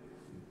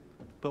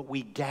 but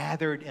we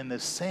gathered in the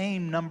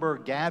same number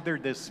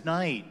gathered this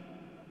night,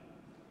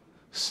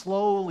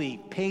 slowly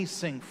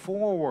pacing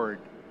forward.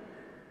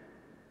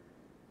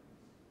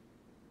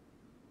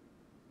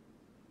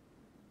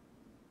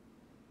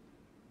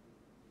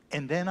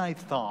 And then I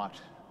thought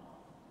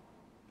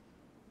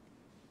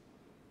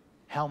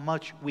how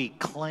much we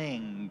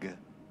cling,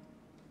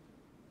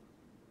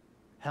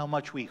 how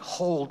much we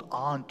hold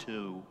on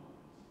to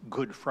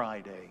Good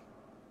Friday.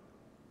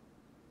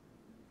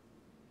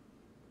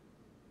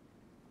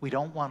 We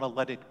don't want to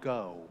let it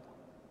go.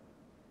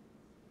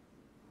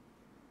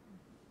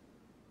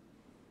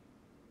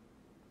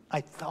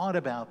 I thought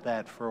about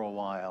that for a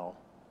while.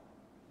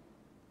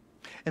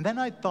 And then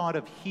I thought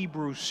of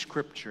Hebrew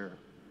scripture,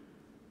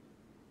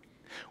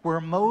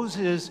 where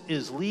Moses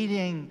is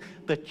leading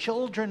the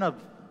children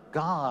of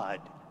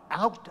God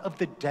out of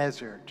the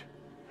desert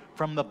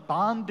from the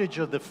bondage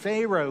of the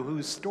Pharaoh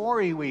whose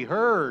story we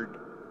heard.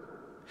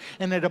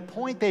 And at a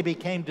point they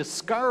became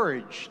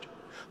discouraged.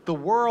 The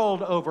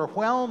world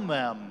overwhelmed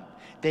them.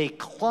 They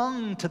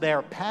clung to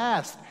their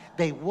past.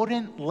 They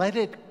wouldn't let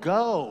it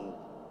go.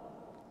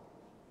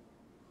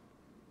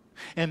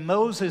 And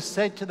Moses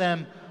said to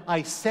them,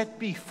 I set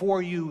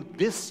before you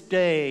this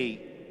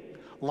day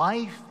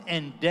life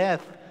and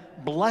death,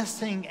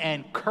 blessing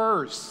and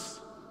curse.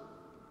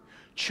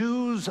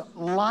 Choose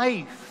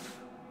life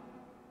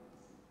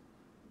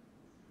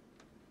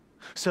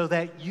so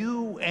that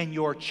you and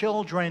your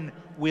children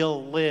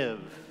will live.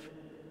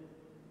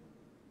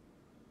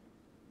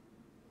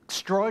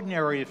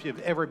 Extraordinary if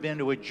you've ever been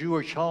to a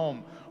Jewish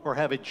home or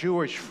have a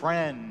Jewish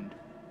friend,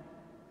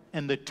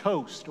 and the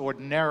toast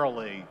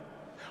ordinarily,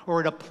 or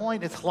at a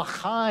point it's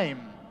l'chaim,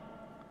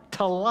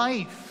 to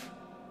life.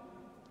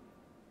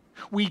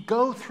 We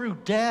go through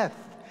death,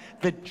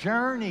 the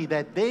journey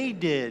that they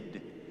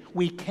did.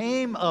 We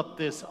came up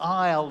this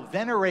aisle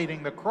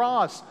venerating the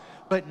cross,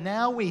 but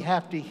now we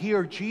have to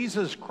hear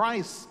Jesus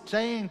Christ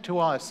saying to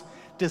us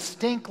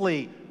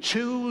distinctly,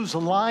 choose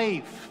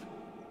life.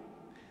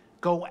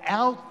 Go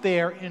out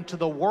there into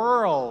the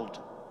world,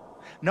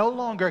 no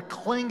longer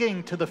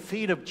clinging to the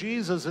feet of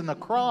Jesus in the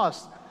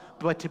cross,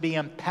 but to be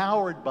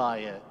empowered by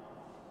it.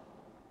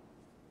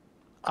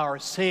 Our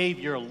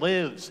Savior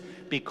lives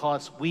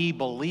because we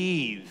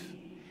believe,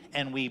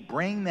 and we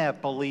bring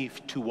that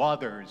belief to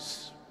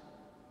others.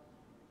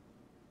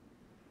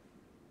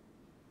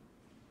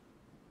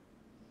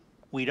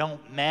 We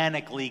don't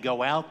manically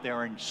go out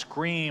there and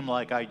scream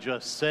like I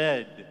just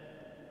said.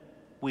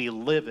 We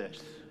live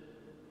it.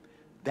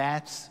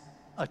 That's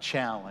a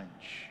challenge.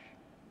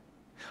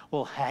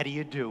 Well, how do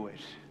you do it?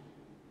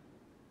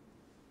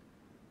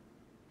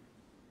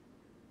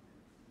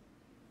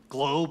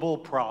 Global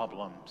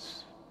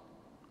problems.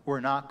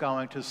 We're not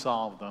going to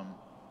solve them.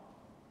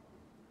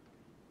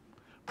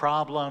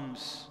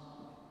 Problems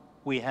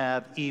we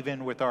have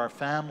even with our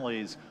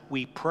families,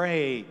 we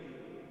pray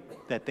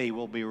that they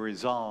will be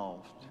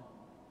resolved.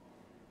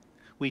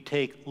 We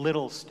take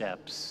little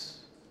steps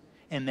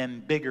and then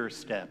bigger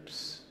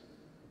steps.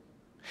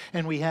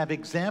 And we have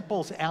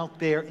examples out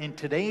there in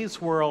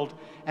today's world,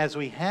 as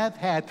we have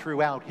had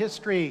throughout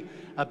history,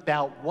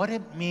 about what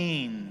it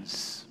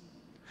means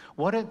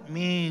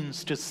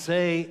to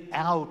say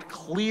out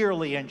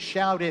clearly and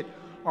shout it,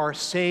 "Our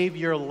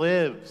Savior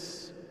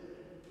lives."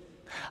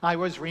 I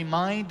was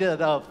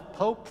reminded of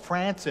Pope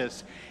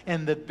Francis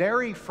in the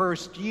very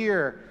first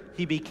year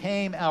he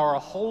became our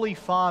Holy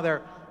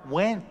Father,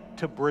 went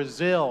to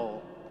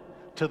Brazil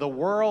to the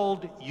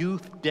World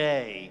Youth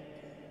Day.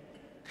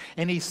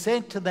 And he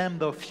said to them,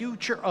 "The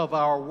future of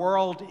our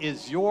world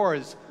is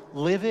yours.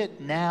 Live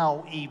it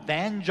now.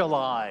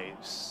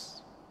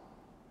 Evangelize.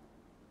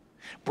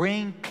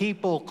 Bring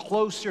people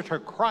closer to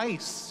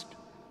Christ.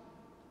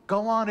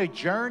 Go on a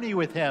journey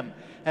with him,"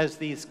 as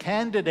these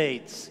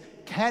candidates,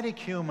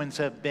 catechumens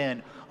have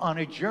been, on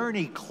a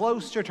journey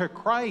closer to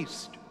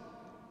Christ.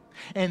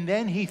 And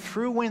then he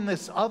threw in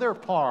this other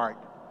part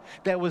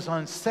that was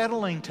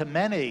unsettling to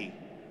many.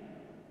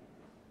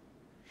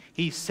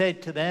 He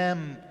said to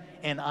them,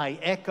 and I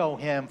echo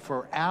him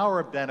for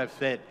our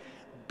benefit,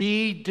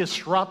 "Be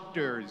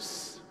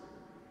disruptors.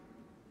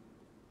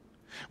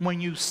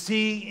 When you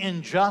see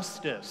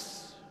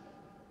injustice,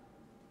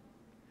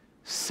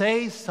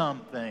 say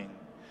something,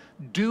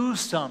 do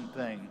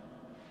something."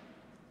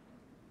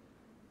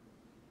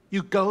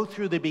 You go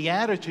through the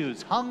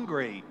Beatitudes: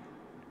 hungry,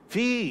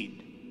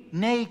 feed,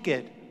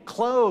 naked,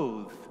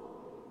 clothe.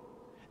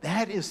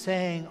 That is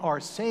saying our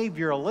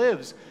Savior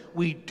lives.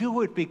 We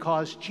do it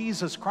because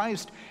Jesus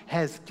Christ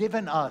has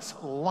given us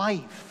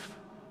life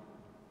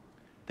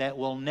that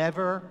will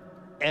never,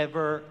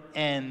 ever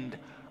end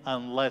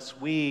unless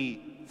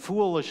we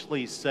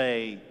foolishly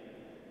say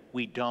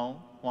we don't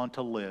want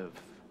to live.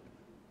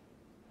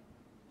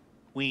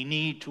 We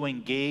need to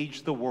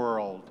engage the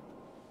world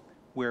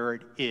where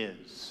it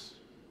is.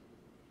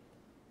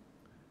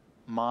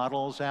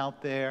 Models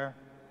out there.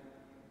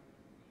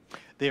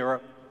 There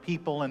are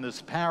people in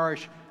this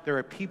parish, there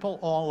are people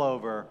all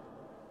over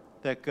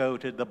that go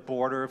to the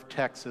border of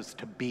Texas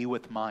to be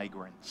with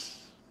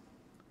migrants,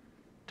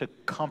 to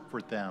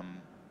comfort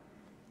them.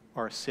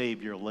 Our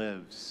Savior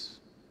lives.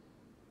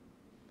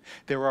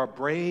 There are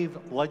brave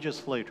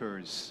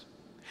legislators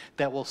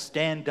that will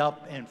stand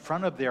up in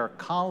front of their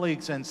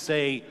colleagues and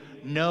say,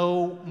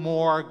 "No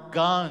more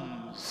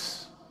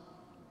guns."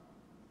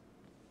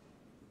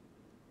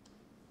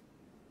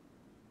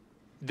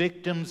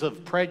 Victims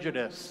of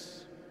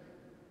prejudice,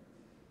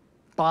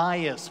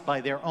 bias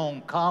by their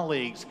own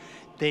colleagues,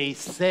 they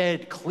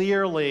said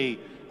clearly,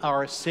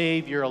 "Our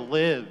Savior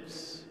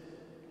lives."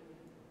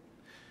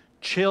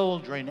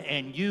 Children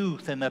and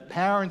youth and the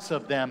parents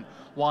of them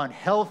want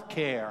health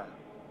care.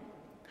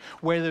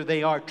 Whether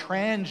they are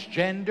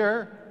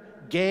transgender,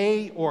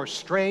 gay, or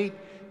straight,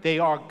 they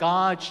are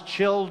God's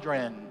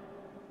children,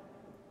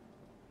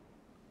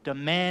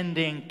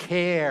 demanding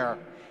care.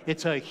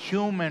 It's a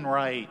human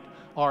right.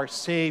 Our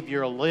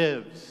Savior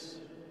lives.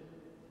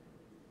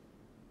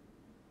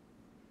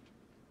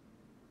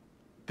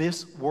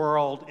 This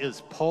world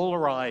is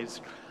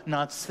polarized,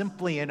 not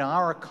simply in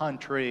our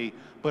country,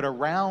 but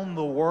around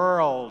the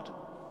world,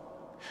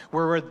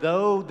 where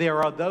though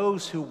there are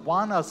those who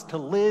want us to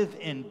live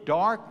in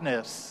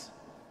darkness,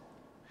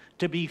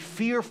 to be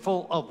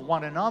fearful of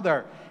one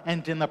another,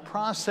 and in the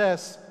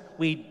process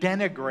we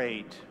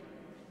denigrate,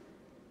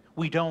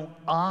 we don't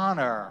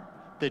honor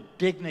the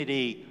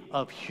dignity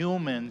of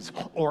humans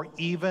or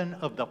even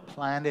of the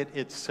planet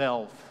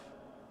itself.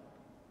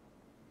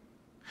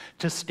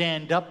 To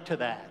stand up to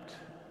that,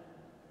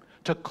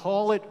 to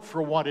call it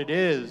for what it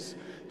is,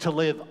 to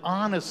live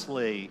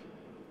honestly,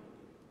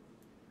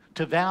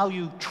 to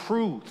value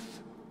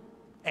truth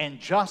and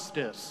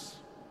justice.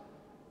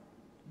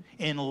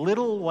 In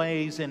little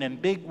ways and in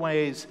big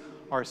ways,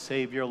 our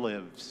Savior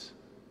lives.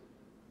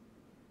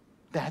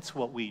 That's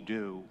what we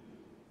do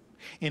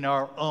in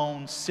our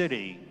own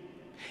city,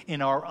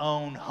 in our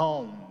own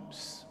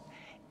homes.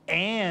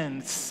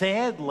 And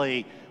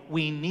sadly,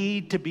 we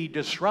need to be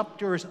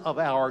disruptors of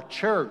our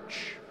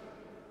church.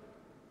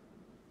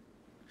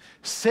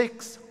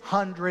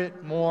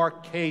 600 more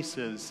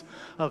cases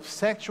of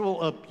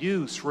sexual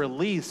abuse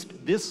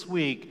released this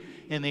week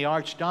in the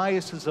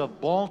Archdiocese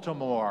of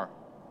Baltimore.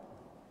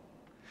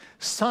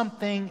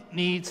 Something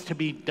needs to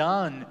be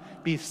done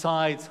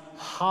besides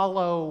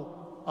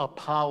hollow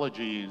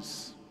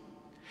apologies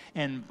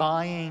and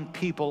buying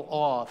people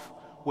off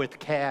with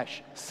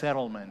cash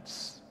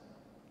settlements.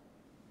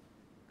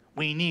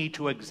 We need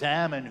to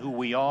examine who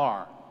we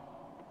are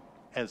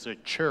as a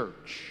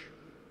church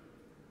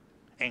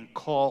and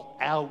call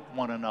out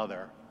one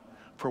another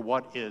for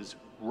what is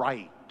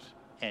right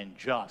and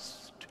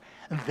just.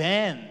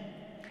 Then,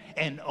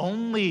 and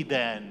only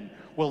then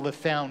will the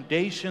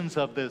foundations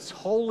of this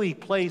holy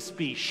place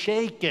be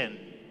shaken.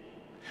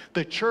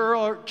 The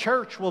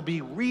church will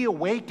be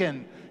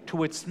reawakened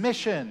to its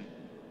mission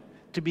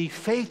to be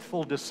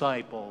faithful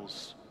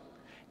disciples,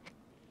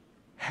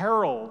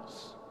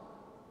 heralds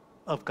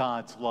of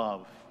God's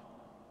love.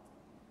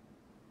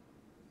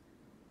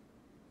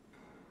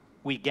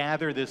 We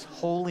gather this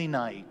holy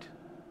night,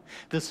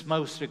 this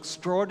most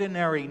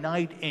extraordinary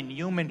night in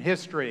human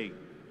history,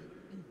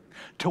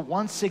 to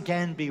once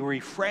again be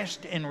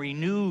refreshed and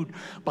renewed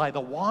by the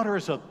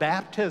waters of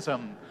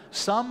baptism,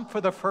 some for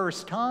the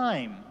first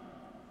time,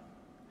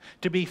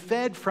 to be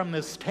fed from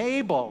this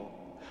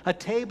table, a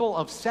table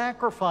of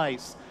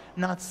sacrifice,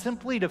 not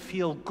simply to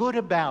feel good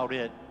about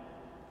it,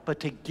 but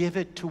to give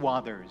it to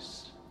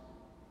others,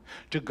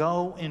 to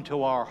go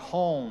into our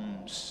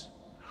homes,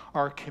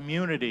 our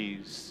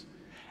communities,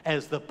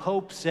 as the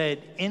Pope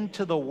said,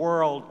 into the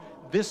world,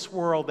 this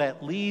world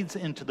that leads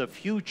into the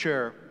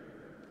future,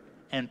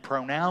 and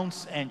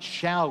pronounce and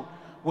shout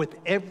with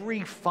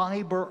every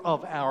fiber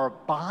of our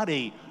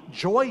body,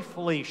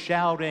 joyfully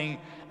shouting,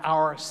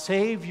 "Our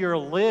Savior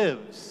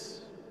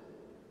lives."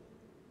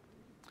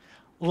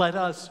 Let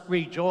us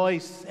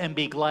rejoice and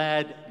be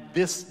glad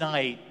this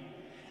night.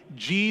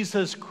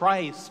 Jesus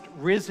Christ,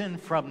 risen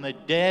from the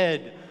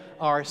dead,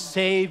 our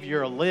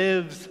Savior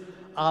lives.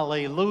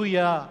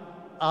 Alleluia,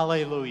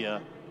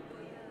 alleluia.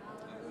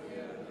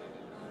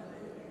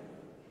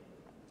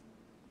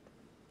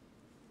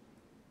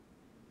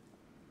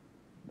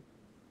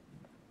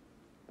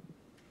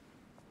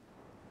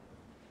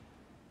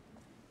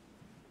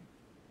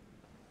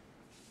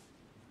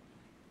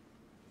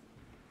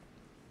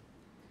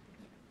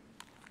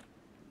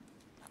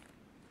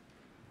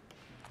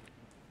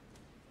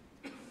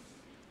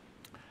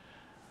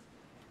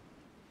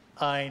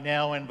 I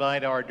now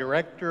invite our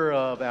director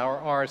of our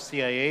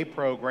RCIA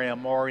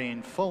program,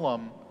 Maureen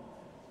Fulham,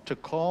 to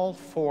call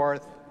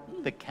forth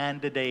the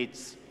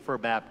candidates for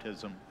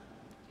baptism.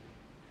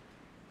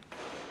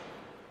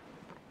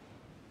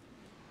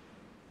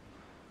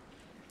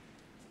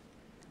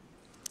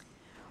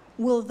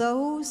 Will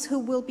those who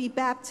will be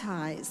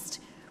baptized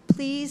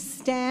please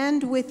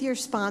stand with your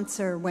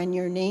sponsor when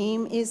your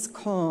name is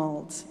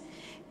called?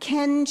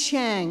 Ken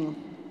Cheng,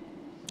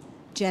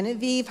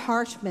 Genevieve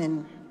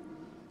Hartman,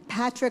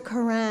 Patrick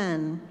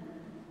Haran,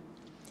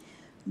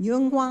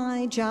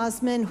 Yunghai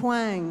Jasmine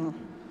Huang,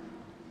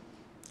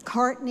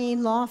 Courtney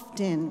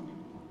Lofton,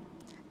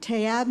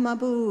 Tayab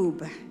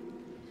Mahbub,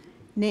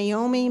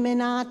 Naomi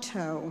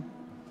Minato,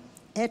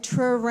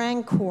 Etra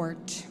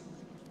Rancourt.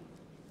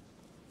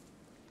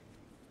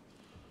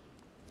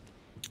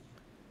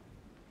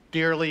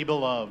 Dearly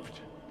beloved,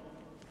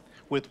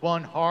 with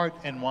one heart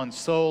and one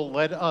soul,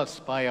 let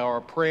us, by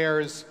our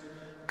prayers,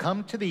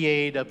 come to the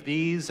aid of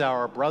these,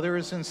 our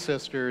brothers and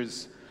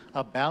sisters,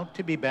 about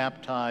to be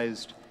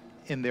baptized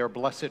in their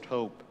blessed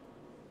hope,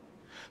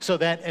 so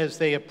that as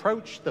they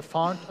approach the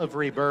font of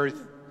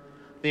rebirth,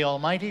 the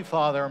Almighty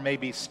Father may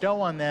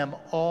bestow on them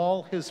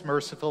all his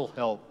merciful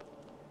help.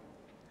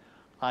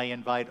 I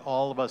invite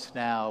all of us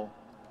now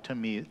to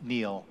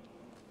kneel.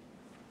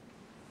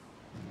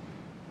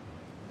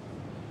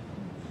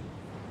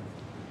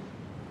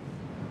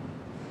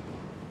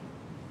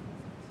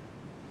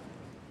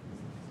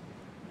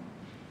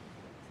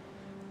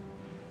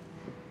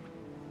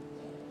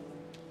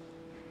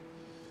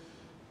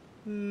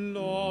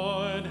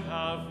 Lord,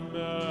 have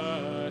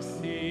mercy.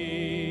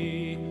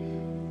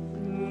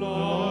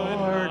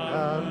 Lord,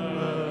 have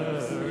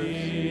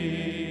mercy.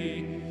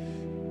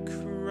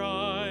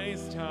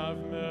 Christ, have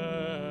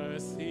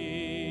mercy.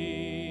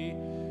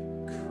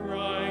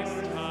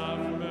 Christ, have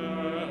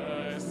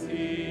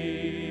mercy.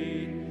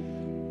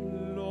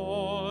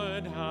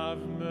 Lord, have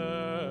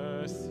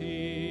mercy.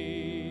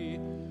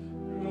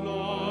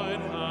 Lord,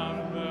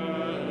 have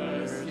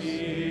mercy.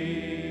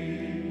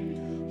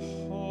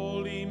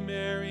 Holy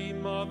Mary,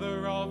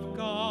 Mother of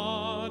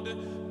God,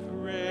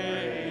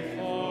 pray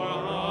for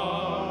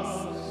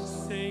us.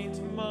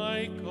 Saint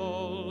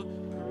Michael,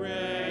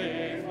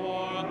 pray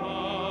for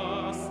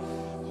us.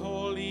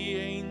 Holy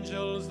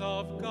angels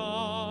of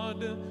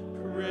God,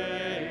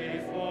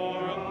 pray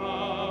for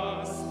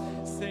us.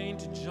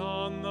 Saint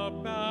John the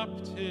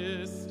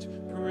Baptist,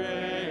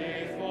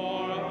 pray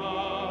for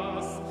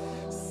us.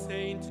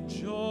 Saint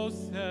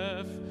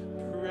Joseph,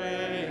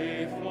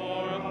 pray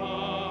for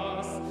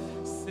us.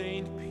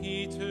 Saint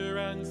Peter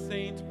and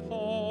Saint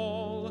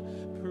Paul,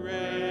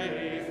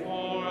 pray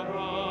for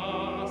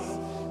us.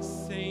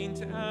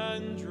 Saint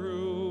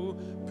Andrew,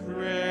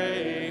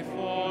 pray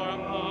for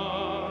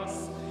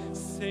us.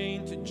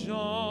 Saint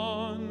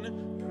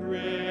John,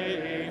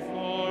 pray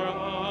for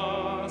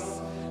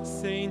us.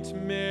 Saint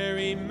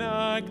Mary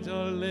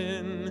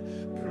Magdalene,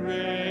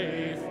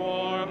 pray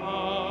for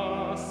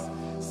us.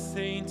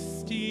 Saint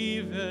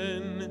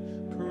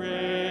Stephen,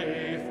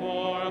 pray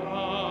for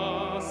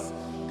us.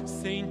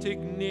 Saint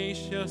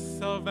Ignatius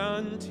of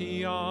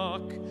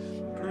Antioch,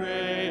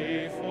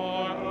 pray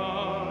for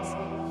us.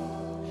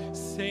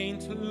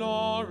 Saint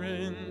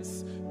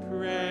Lawrence,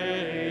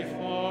 pray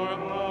for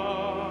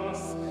us.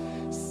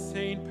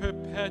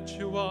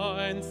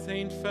 Perpetua and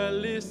Saint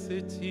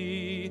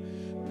Felicity,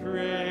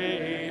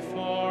 pray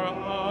for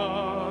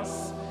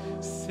us.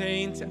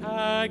 Saint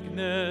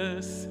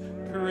Agnes,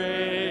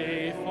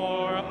 pray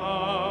for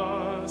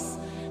us.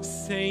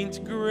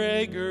 Saint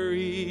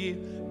Gregory,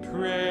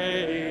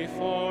 pray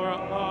for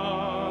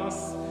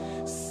us.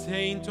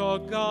 Saint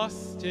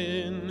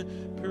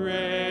Augustine,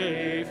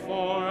 pray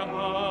for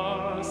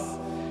us.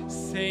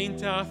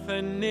 Saint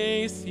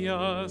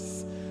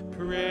Athanasius,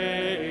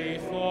 pray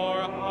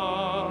for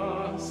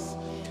us.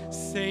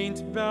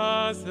 Saint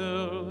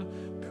Basil,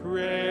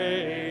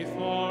 pray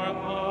for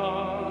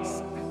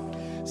us.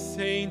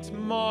 Saint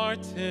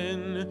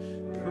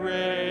Martin,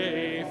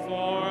 pray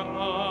for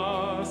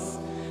us.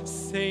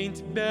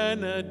 Saint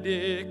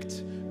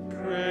Benedict,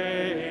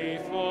 pray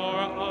for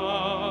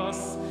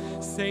us.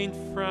 Saint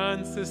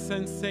Francis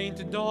and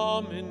Saint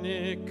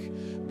Dominic,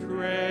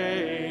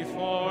 pray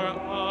for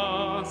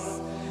us.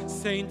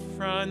 Saint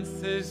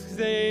Francis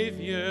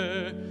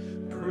Xavier,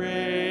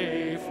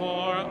 pray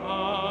for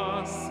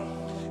us.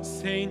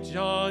 Saint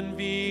John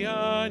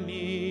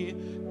Vianney,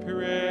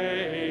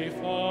 pray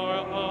for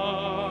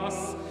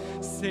us.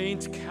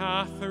 Saint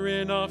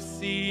Catherine of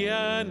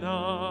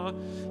Siena,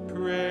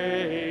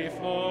 pray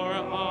for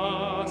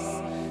us.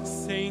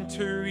 Saint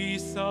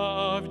Teresa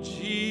of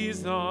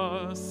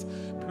Jesus,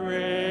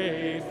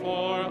 pray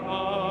for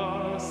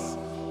us.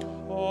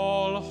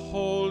 All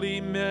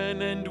holy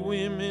men and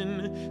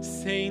women,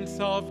 saints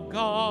of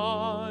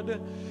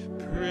God,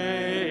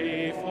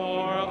 pray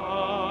for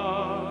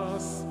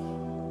us.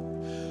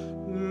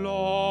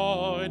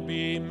 Lord,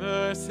 be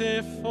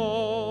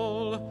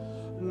merciful.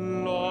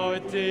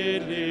 Lord,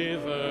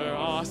 deliver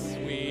us,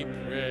 we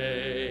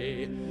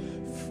pray,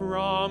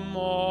 from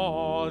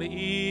all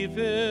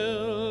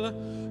evil.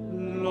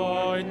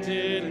 Lord,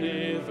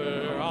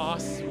 deliver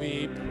us,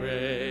 we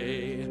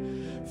pray,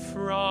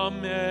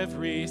 from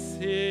every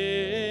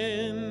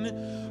sin.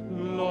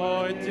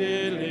 Lord,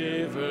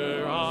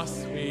 deliver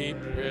us, we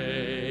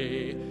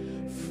pray,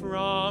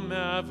 from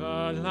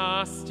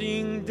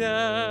everlasting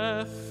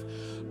death.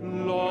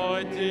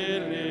 Lord,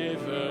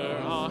 deliver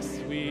us,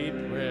 we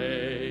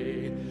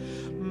pray.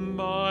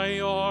 By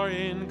your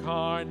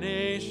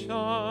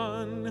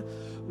incarnation,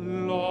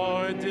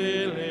 Lord,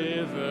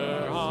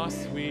 deliver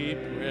us, we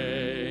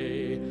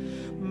pray.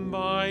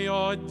 By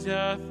your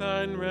death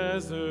and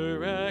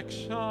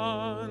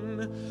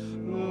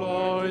resurrection,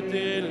 Lord,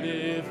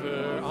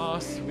 deliver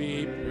us,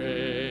 we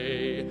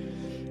pray.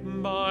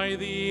 By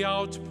the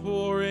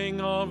outpouring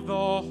of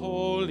the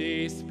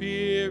Holy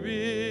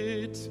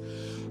Spirit,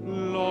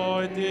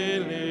 Lord,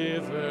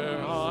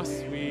 deliver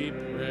us, we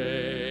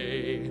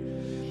pray.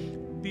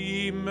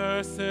 Be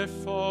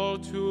merciful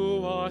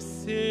to us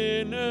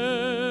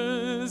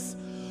sinners.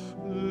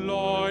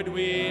 Lord,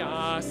 we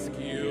ask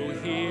you,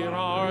 hear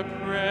our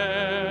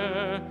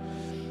prayer.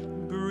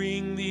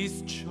 Bring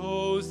these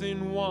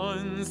chosen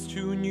ones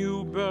to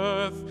new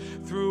birth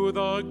through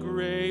the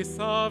grace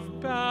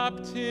of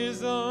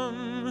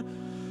baptism.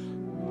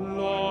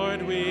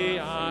 Lord, we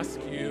ask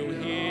you,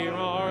 hear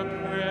our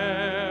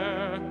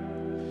prayer.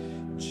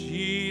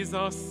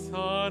 Jesus,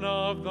 Son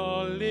of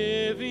the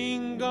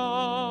living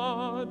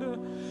God,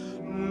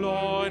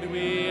 Lord,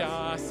 we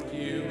ask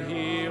you,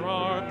 hear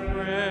our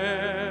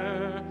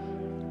prayer.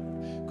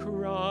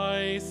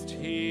 Christ,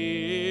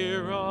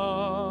 hear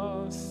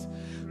us.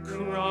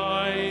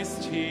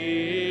 Christ,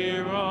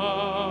 hear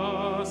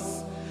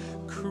us.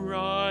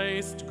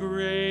 Christ,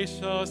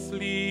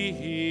 graciously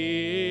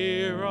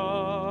hear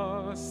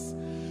us.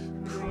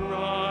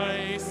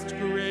 Christ,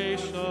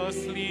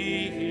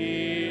 graciously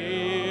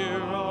hear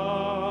us.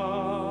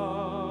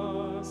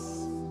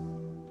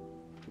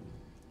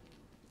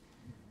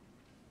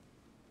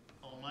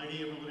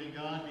 Almighty ever living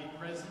God, be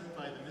present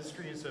by the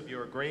mysteries of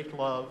your great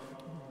love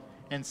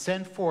and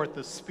send forth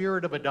the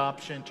spirit of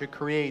adoption to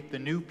create the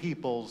new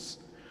peoples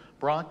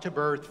brought to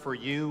birth for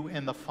you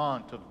in the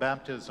font of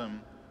baptism,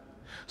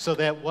 so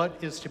that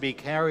what is to be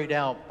carried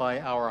out by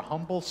our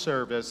humble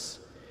service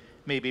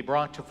may be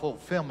brought to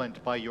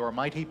fulfillment by your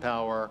mighty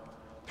power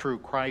through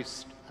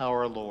Christ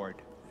our Lord.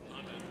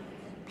 Amen.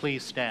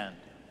 Please stand.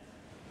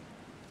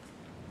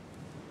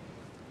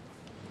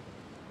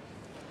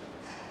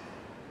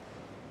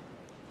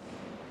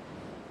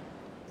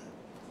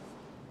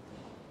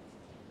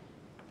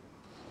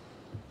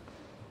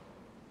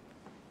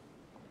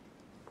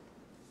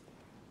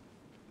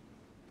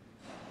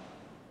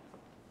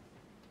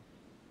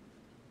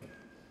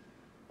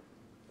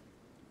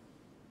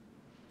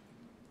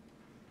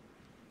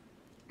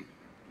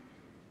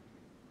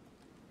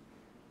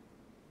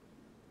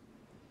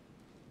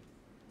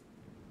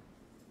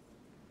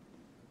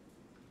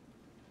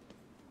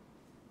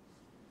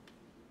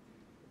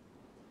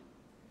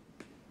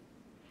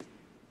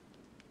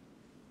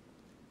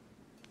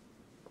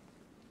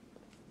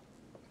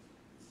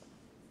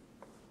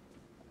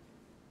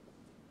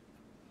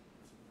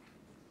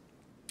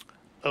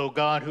 O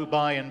God, who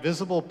by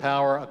invisible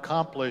power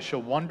accomplish a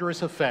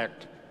wondrous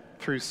effect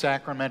through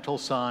sacramental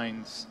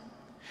signs,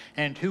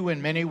 and who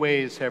in many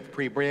ways have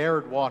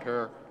prepared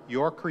water,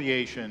 your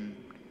creation,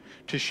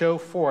 to show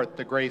forth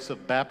the grace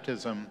of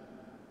baptism.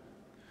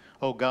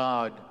 O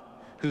God,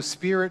 whose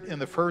Spirit in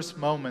the first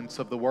moments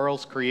of the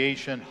world's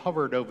creation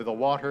hovered over the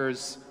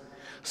waters,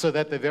 so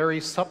that the very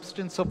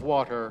substance of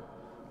water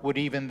would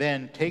even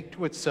then take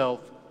to itself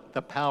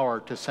the power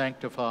to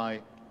sanctify.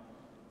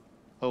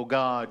 O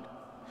God,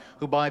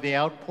 who by the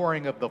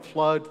outpouring of the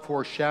flood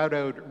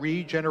foreshadowed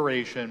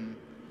regeneration,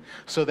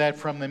 so that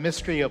from the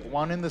mystery of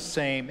one and the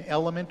same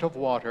element of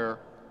water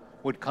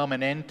would come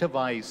an end to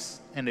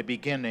vice and a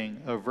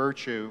beginning of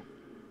virtue.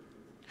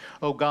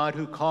 O God,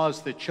 who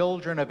caused the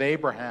children of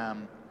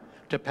Abraham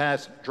to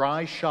pass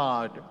dry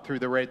shod through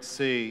the Red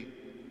Sea,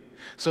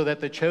 so that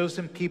the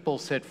chosen people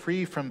set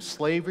free from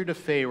slavery to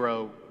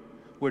Pharaoh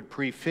would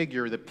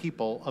prefigure the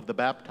people of the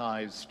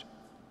baptized.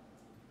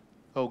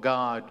 O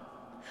God,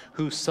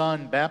 whose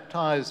Son,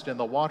 baptized in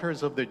the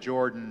waters of the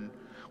Jordan,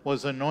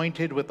 was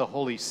anointed with the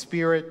Holy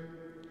Spirit,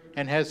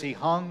 and as he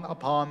hung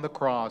upon the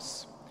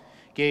cross,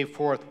 gave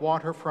forth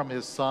water from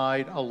his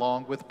side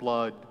along with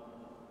blood,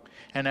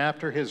 and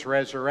after his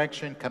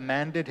resurrection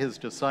commanded his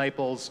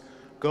disciples,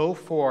 "Go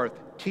forth,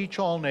 teach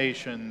all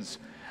nations,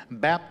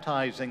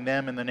 baptizing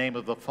them in the name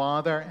of the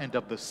Father and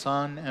of the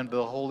Son and of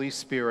the Holy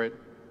Spirit."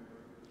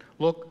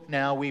 Look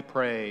now, we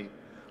pray,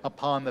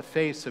 upon the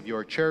face of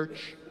your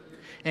church,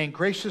 and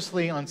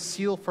graciously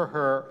unseal for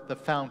her the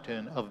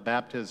fountain of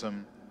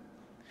baptism.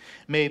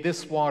 May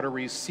this water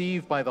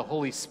receive by the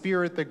Holy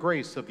Spirit the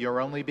grace of your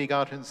only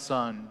begotten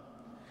Son,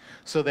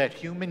 so that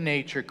human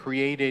nature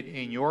created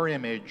in your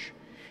image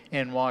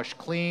and washed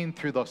clean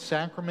through the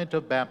sacrament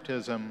of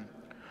baptism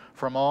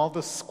from all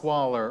the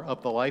squalor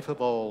of the life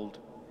of old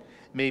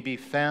may be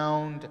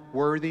found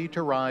worthy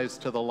to rise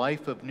to the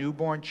life of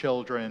newborn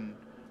children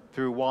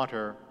through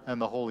water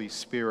and the Holy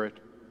Spirit.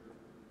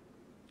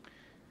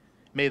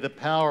 May the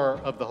power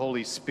of the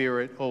Holy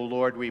Spirit, O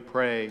Lord, we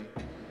pray,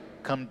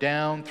 come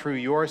down through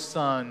your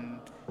Son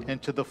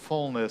into the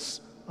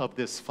fullness of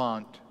this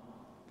font,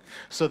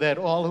 so that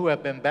all who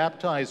have been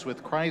baptized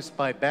with Christ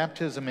by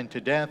baptism into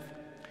death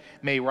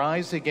may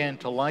rise again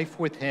to life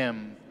with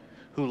him,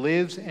 who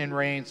lives and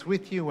reigns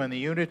with you in the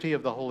unity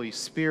of the Holy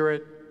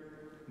Spirit,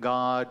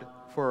 God,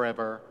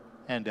 forever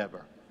and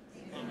ever.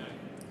 Amen.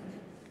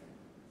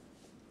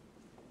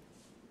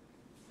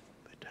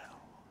 The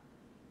towel.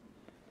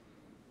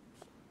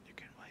 You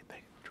can light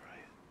that, try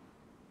it.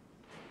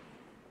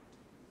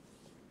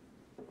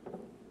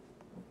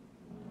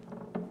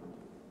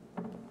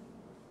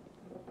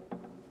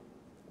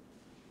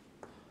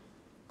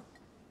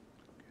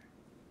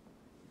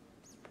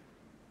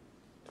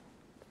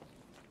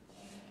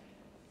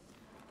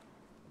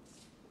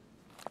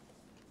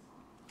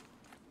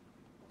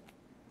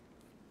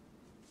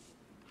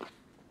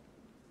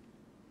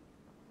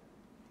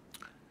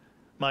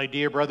 My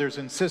dear brothers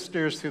and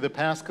sisters, through the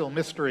Paschal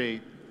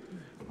mystery,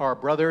 our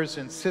brothers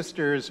and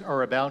sisters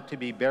are about to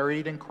be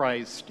buried in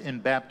Christ in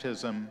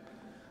baptism,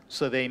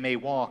 so they may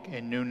walk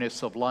in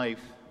newness of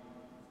life.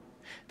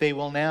 They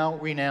will now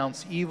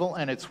renounce evil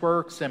and its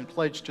works and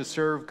pledge to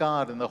serve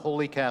God in the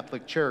Holy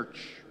Catholic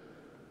Church.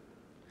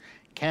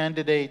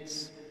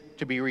 Candidates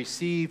to be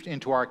received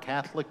into our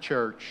Catholic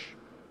Church,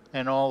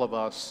 and all of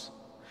us,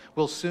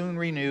 will soon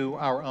renew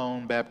our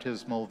own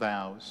baptismal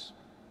vows.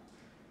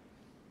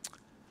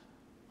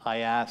 I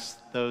ask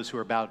those who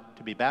are about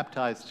to be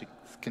baptized to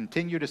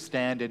continue to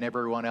stand, and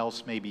everyone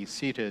else may be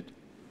seated.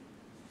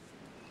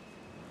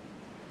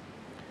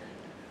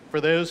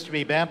 For those to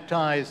be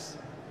baptized,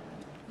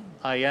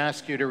 I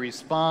ask you to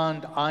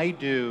respond, "I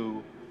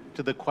do,"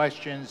 to the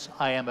questions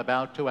I am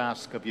about to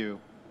ask of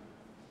you.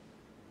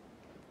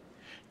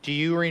 Do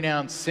you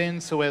renounce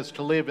sin so as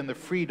to live in the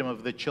freedom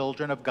of the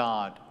children of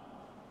God?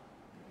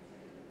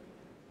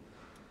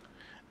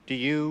 Do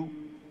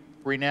you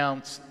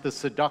renounce the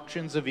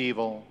seductions of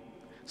evil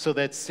so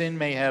that sin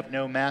may have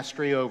no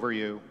mastery over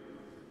you?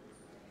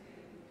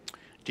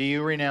 Do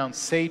you renounce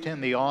Satan,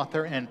 the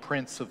author and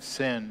prince of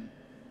sin?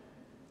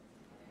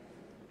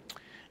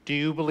 Do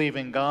you believe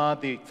in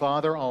God, the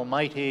Father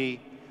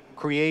Almighty,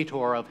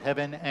 creator of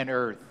heaven and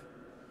earth?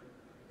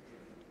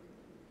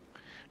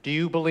 Do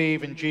you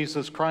believe in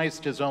Jesus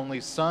Christ, his only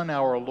Son,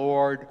 our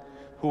Lord,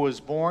 who was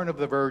born of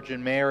the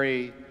Virgin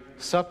Mary,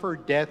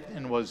 suffered death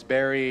and was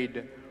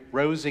buried,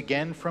 rose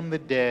again from the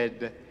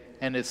dead,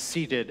 and is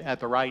seated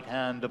at the right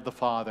hand of the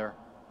Father?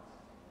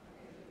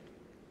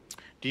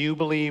 Do you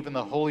believe in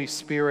the Holy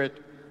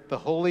Spirit, the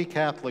Holy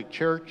Catholic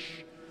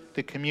Church,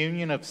 the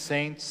communion of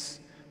saints,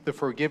 the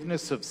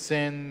forgiveness of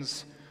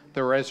sins,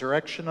 the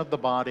resurrection of the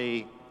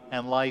body,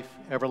 and life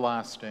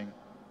everlasting?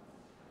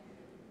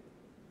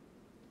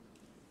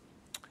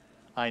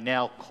 I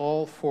now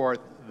call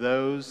forth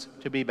those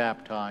to be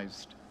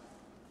baptized.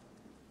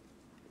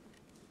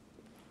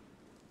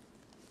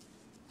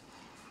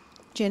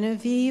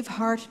 Genevieve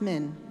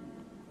Hartman.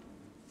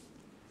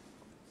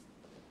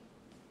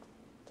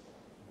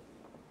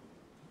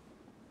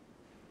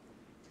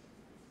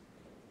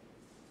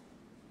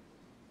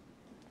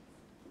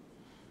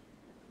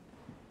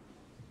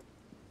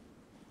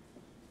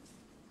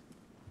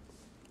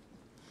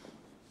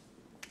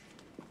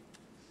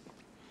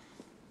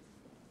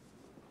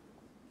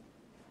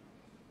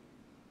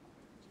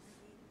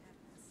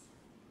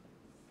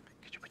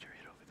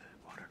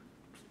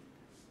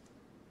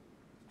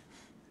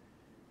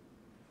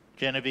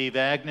 Genevieve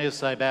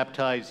Agnes, I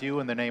baptize you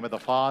in the name of the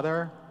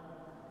Father,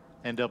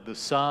 and of the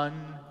Son,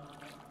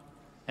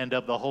 and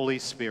of the Holy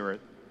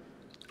Spirit.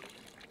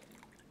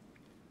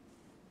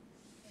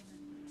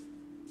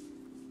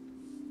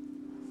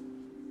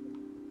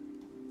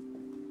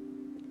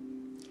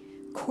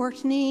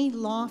 Courtney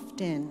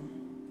Lofton.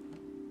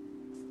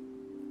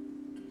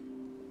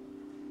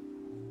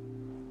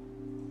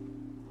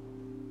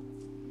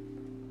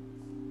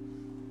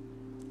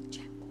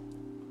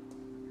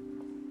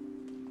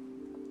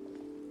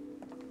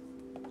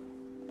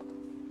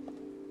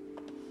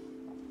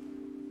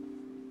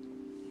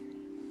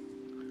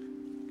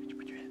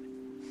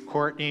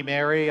 Courtney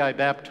Mary, I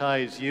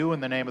baptize you in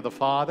the name of the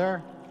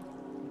Father,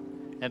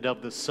 and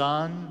of the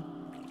Son,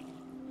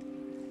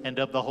 and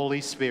of the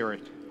Holy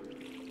Spirit.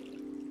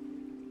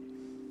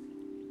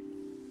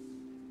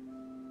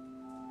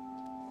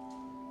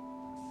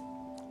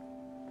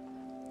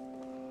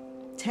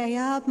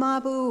 Tayab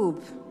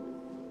Mahboob.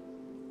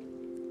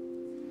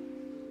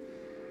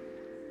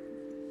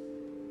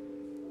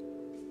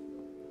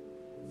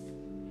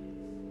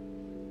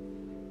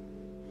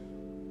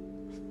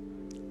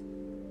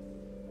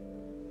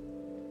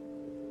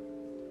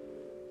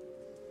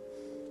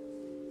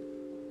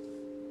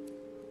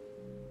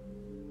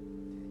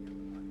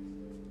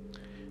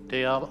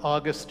 Dale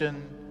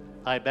Augustin,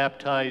 I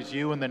baptize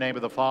you in the name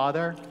of the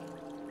Father,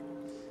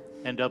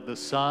 and of the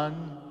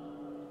Son,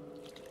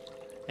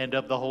 and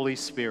of the Holy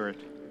Spirit.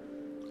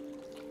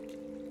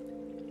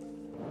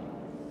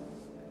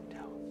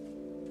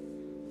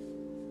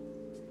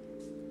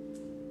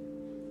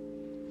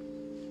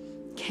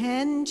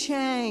 Ken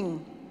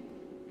Chang.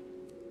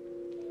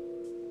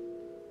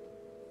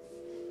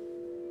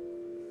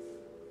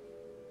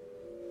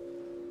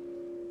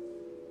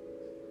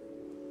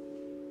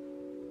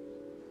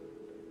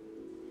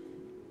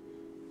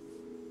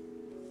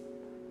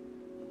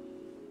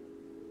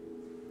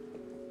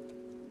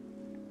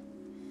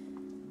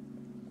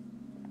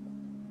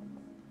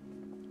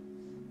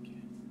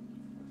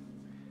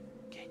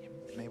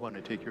 You may want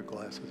to take your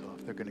glasses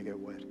off. They're going to get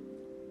wet.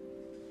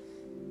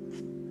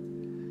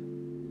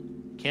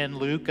 Ken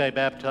Luke, I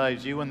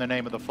baptize you in the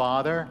name of the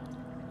Father,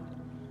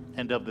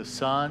 and of the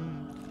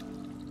Son,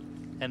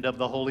 and of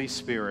the Holy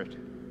Spirit.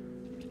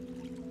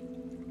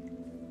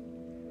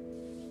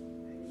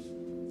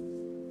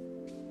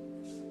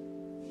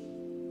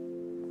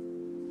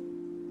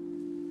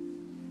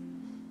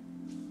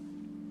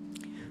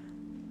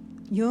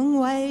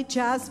 Yungwei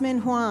Jasmine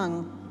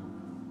Huang.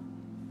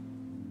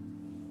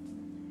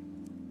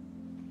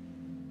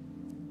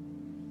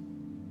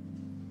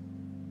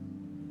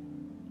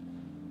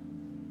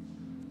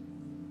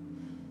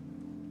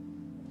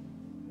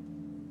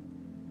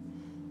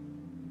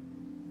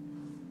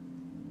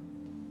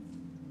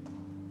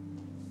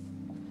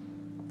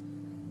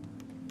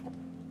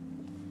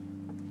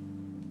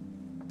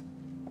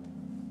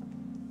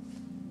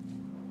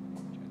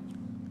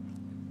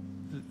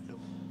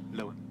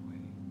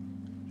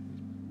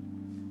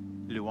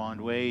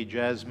 Luan Wei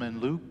Jasmine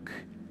Luke,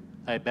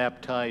 I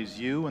baptize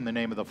you in the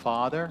name of the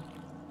Father,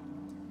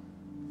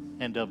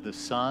 and of the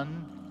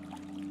Son,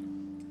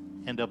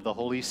 and of the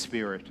Holy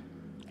Spirit.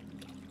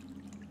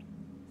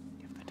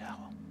 Give the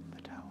towel,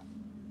 the towel.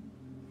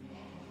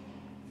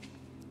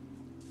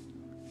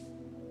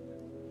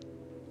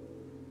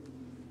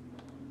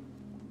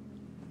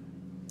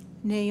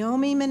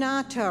 Naomi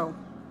Minato.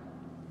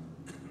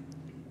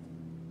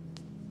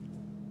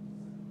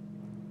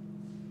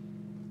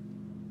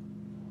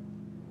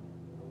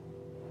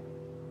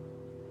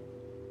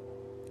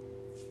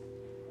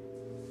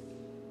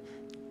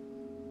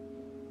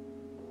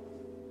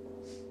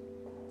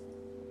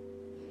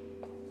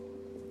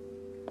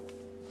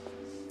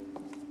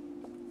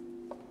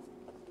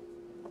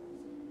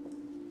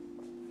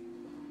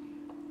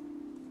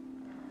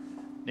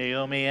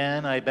 Naomi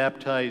Ann, I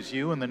baptize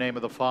you in the name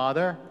of the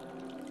Father,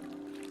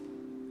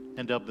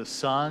 and of the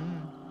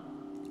Son,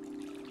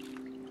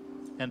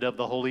 and of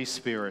the Holy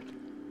Spirit. The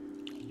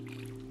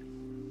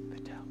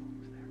towel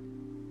is there.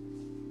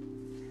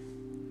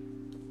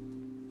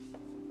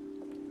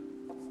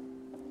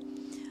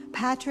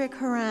 Patrick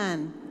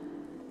Haran.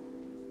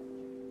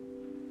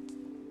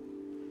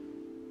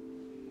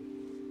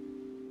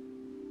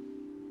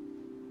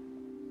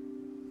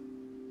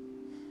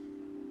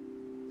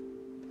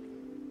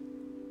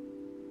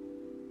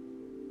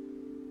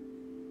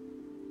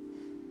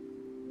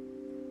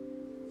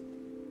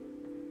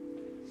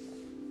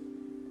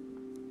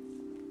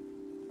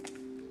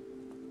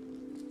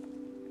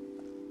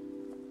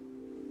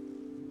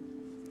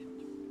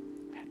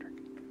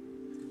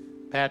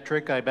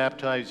 Patrick, I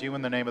baptize you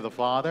in the name of the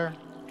Father,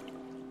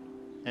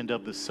 and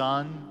of the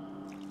Son,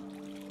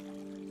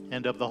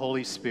 and of the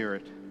Holy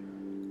Spirit.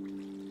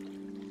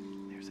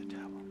 There's a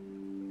towel.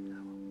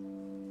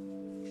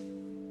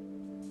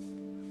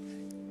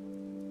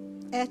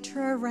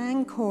 Etra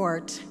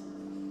Rancourt.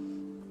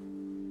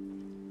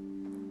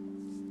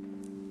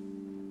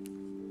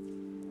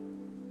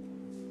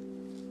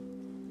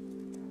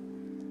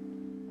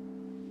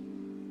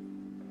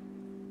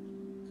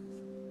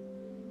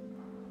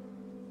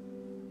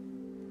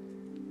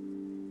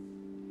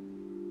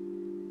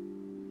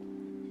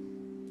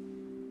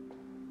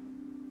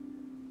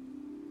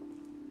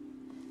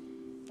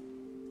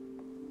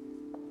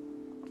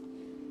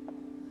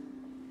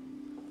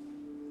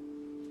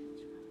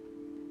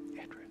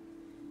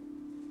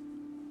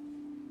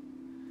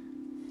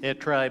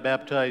 After I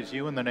baptize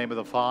you in the name of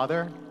the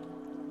Father,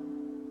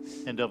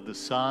 and of the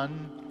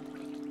Son,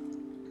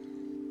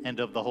 and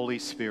of the Holy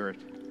Spirit.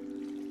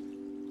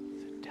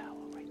 The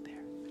towel right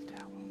there, the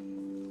towel.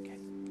 Okay.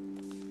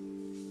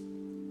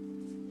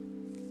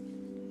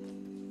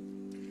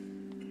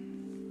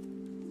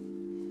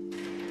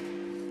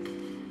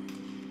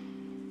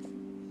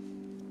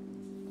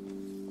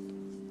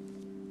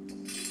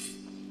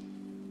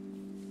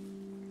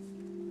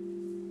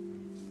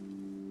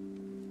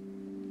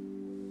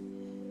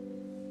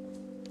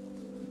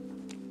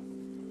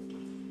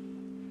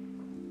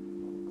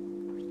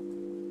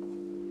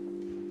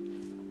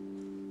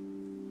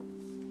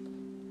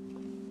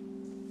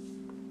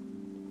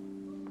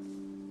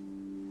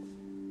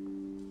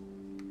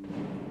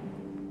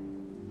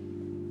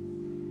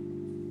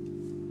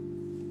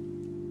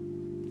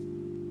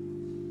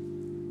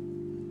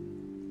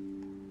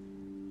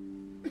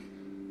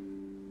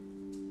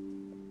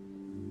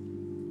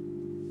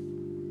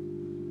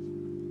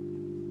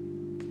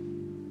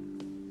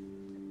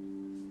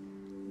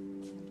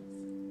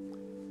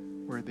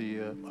 Where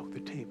the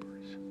tapers.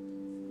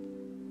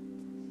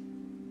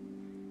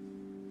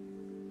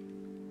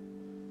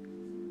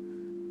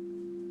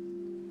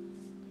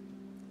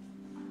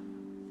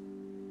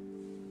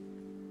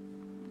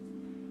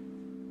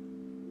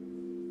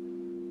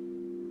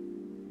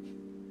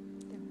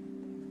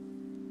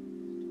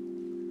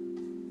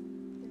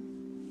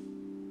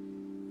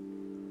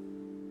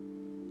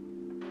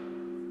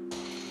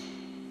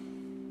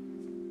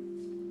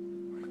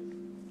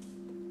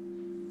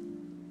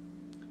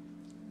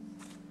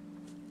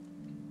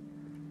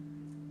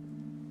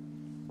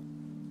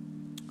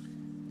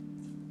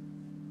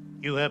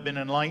 You have been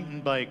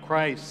enlightened by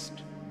Christ.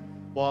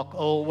 Walk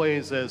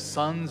always as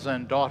sons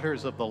and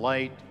daughters of the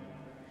light,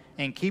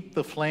 and keep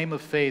the flame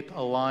of faith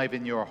alive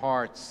in your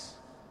hearts.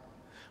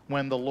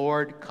 When the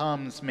Lord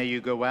comes, may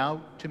you go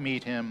out to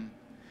meet him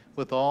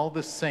with all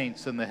the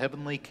saints in the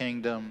heavenly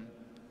kingdom.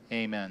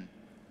 Amen.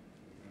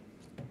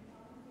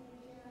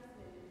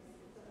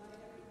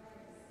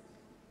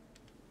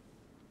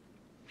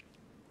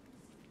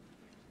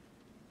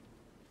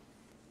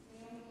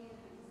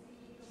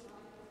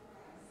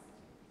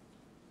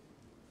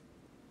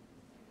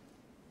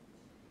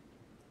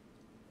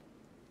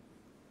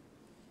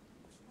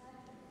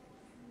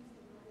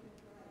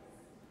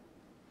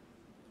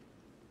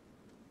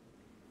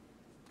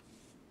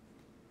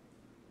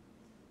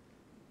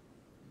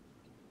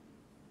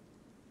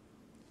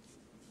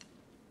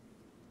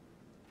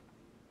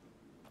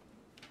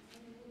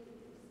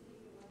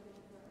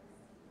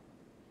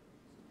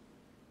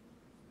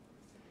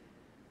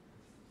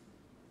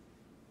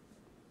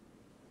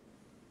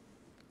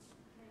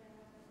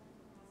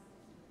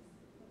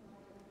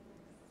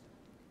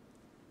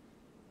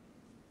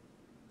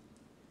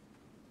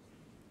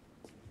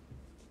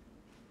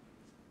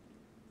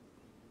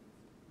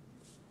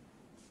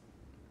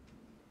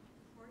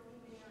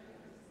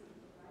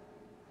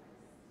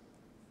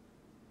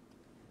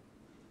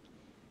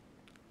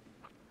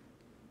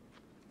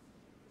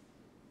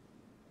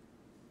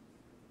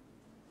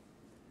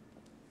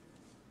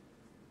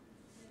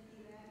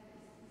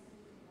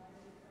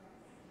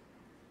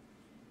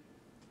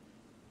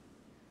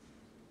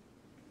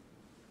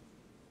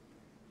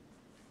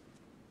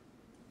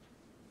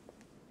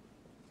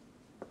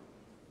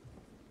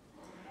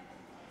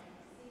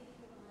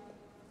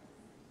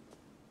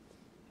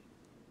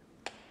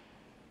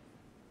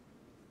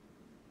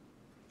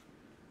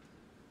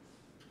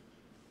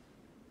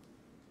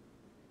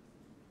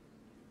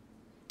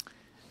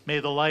 May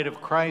the light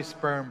of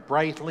Christ burn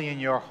brightly in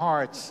your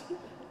hearts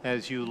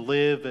as you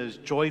live as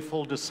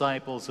joyful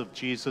disciples of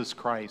Jesus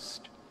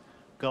Christ,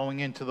 going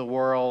into the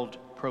world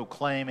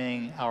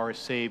proclaiming our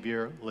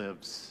Savior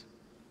lives.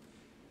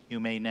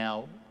 You may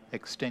now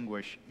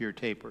extinguish your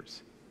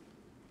tapers.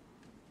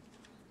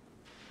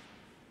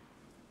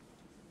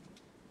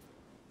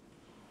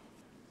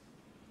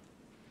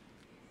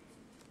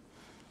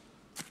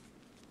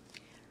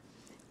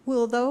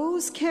 Will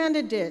those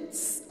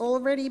candidates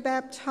already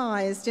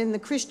baptized in the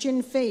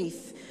Christian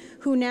faith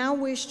who now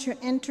wish to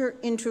enter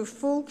into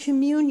full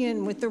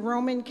communion with the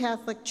Roman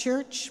Catholic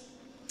Church,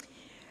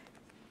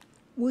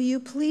 will you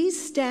please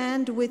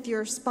stand with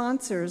your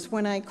sponsors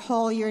when I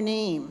call your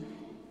name?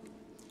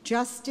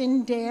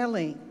 Justin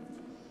Daly,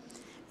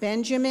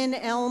 Benjamin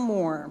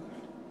Elmore,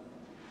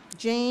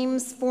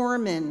 James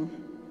Foreman,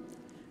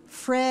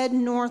 Fred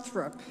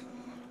Northrup.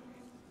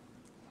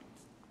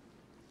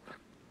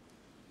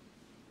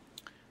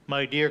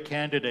 My dear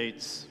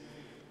candidates,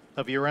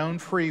 of your own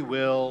free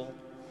will,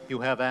 you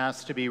have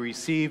asked to be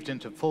received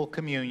into full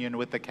communion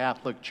with the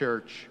Catholic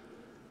Church.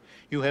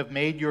 You have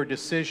made your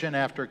decision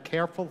after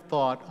careful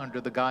thought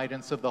under the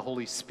guidance of the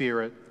Holy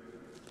Spirit.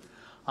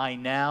 I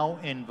now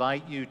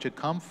invite you to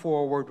come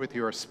forward with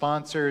your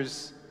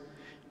sponsors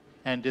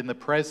and in the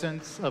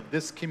presence of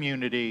this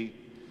community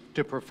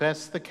to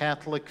profess the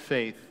Catholic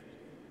faith.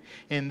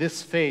 In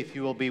this faith,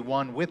 you will be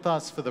one with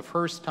us for the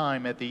first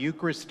time at the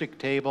Eucharistic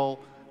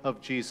table of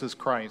Jesus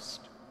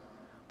Christ,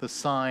 the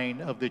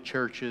sign of the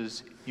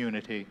Church's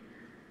unity.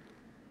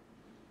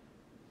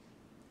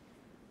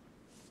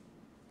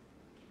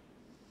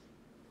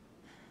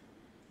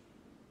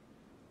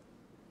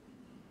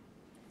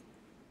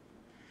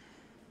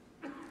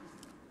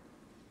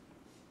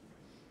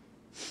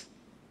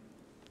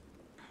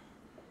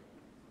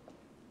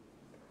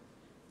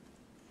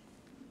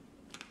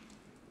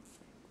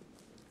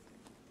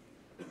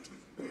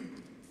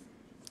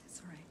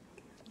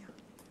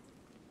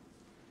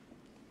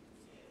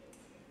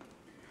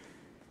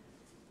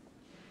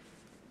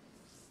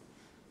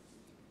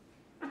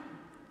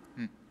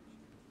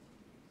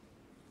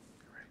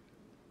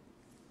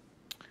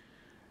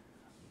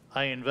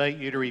 I invite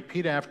you to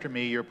repeat after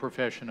me your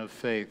profession of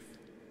faith.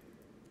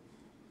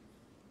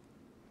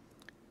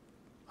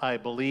 I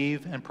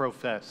believe and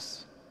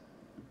profess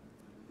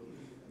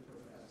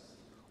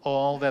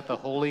all that the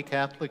Holy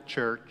Catholic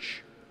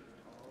Church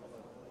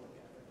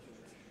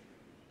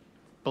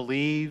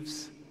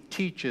believes,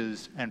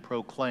 teaches, and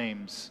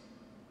proclaims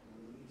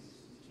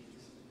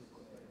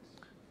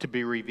to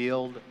be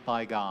revealed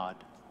by God.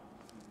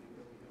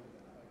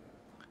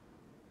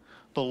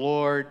 The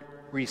Lord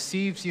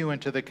receives you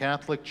into the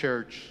Catholic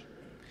Church.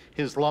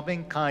 His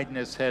loving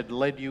kindness had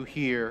led you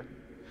here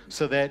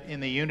so that in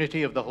the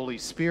unity of the Holy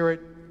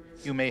Spirit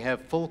you may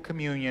have full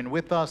communion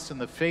with us in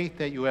the faith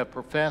that you have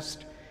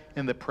professed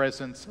in the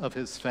presence of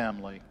his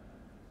family.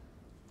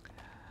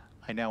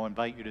 I now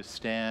invite you to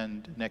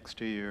stand next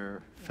to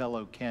your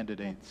fellow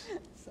candidates.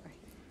 Sorry.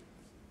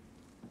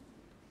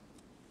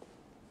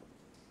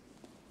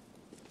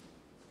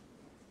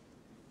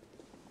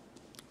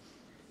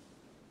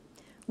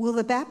 Will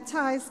the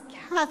baptized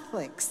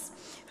Catholics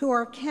who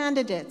are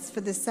candidates for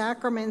the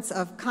sacraments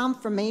of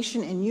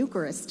confirmation and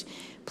Eucharist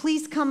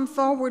please come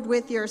forward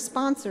with your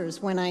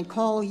sponsors when I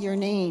call your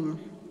name?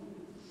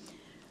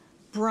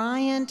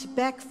 Bryant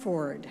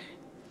Beckford,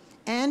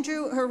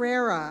 Andrew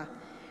Herrera,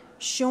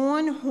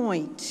 Sean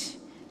Hoyt,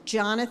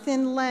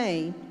 Jonathan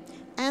Lay,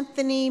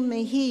 Anthony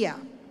Mejia,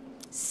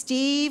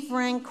 Steve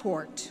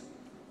Rancourt.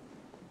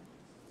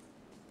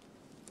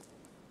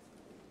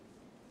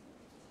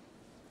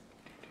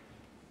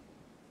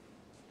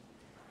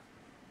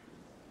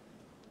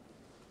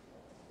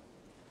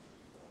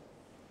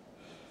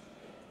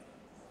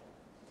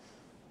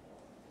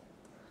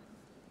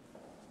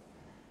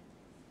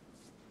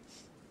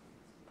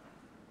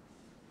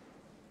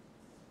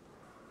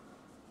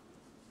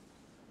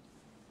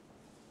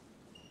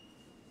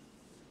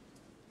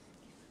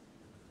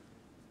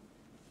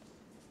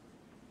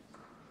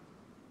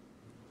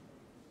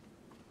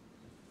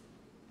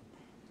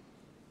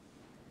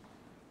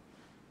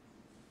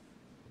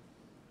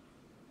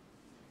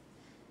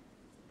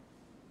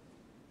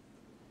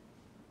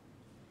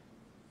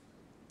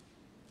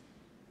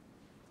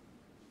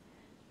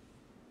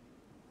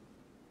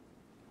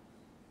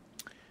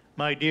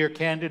 My dear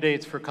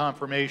candidates for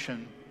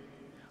confirmation,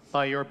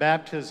 by your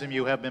baptism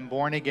you have been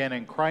born again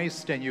in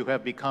Christ and you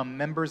have become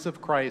members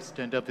of Christ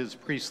and of his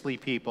priestly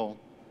people.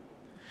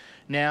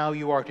 Now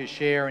you are to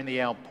share in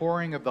the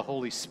outpouring of the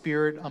Holy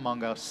Spirit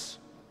among us.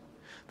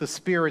 The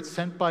Spirit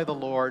sent by the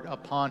Lord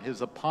upon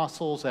his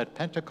apostles at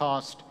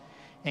Pentecost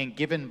and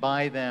given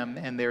by them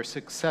and their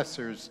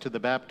successors to the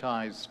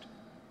baptized.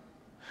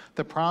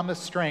 The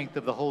promised strength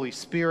of the Holy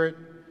Spirit,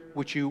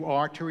 which you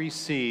are to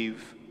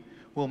receive,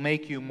 will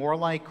make you more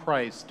like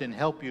Christ and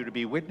help you to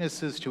be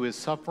witnesses to his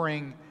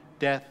suffering,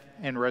 death,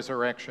 and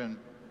resurrection.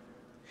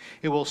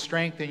 It will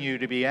strengthen you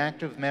to be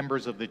active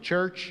members of the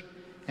church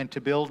and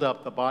to build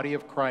up the body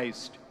of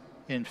Christ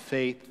in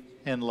faith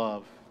and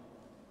love.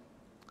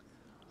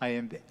 I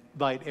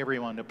invite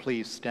everyone to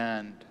please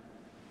stand.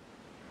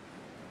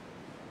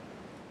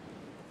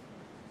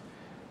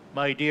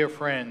 My dear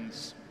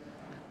friends,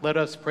 let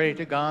us pray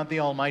to God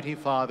the Almighty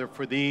Father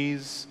for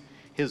these,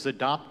 his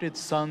adopted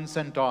sons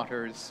and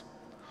daughters,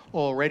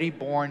 already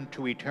born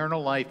to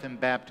eternal life in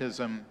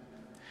baptism,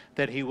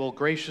 that he will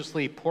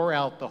graciously pour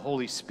out the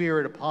Holy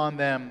Spirit upon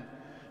them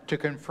to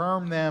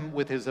confirm them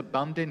with his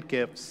abundant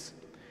gifts,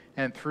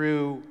 and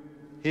through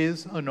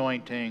his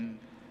anointing,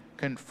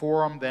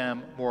 conform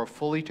them more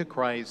fully to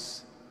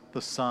Christ,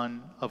 the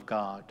Son of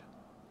God.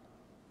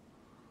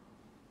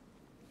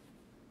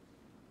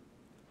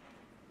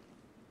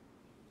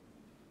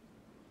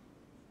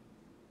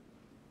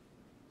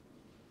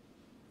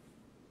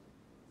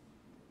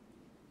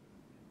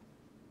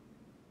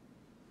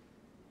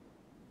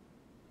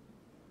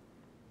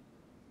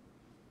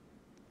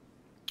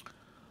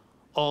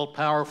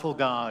 All-powerful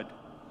God,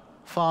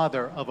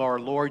 Father of our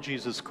Lord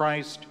Jesus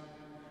Christ,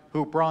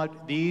 who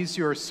brought these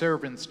your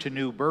servants to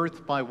new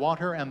birth by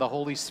water and the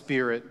Holy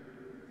Spirit,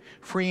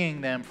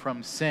 freeing them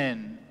from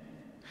sin,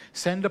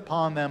 send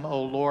upon them,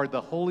 O Lord,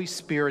 the Holy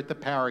Spirit, the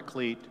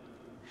Paraclete.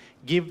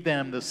 Give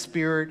them the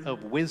spirit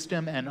of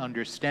wisdom and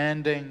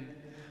understanding,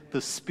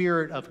 the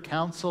spirit of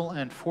counsel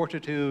and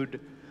fortitude,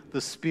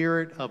 the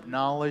spirit of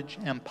knowledge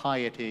and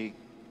piety.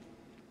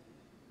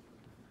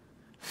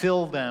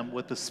 Fill them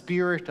with the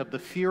spirit of the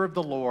fear of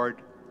the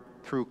Lord,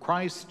 through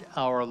Christ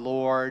our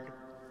Lord.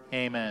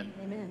 Amen.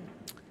 Amen.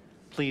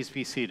 Please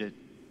be seated.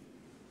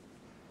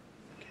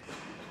 Okay.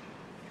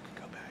 You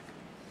can go back.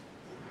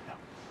 No.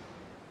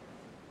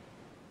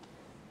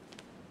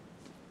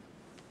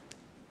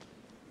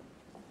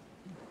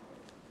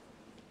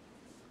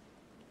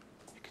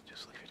 You can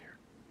just leave it here.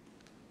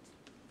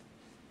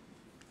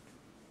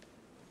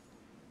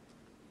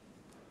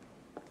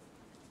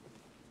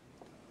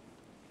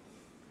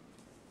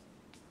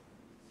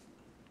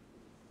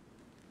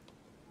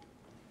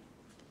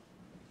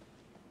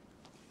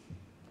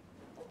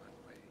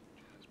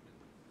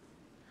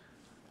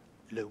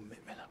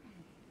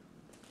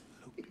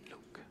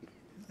 Luke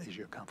is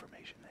your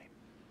confirmation name.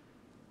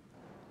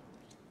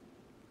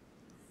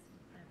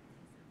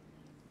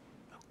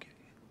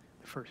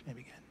 first name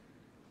again?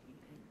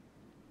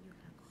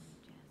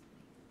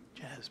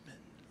 Jasmine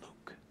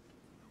Luke.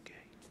 Okay.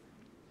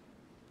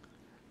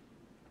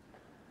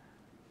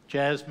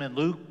 Jasmine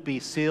Luke, be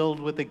sealed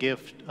with the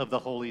gift of the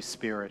Holy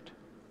Spirit.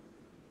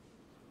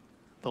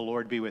 The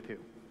Lord be with you.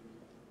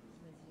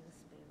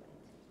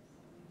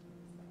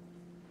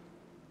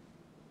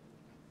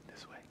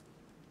 This way.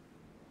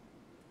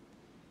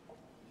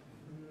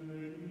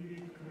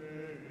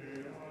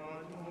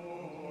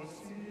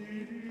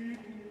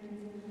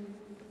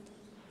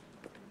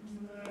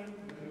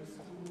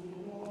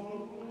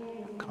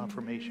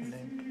 Confirmation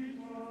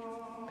name?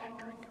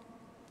 Patrick.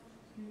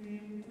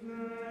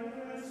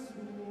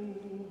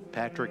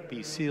 Patrick,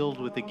 be sealed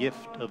with the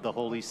gift of the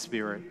Holy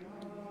Spirit.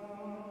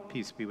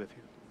 Peace be with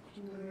you.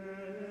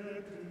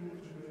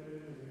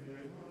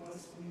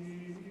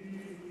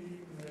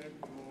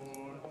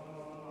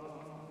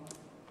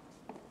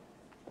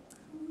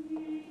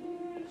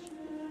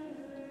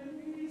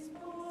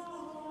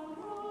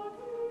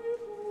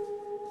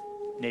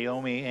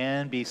 Naomi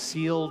Ann, be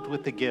sealed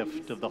with the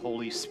gift of the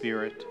Holy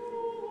Spirit.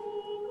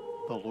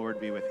 The Lord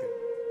be with you.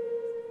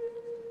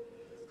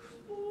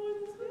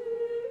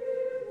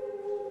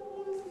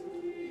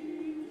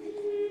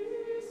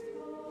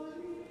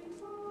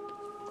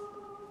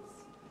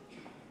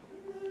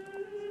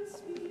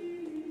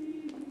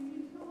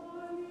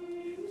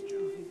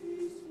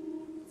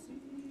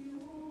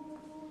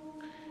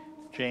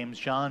 James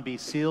John, be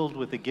sealed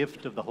with the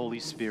gift of the Holy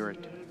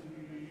Spirit.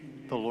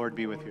 The Lord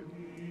be with you.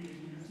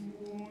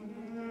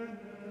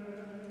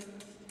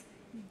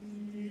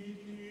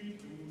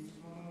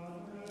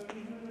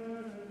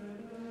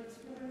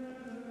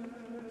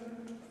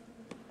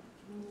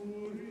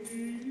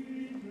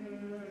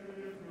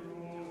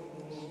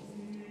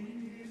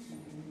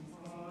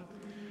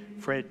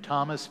 Fred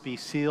Thomas, be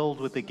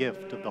sealed with the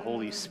gift of the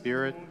Holy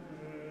Spirit.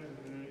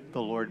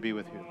 The Lord be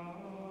with you.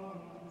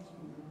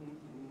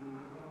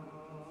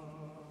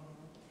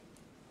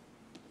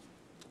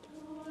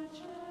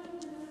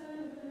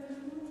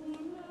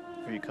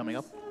 Are you coming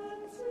up?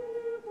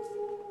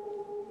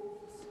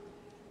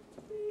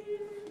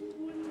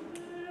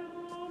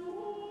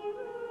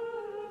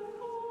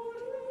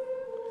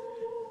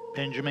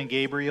 Benjamin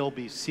Gabriel,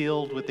 be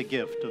sealed with the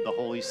gift of the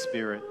Holy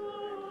Spirit.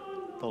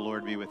 The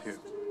Lord be with you.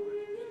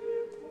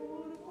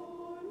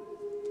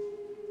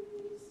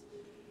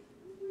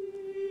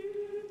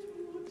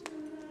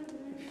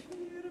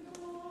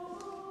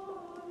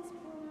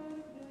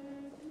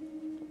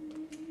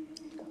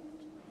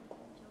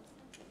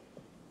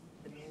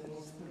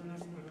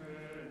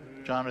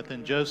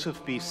 Jonathan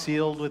Joseph, be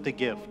sealed with the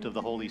gift of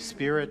the Holy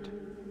Spirit.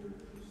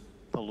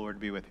 The Lord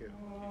be with you.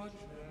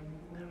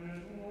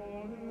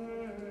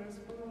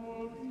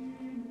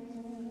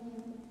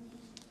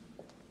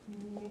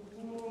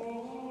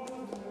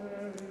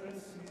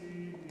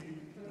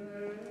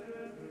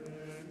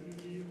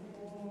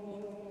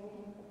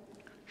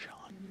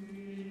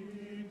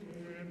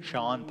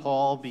 Sean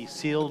Paul, be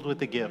sealed with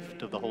the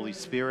gift of the Holy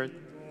Spirit.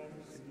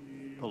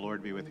 The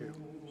Lord be with you.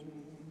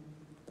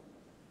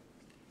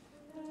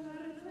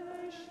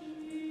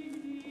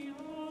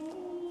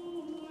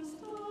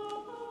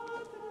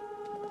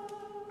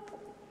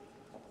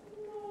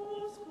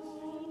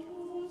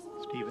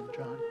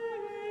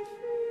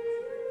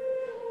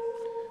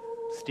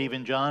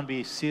 Stephen John,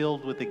 be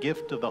sealed with the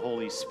gift of the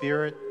Holy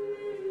Spirit.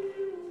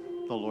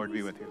 The Lord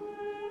be with you.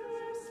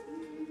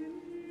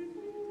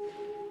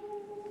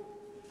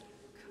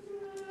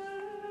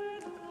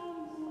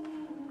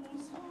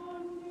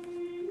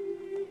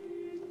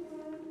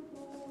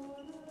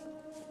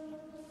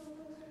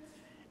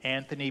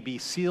 Anthony, be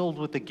sealed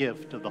with the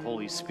gift of the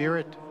Holy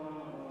Spirit.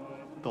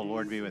 The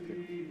Lord be with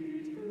you.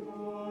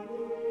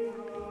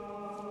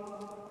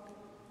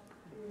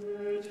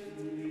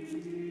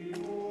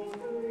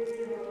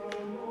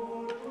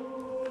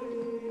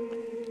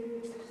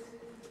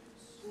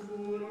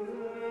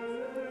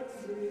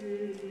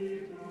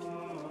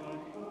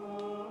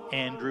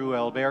 Andrew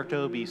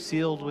Alberto, be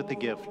sealed with the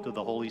gift of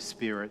the Holy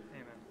Spirit.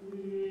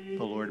 Amen.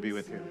 The Lord be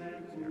with you.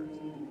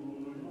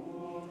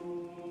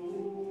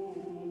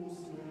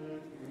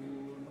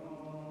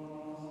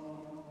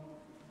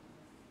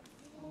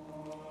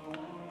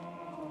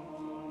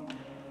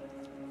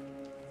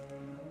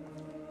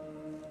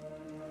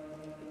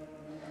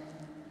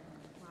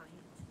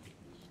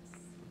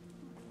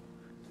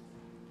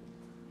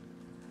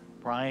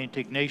 Bryant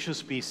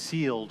Ignatius, be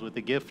sealed with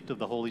the gift of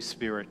the Holy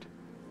Spirit.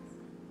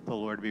 The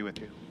Lord be with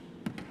you.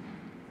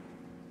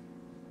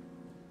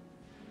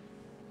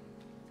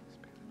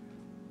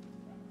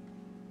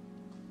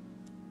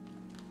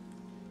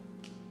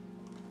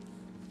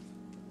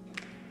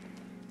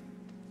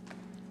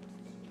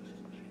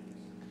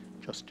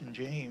 Justin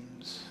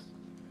James.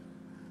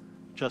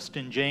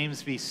 Justin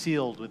James, be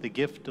sealed with the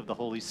gift of the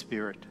Holy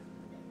Spirit.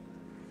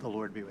 The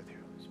Lord be with you.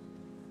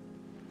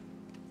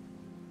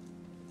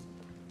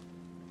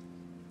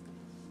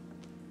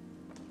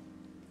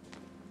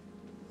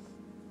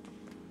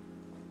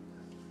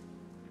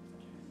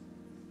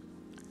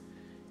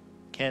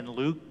 Ken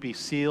Luke, be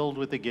sealed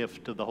with the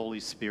gift of the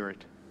Holy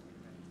Spirit.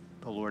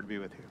 The Lord be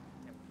with you.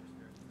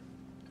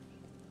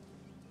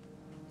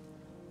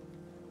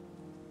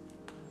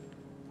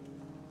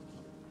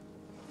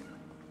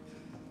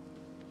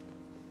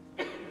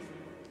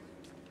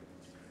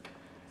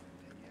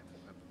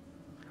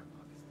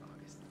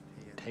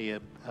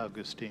 Taib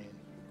Augustine.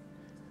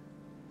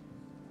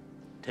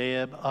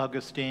 Taib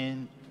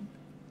Augustine,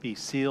 be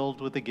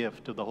sealed with the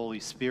gift of the Holy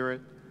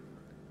Spirit.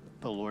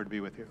 The Lord be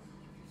with you.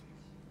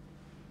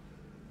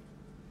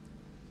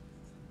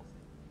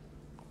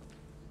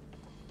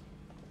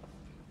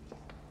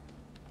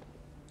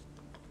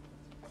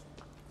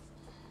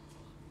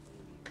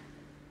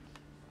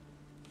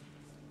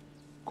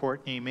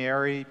 Courtney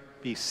Mary,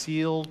 be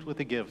sealed with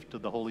the gift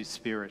of the Holy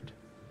Spirit.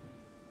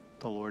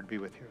 The Lord be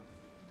with you.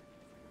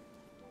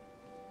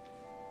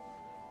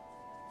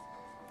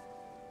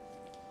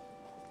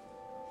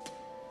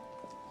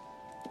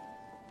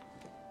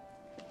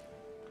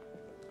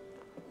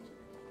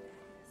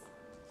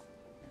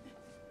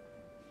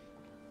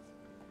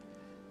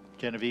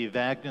 Genevieve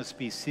Agnes,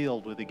 be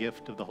sealed with the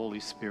gift of the Holy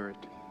Spirit.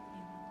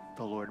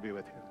 The Lord be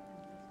with you.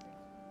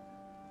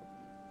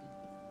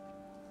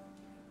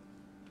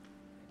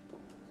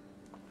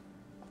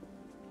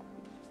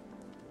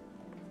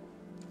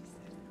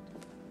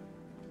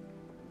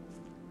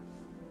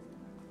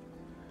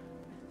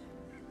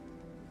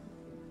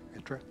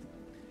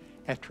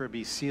 Etra,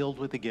 be sealed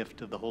with the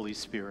gift of the Holy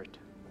Spirit.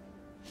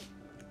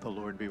 The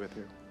Lord be with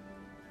you.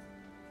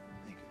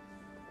 Thank you.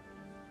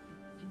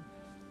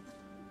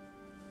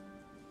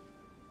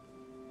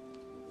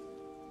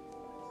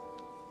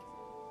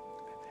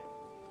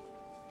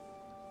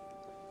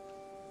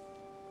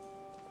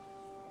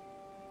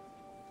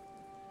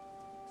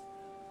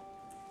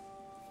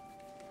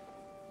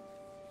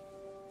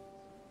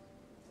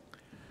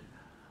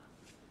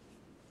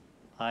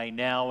 I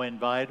now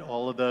invite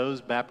all of those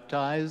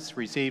baptized,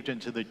 received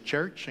into the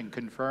church, and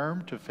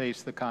confirmed to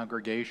face the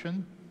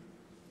congregation.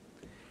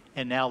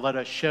 And now let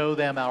us show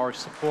them our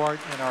support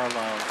and our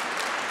love.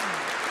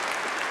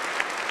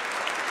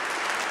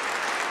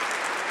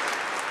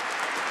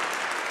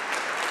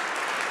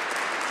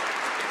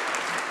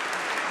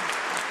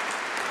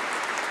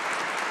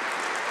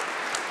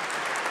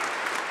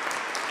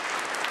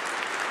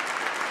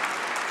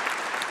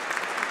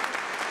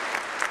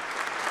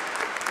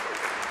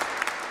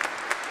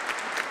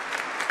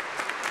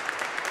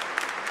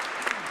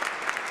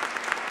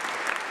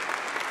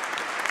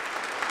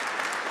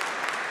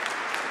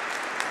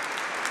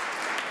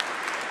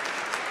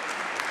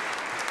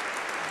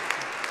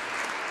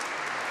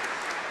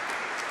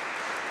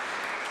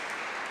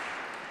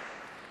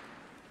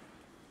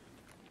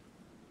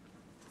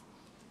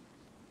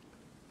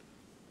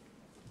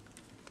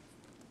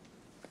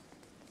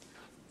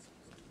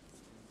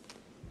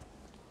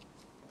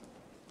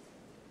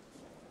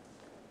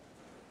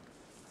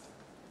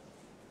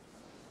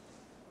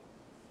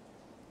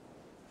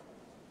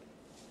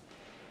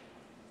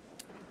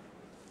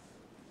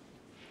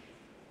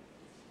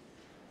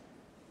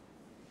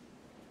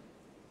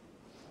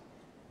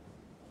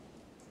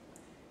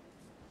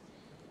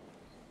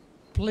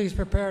 Please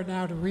prepare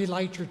now to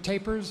relight your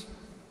tapers.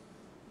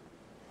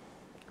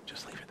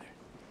 Just leave it there.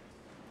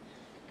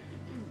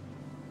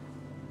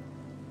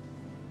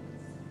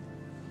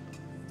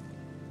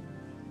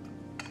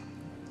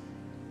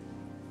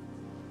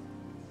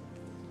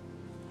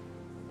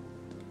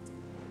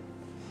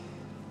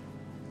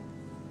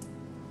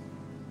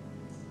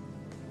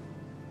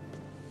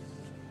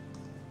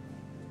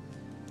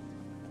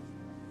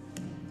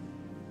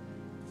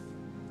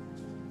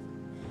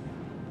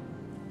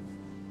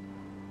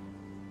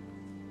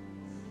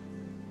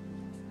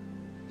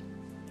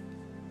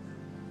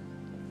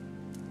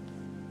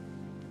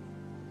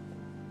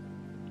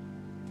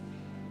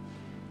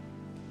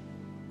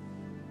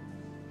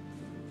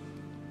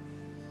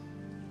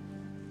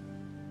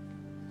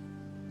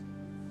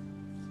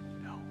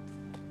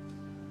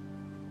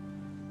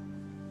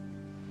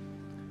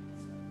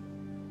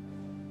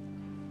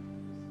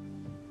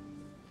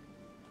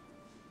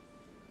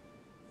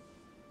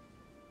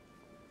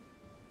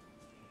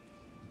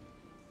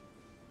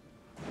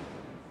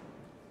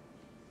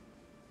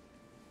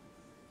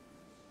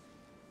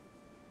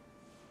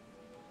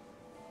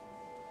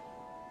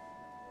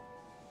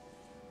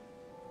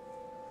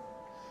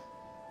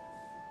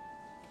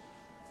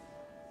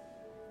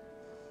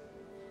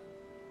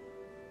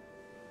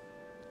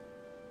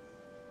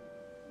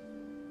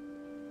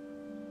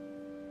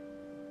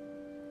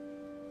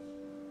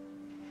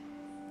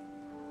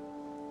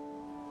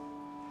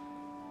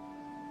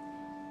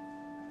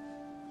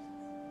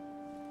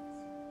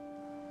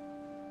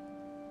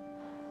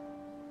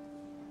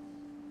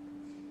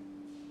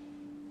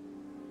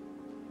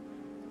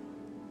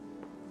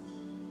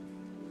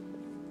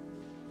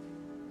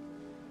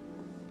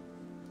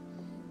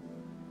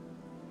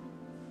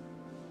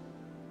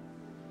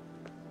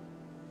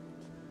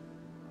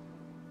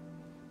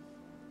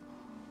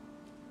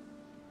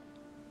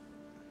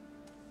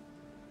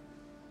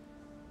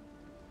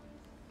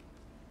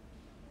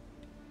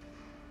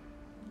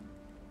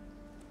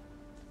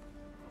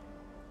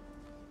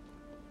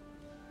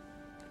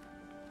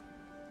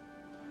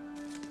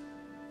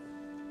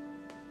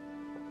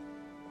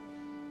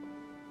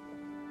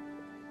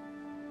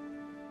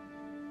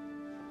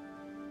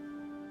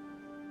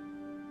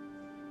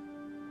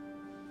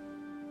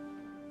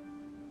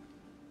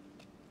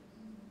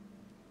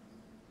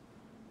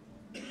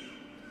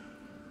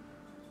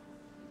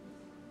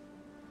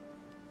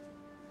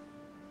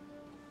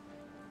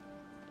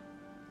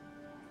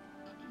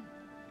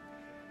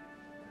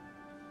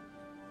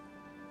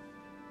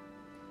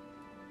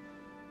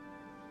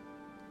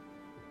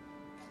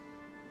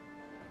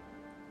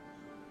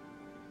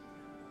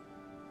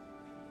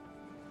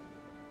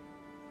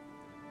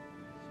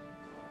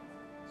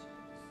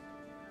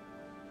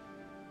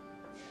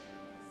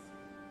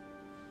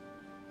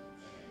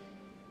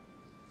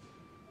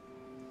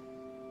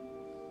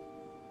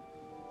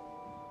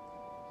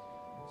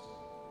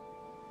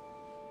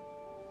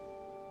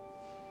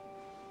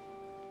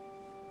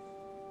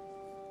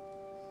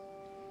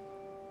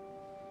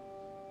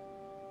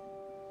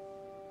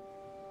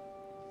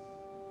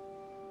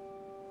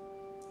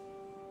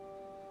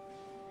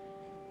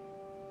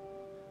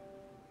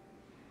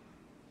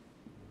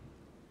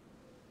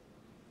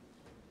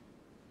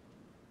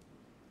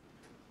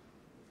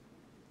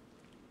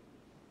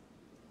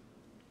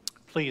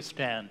 Please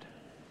stand.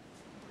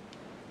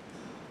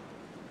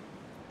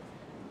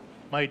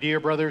 My dear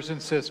brothers and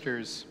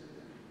sisters,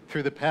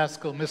 through the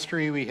Paschal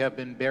mystery we have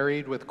been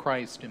buried with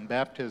Christ in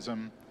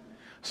baptism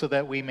so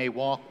that we may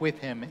walk with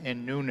him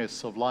in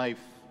newness of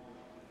life.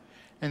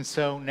 And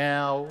so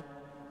now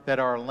that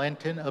our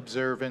Lenten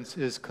observance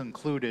is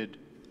concluded,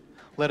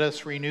 let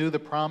us renew the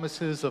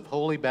promises of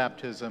holy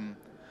baptism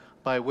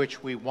by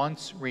which we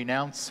once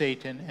renounced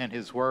Satan and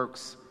his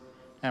works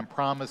and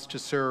promised to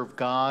serve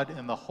God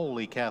and the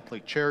Holy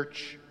Catholic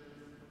Church.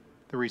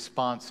 The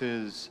response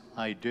is,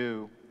 I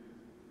do.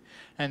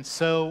 And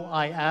so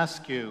I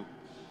ask you,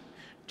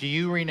 do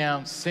you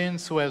renounce sin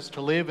so as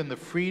to live in the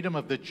freedom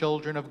of the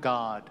children of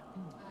God?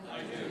 I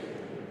do.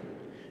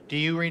 Do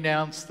you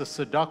renounce the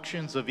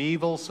seductions of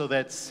evil so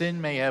that sin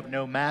may have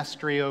no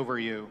mastery over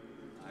you?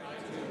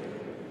 I do.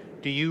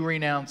 Do you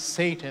renounce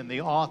Satan,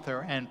 the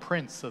author and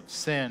prince of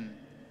sin?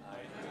 I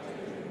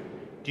do.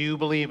 Do you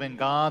believe in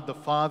God, the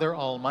Father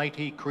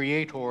Almighty,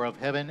 creator of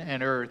heaven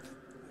and earth?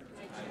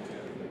 I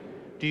do.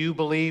 Do you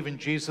believe in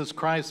Jesus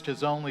Christ,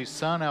 his only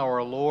Son,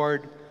 our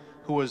Lord,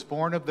 who was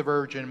born of the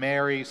Virgin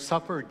Mary,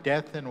 suffered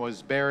death and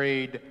was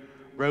buried,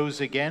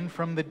 rose again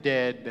from the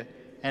dead,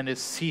 and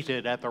is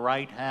seated at the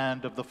right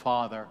hand of the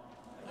Father?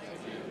 I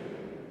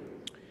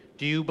do.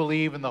 Do you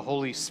believe in the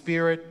Holy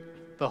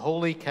Spirit, the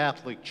Holy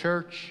Catholic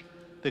Church,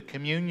 the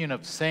communion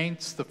of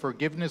saints, the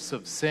forgiveness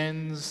of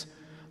sins,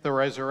 the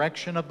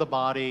resurrection of the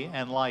body,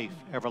 and life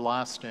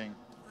everlasting?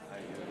 I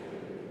do.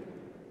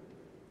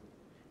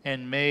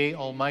 And may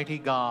Almighty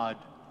God,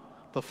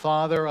 the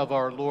Father of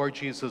our Lord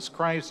Jesus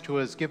Christ, who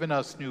has given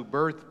us new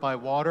birth by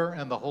water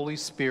and the Holy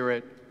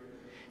Spirit,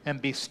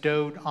 and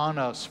bestowed on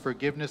us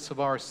forgiveness of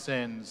our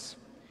sins,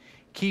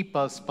 keep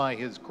us by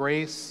his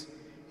grace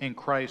in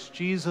Christ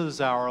Jesus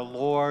our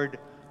Lord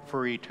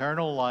for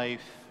eternal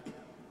life.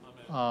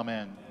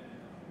 Amen.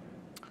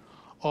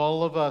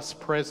 All of us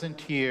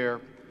present here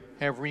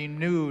have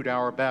renewed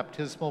our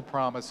baptismal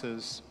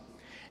promises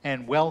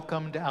and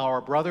welcomed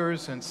our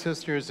brothers and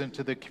sisters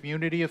into the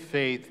community of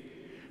faith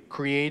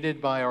created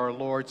by our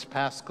Lord's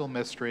Paschal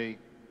mystery.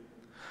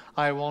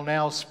 I will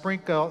now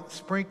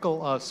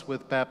sprinkle us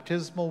with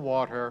baptismal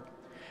water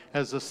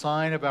as a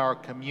sign of our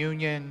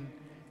communion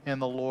in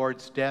the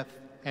Lord's death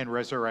and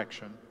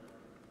resurrection.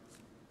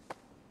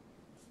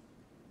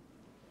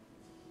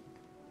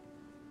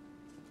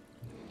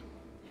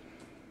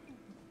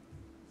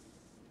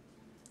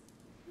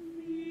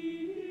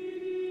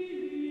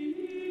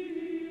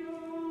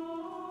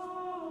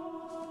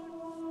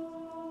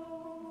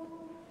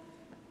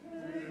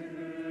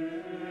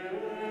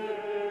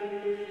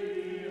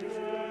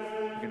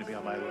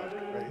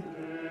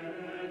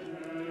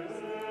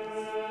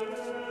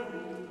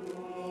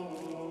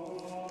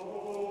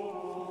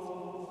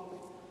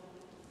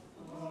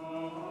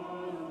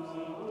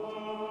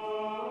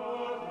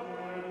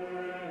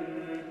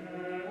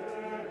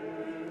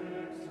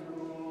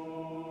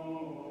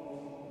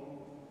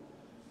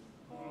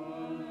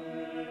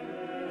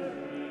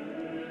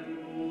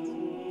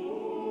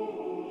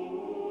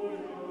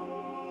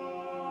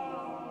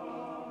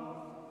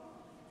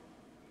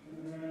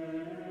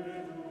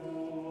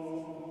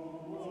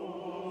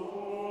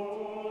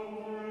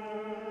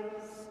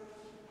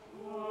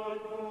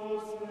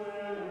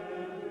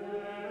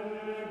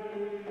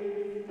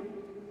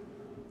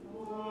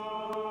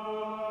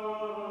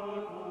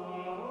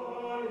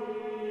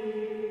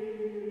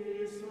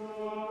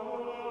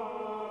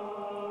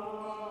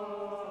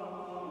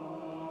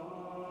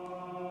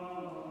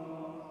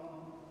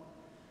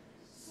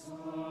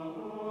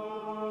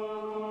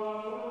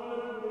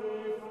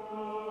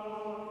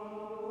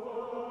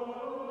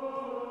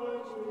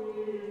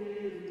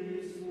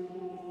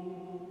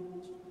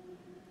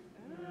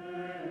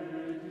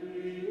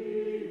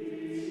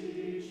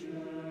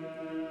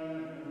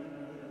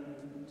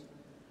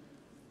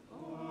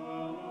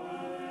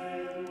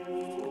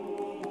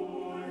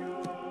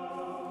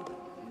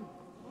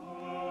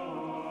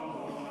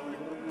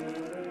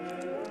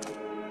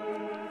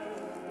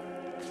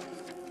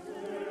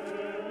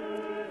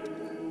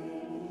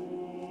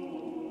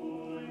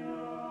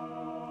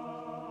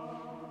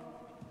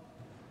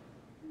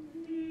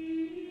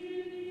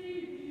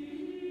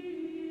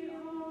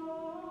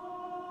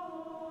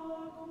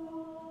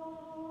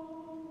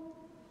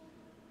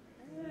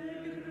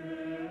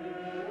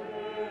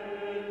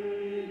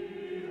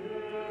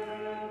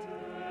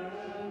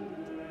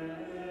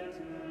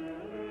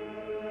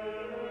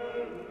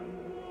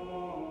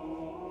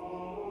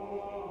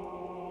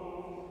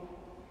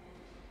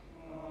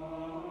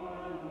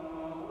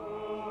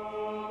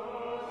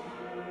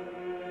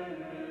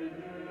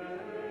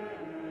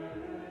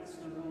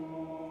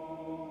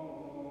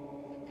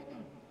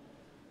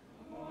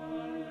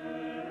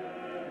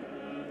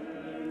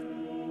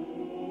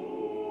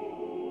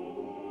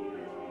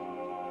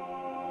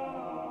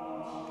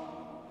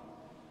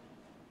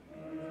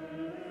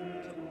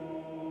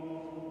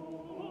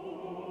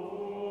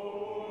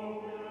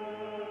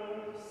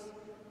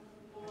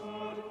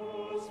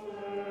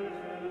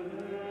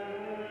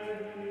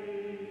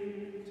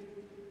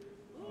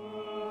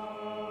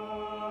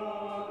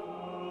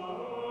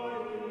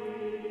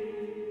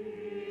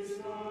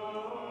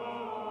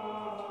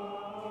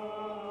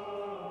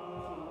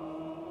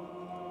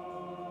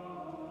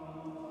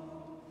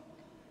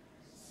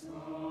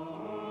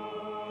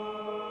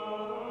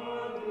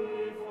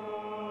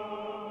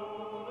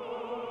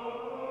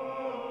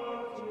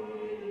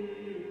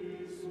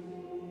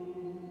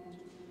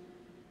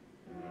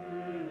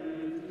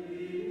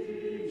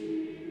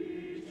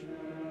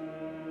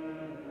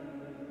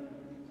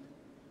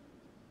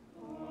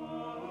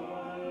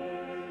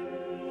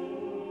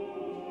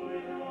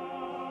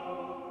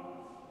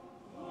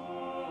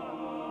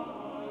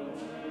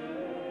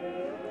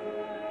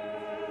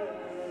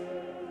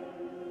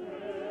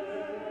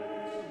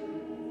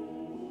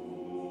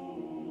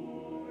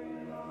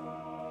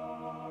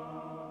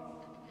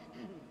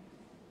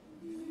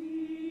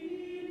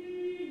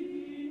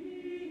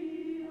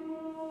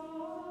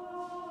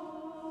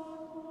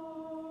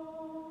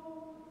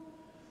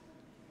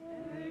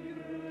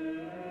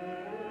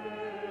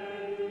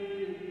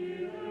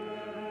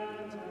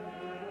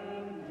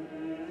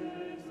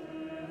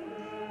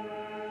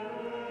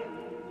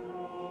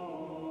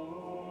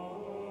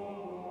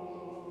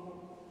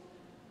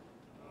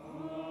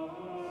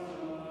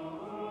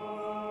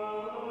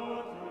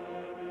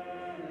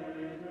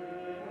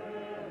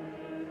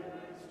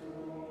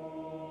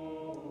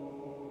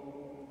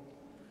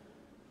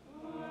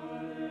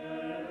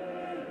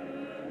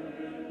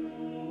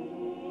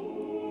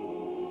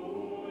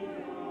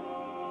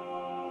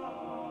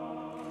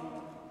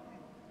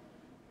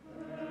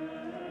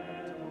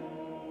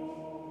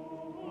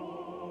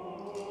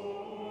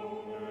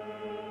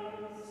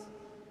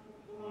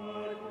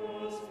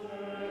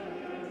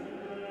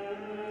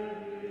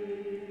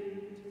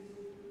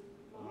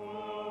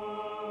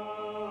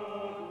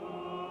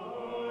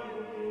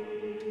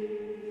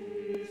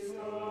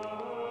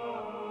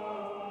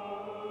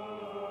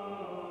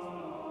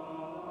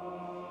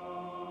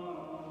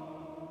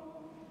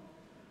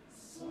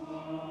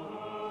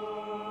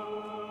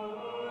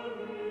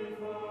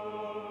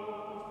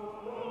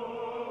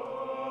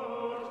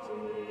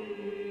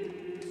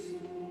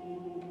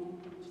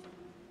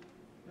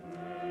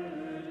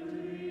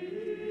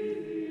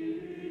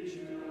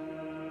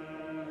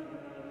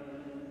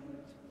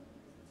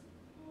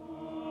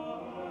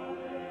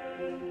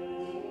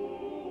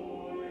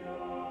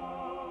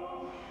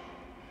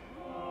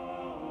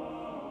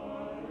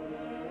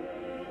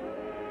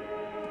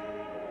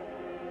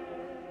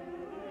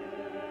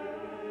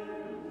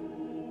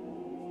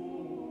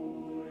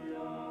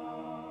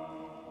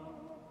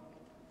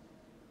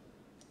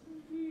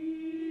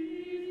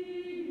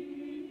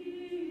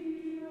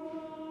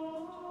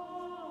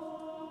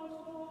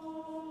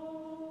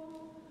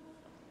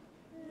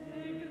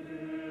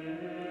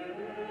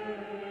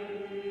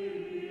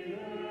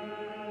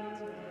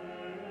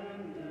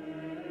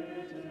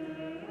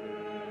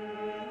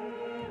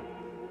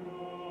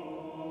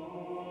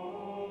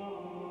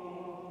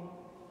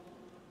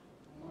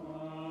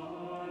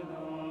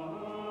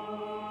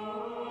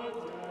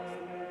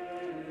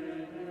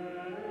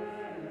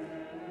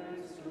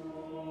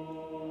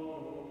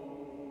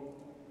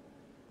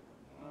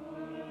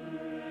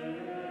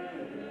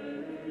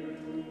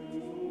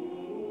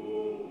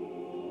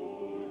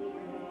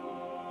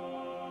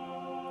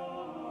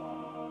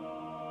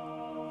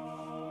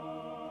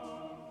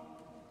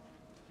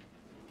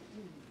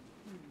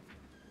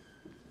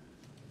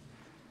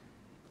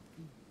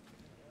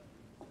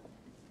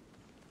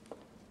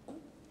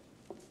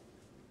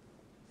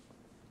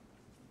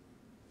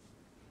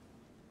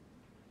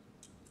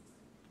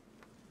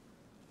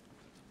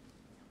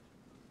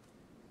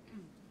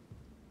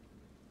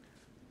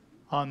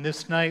 On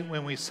this night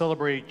when we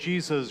celebrate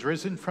Jesus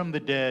risen from the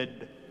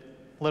dead,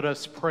 let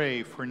us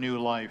pray for new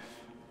life.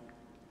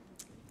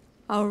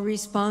 Our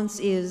response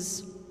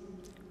is,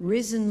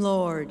 Risen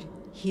Lord,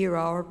 hear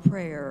our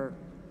prayer.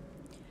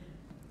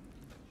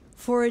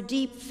 For a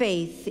deep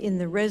faith in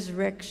the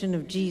resurrection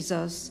of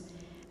Jesus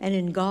and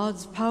in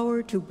God's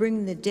power to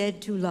bring the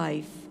dead to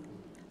life,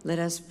 let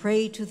us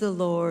pray to the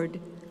Lord.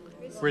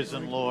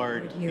 Risen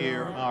Lord,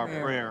 hear our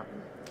prayer.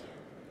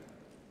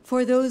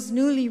 For those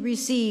newly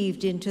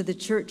received into the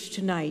church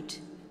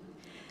tonight,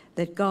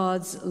 that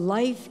God's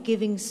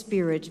life-giving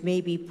Spirit may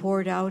be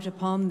poured out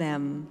upon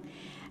them,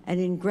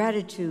 and in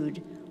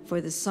gratitude for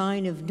the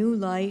sign of new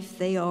life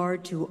they are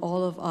to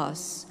all of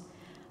us,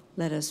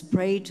 let us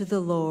pray to the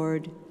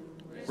Lord.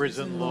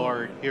 Risen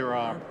Lord, hear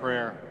our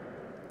prayer.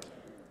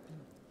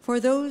 For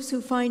those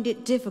who find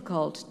it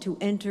difficult to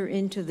enter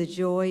into the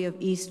joy of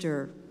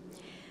Easter,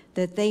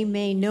 that they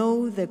may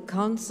know the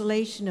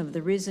consolation of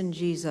the risen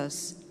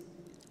Jesus,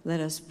 let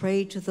us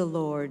pray to the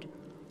Lord.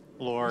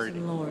 Lord,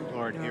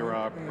 hear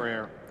our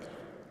prayer.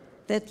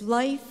 That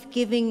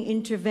life-giving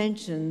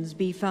interventions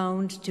be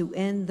found to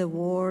end the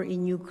war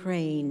in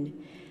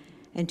Ukraine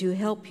and to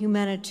help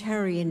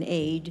humanitarian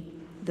aid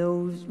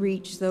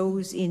reach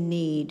those in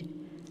need.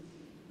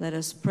 Let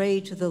us pray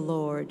to the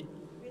Lord.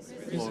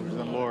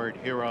 Lord,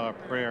 hear our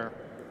prayer.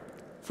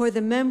 For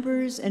the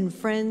members and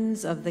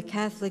friends of the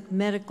Catholic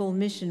Medical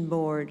Mission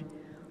Board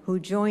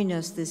who join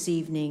us this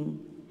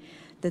evening,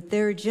 that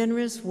their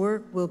generous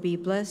work will be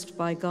blessed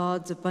by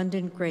God's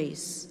abundant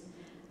grace,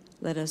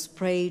 let us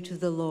pray to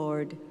the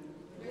Lord.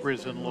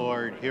 Risen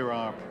Lord, hear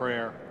our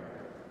prayer.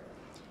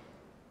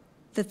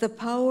 That the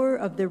power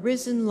of the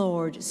risen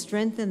Lord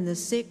strengthen the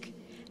sick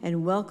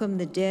and welcome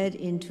the dead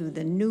into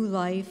the new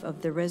life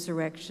of the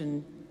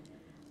resurrection,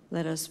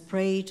 let us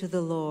pray to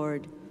the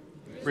Lord.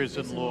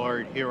 Risen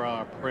Lord, hear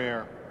our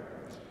prayer.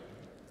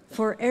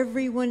 For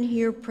everyone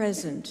here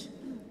present,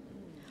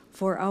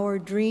 for our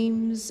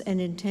dreams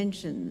and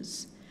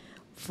intentions,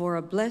 for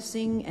a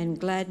blessing and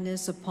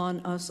gladness upon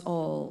us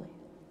all,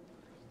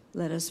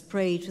 let us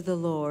pray to the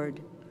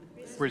Lord.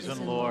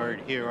 Risen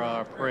Lord, hear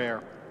our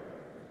prayer.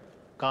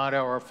 God,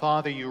 our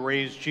Father, you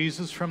raised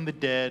Jesus from the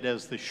dead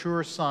as the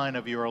sure sign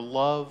of your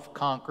love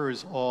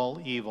conquers all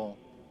evil.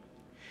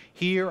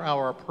 Hear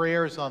our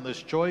prayers on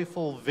this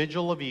joyful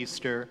vigil of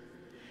Easter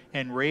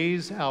and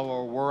raise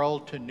our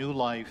world to new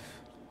life.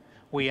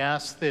 We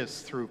ask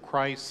this through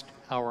Christ,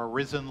 our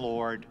risen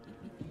Lord.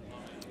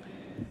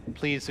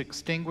 Please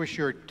extinguish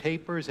your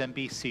tapers and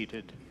be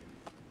seated.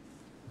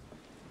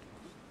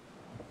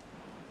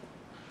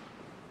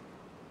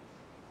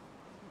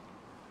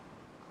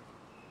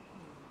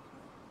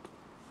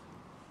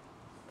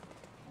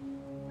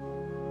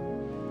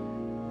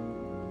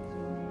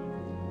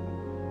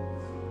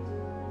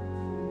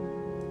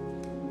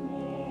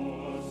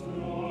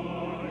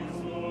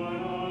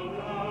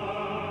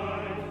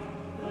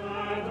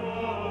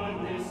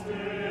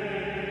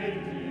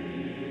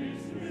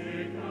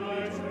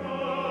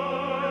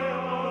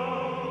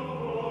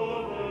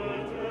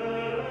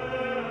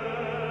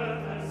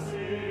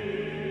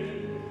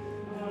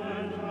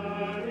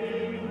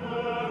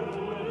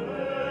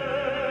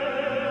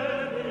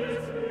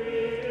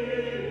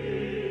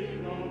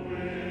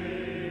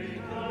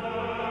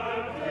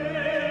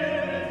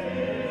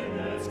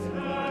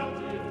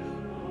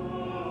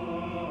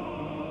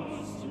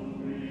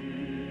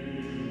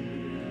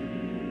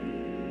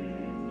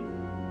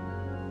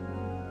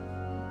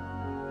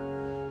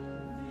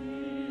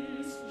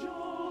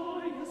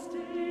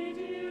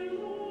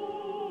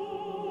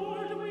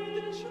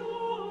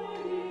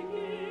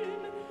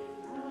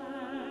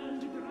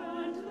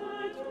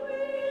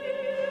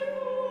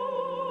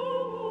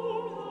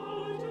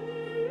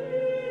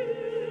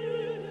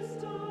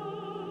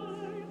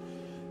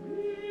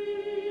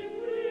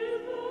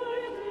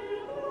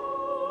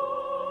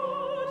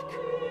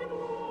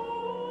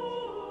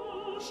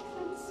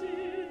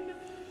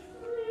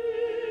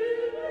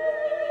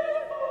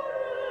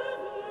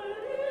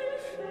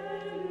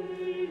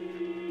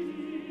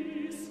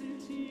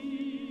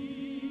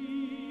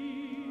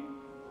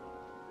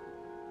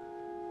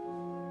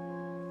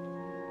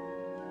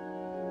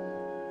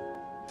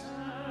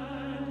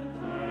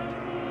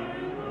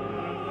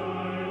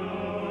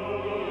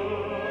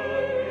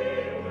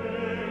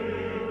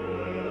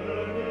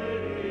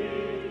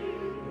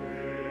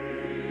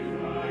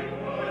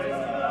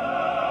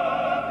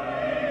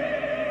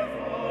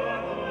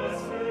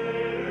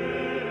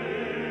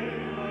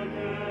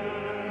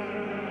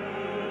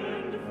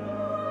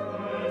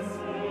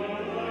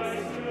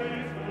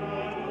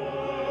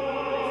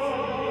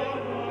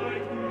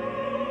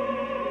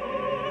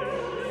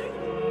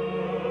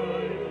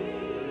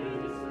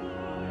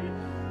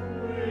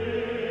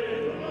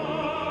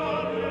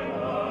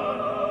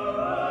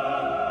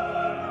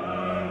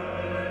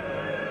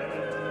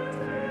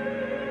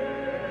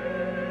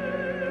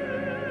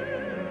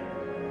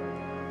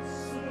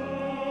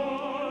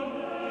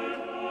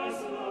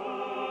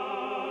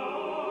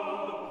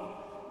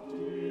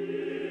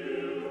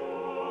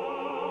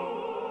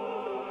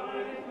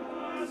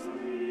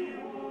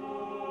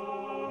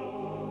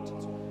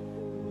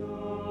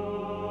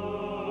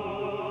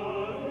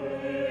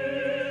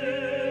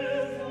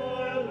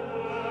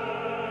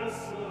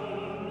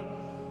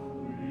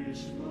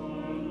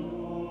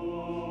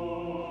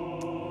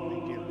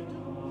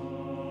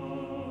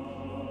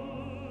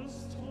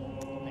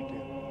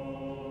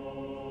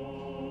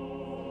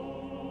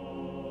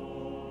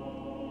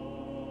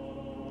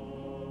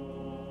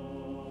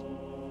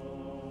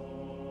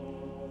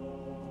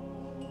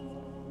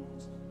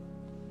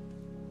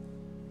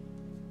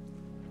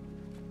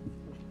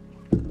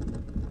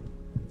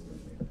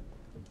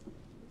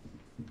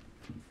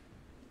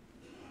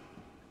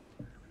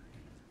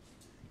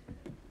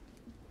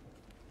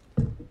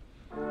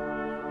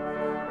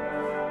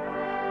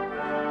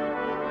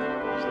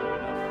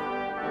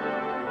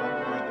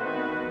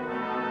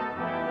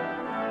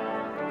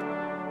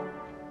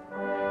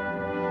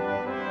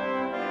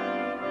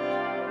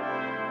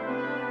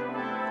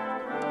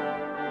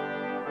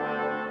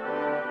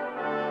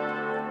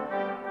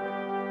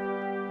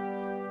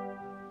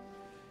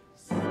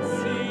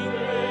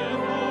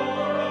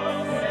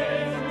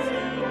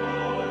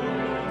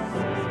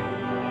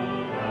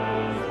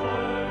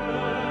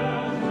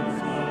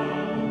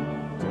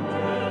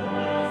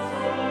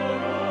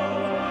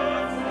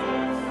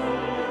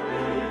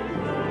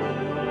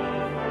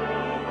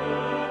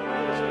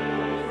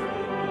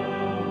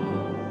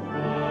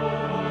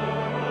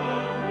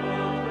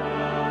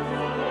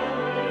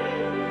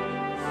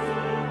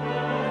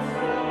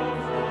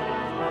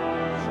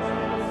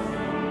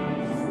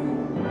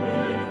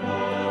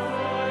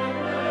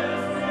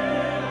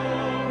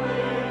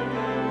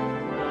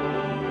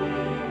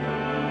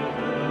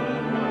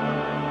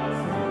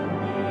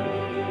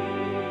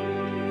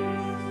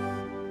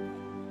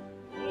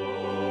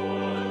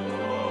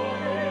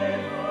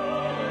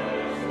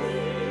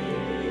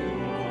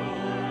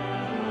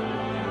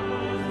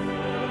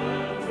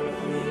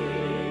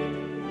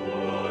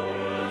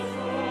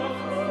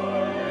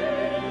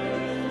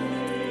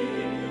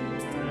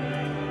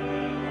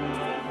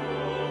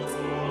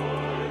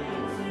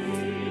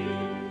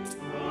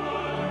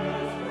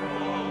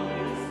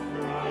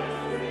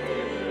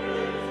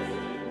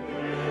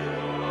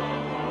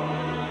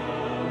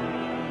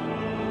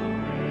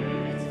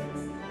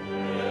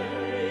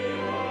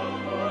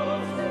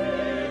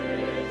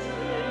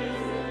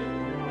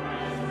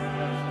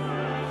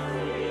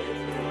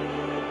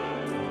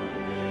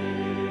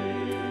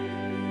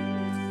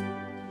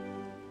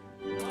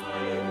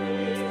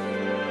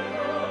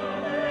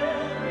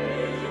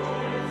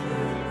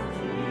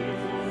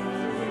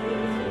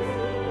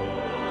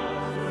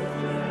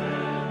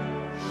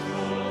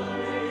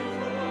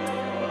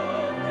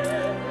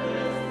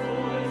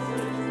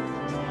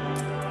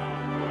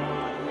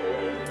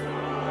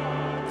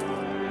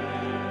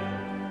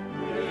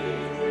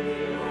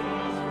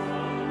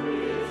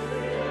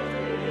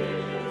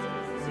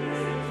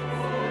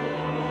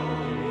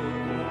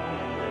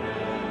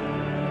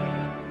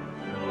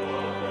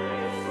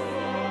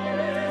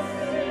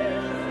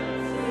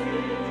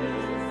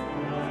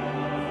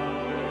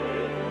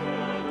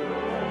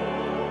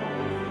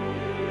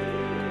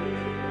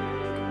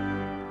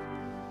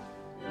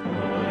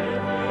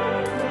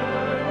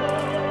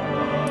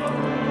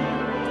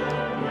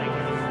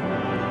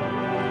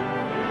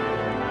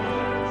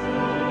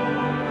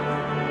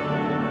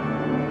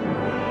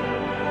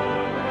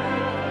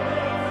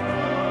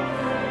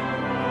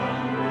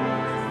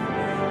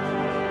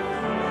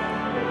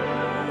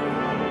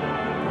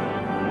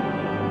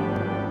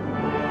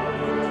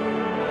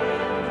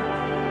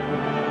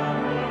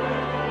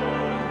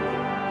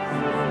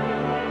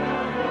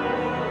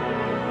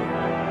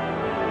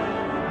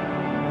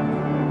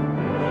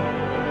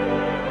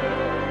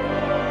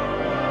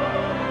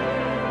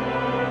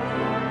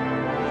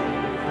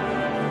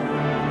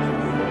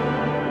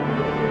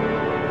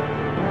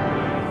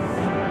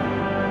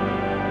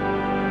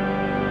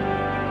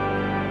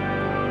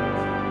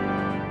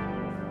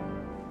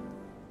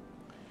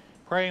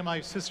 Pray,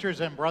 my sisters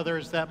and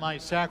brothers, that my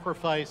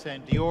sacrifice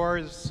and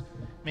yours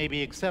may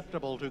be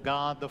acceptable to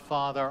God the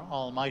Father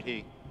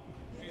Almighty.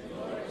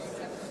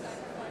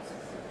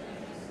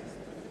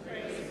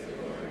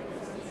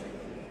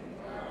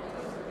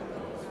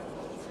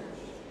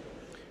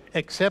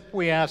 Accept,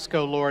 we ask,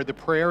 O Lord, the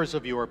prayers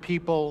of your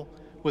people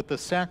with the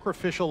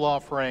sacrificial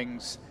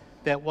offerings,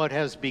 that what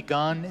has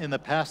begun in the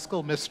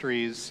Paschal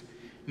mysteries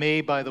may,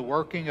 by the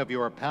working of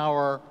your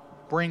power,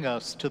 bring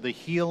us to the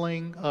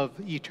healing of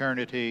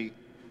eternity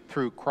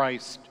through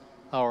Christ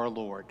our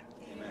Lord.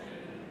 Amen.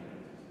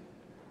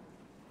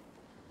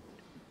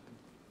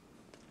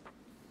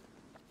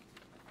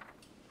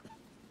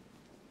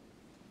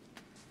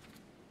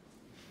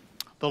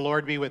 The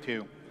Lord be with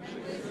you.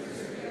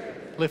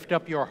 Lift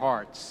up your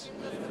hearts.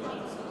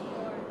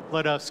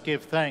 Let us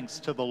give thanks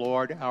to the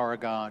Lord our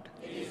God.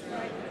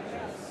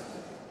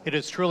 It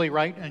is truly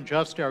right and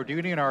just, our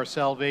duty and our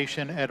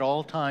salvation at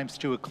all times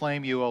to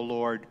acclaim you, O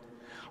Lord,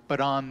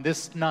 but on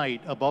this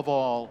night, above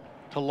all,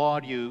 to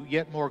laud you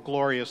yet more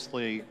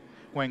gloriously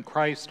when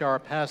Christ our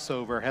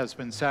Passover has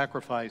been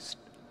sacrificed.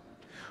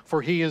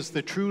 For he is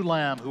the true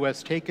Lamb who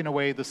has taken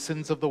away the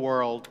sins of the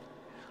world.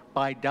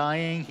 By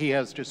dying, he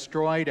has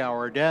destroyed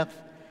our death,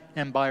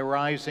 and by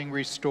rising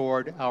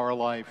restored our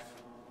life.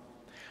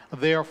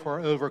 Therefore,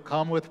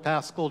 overcome with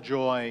paschal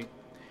joy,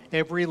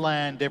 every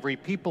land, every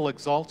people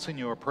exalts in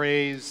your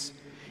praise,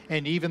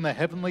 and even the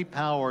heavenly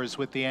powers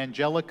with the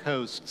angelic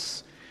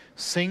hosts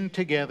sing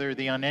together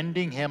the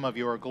unending hymn of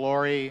your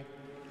glory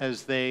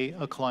as they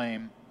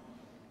acclaim.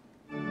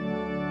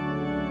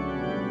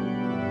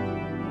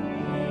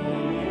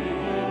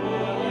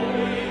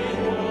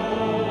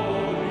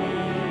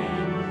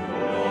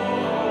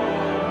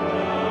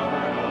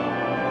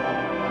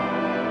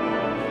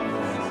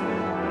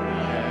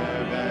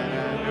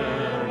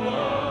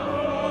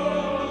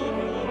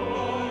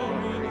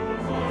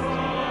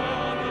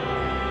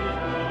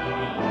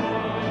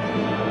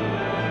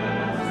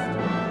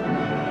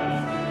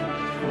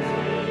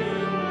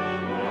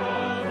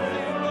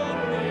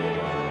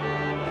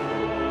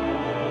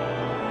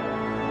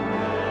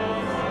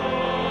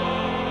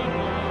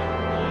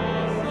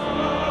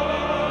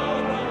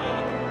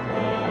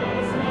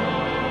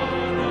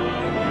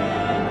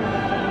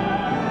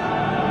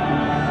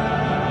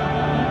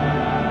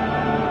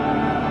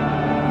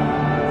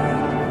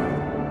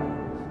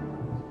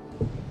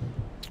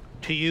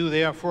 To you,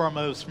 therefore,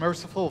 most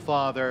merciful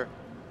Father,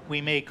 we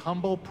make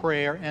humble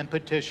prayer and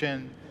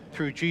petition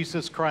through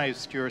Jesus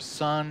Christ, your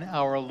Son,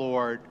 our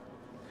Lord,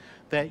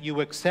 that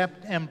you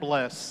accept and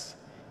bless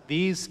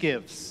these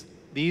gifts,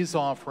 these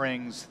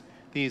offerings,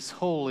 these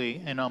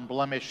holy and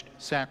unblemished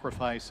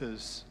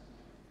sacrifices,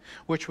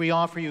 which we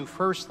offer you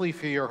firstly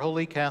for your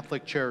holy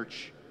Catholic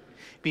Church.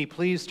 Be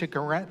pleased to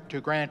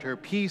grant her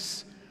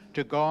peace,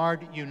 to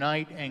guard,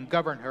 unite, and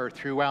govern her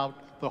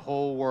throughout the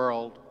whole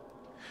world.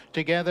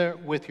 Together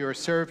with your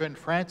servant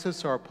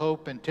Francis, our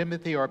Pope, and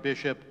Timothy, our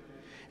Bishop,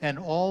 and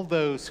all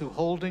those who,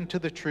 holding to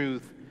the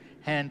truth,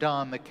 hand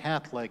on the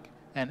Catholic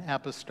and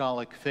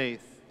Apostolic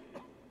faith.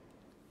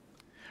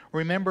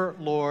 Remember,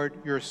 Lord,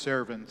 your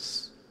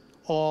servants,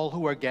 all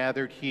who are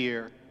gathered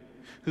here,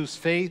 whose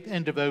faith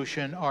and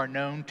devotion are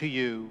known to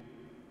you.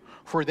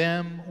 For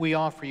them we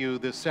offer you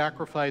the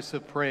sacrifice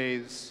of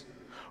praise,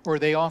 or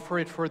they offer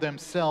it for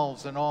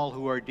themselves and all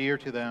who are dear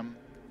to them,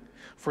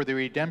 for the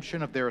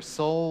redemption of their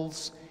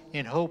souls,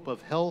 in hope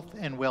of health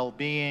and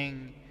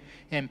well-being,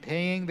 and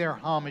paying their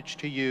homage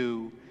to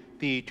you,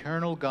 the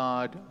eternal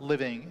God,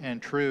 living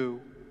and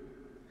true.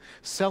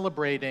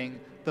 Celebrating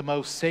the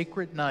most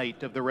sacred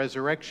night of the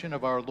resurrection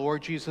of our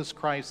Lord Jesus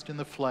Christ in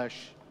the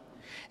flesh,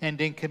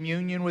 and in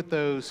communion with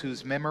those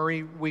whose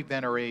memory we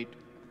venerate,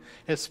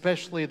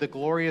 especially the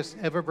glorious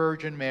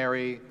ever-Virgin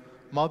Mary,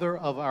 Mother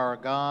of our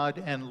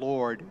God and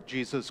Lord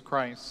Jesus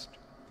Christ,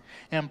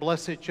 and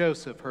blessed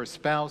Joseph, her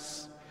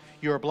spouse,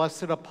 your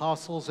blessed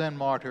apostles and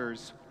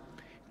martyrs,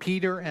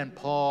 Peter and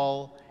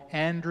Paul,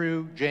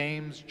 Andrew,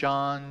 James,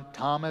 John,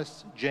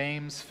 Thomas,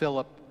 James,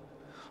 Philip,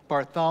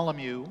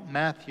 Bartholomew,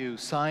 Matthew,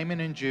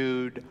 Simon and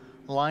Jude,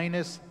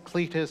 Linus,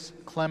 Cletus,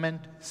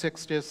 Clement,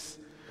 Sixtus,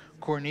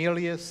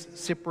 Cornelius,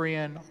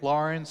 Cyprian,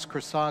 Lawrence,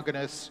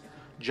 Chrysogonus,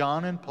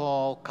 John and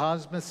Paul,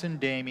 Cosmas and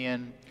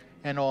Damian,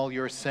 and all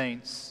your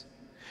saints.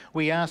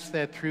 We ask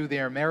that through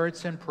their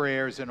merits and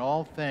prayers in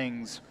all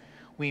things,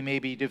 we may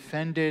be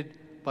defended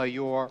by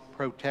your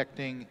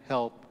protecting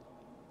help.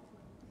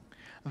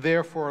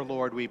 Therefore,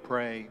 Lord, we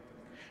pray,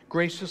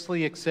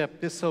 graciously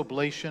accept this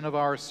oblation of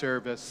our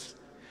service,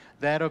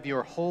 that of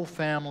your whole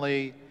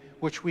family,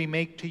 which we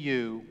make to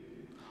you,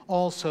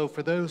 also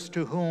for those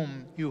to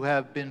whom you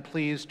have been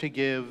pleased to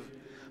give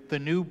the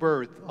new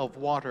birth of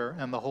water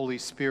and the Holy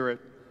Spirit,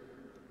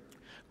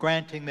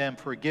 granting them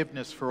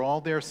forgiveness for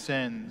all their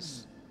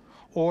sins.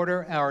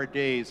 Order our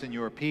days in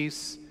your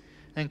peace,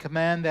 and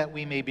command that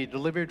we may be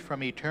delivered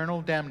from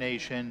eternal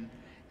damnation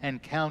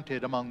and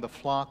counted among the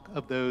flock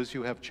of those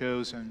you have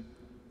chosen.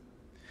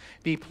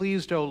 Be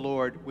pleased, O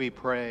Lord, we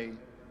pray,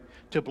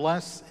 to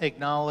bless,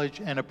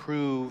 acknowledge, and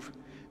approve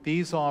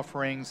these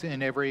offerings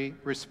in every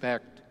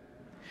respect,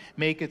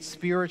 Make it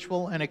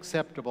spiritual and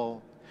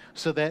acceptable,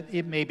 so that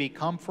it may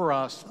become for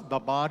us the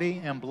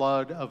body and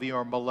blood of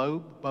your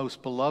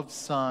most beloved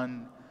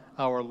Son,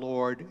 our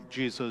Lord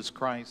Jesus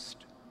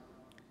Christ.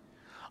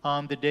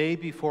 On the day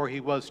before he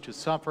was to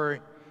suffer,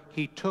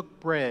 he took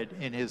bread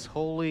in his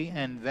holy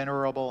and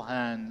venerable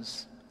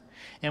hands,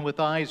 and with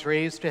eyes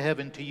raised to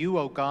heaven to you,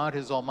 O God,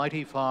 his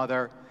almighty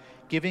Father,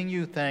 giving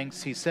you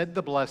thanks, he said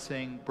the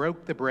blessing,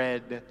 broke the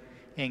bread,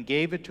 and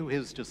gave it to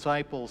his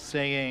disciples,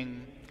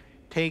 saying,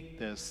 "Take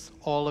this,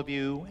 all of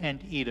you,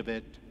 and eat of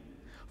it,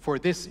 for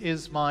this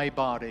is my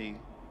body,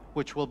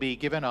 which will be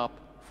given up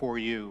for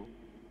you."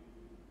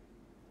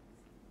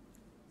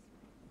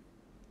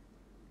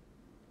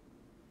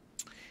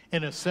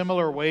 In a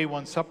similar way,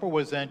 when supper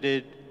was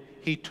ended,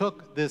 he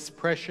took this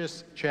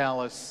precious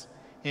chalice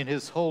in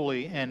his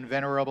holy and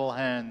venerable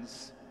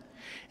hands,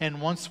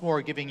 and once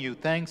more giving you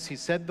thanks, he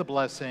said the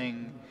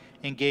blessing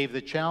and gave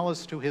the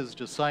chalice to his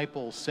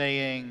disciples,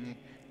 saying,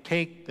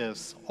 "Take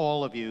this,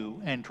 all of you,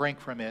 and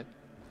drink from it,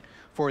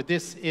 for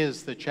this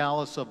is the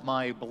chalice of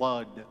my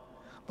blood,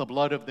 the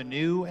blood of the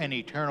new and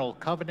eternal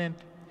covenant,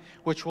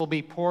 which will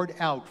be poured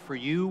out for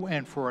you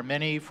and for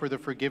many for the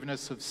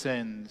forgiveness of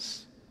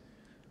sins.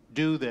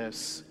 Do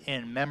this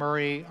in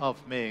memory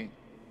of me."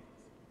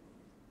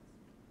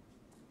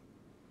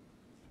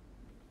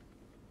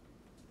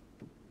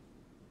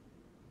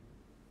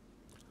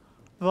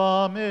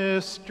 The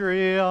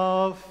mystery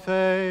of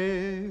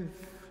faith.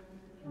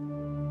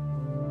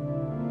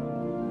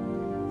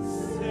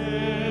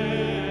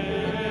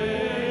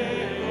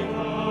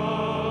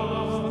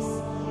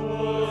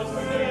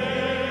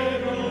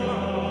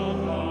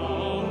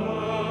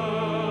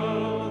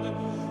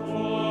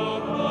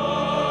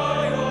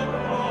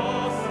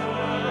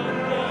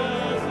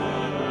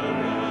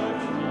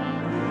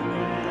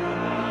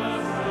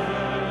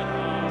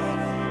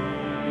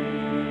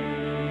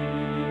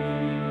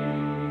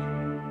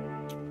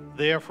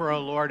 Therefore, O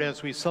Lord,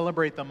 as we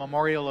celebrate the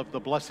memorial of the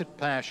Blessed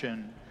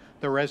Passion,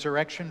 the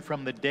resurrection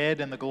from the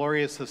dead, and the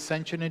glorious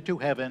ascension into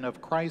heaven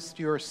of Christ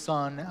your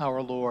Son,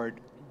 our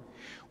Lord,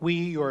 we,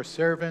 your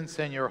servants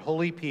and your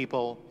holy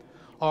people,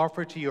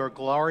 offer to your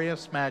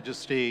glorious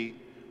majesty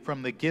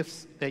from the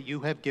gifts that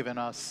you have given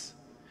us,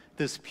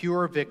 this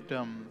pure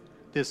victim,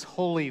 this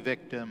holy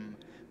victim,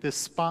 this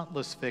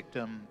spotless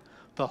victim,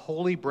 the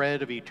holy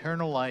bread of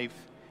eternal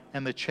life,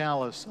 and the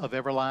chalice of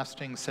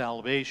everlasting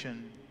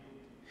salvation.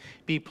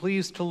 Be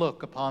pleased to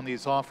look upon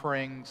these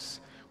offerings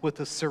with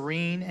a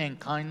serene and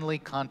kindly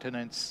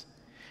countenance,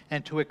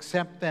 and to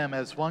accept them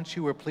as once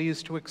you were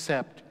pleased to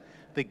accept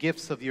the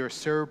gifts of your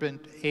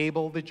servant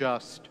Abel the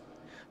just,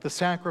 the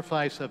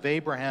sacrifice of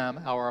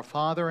Abraham our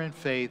father in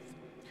faith,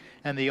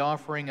 and the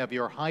offering of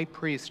your high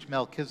priest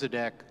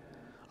Melchizedek,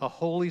 a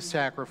holy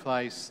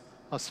sacrifice,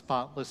 a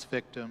spotless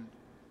victim.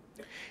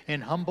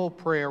 In humble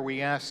prayer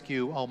we ask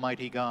you,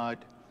 Almighty God,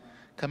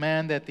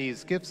 command that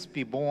these gifts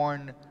be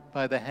borne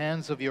by the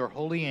hands of your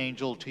holy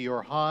angel to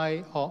your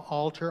high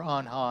altar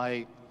on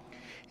high,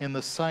 in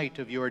the sight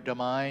of your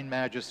divine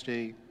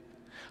majesty,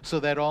 so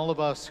that all of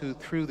us who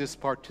through this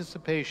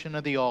participation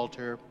of the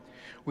altar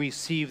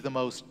receive the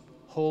most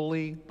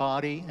holy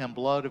body and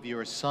blood of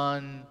your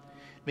Son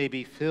may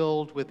be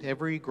filled with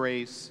every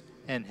grace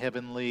and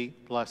heavenly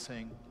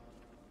blessing.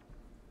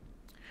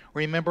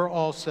 Remember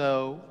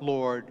also,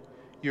 Lord,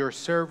 your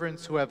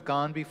servants who have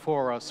gone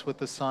before us with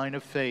the sign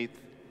of faith,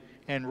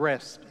 and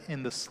rest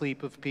in the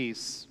sleep of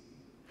peace.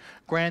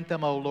 Grant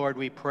them, O Lord,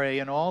 we pray,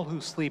 and all who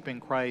sleep in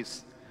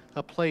Christ,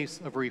 a place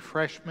of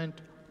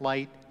refreshment,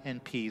 light,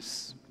 and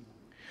peace.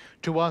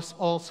 To us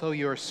also,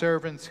 your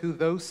servants, who,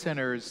 though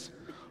sinners,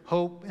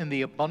 hope in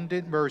the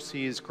abundant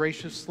mercies,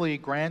 graciously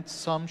grant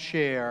some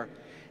share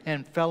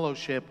and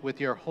fellowship with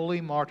your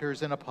holy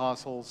martyrs and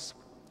apostles,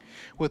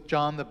 with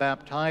John the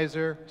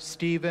Baptizer,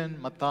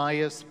 Stephen,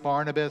 Matthias,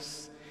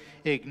 Barnabas,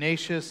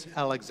 Ignatius,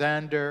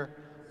 Alexander,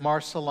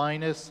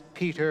 Marcellinus,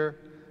 Peter,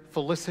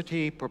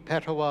 Felicity,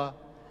 Perpetua,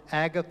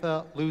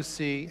 Agatha,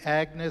 Lucy,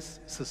 Agnes,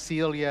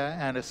 Cecilia,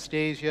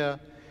 Anastasia,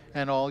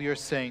 and all your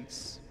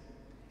saints.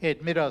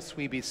 Admit us,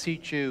 we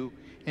beseech you,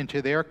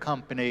 into their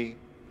company,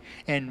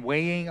 and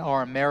weighing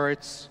our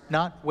merits,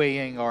 not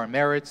weighing our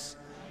merits,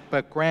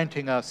 but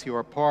granting us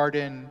your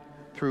pardon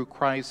through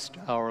Christ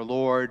our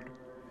Lord,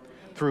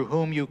 through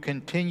whom you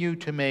continue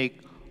to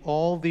make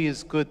all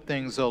these good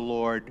things, O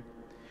Lord.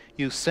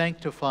 You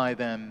sanctify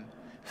them,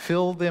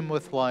 fill them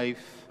with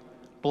life,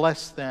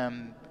 bless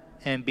them,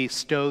 and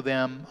bestow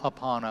them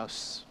upon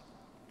us.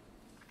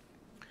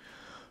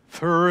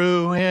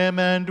 Through him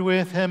and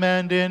with him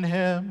and in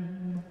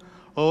him,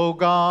 O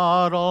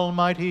God,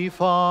 Almighty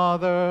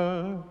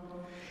Father,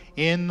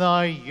 in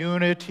thy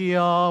unity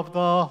of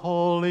the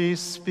Holy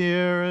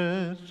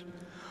Spirit,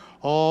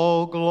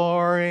 all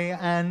glory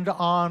and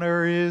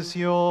honor is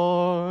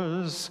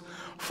yours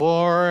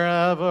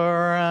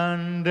forever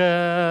and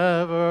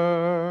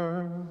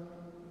ever.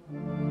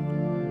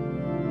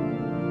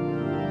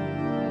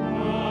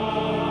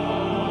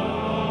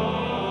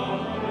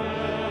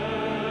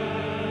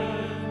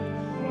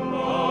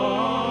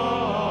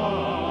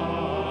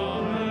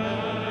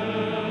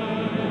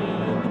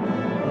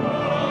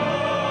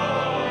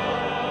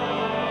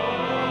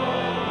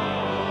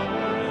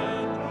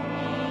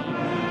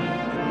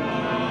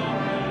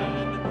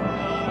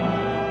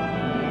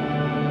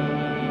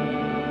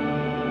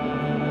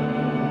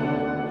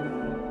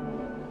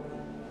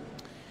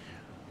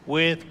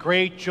 With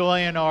great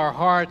joy in our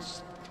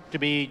hearts to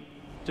be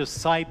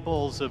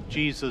disciples of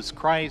Jesus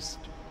Christ,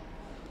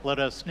 let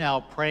us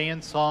now pray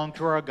in song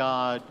to our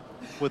God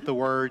with the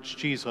words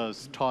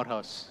Jesus taught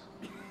us.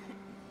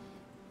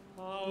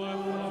 Our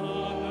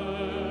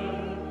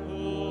Father,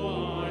 who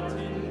art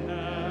in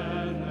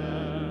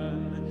heaven,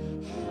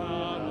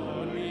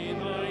 hallowed be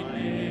thy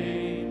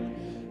name.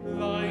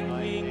 Thy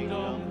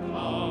kingdom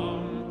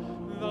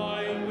come,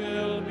 thy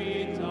will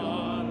be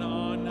done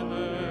on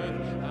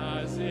earth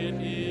as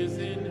it is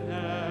in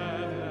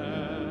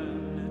heaven.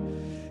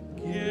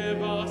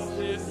 Give us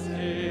this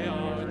day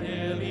our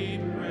daily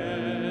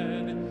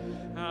bread,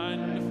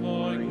 and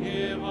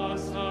forgive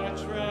us our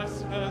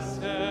trespasses,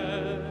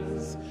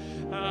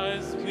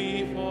 as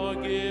we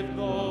forgive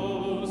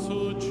those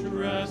who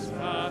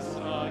trespass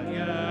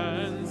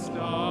against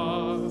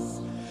us.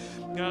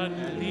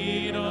 And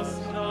lead us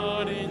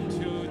not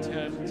into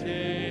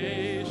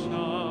temptation,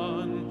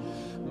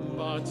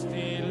 but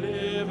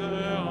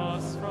deliver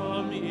us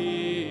from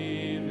evil.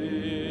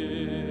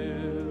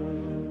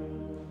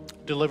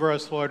 Deliver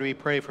us, Lord, we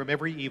pray, from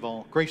every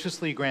evil.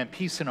 Graciously grant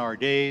peace in our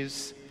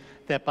days,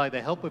 that by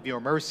the help of your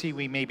mercy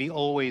we may be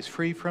always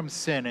free from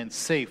sin and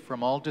safe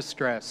from all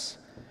distress,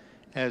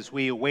 as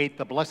we await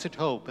the blessed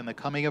hope and the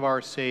coming of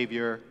our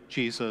Savior,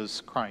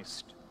 Jesus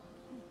Christ.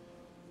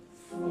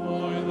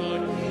 For the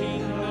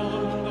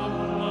kingdom, the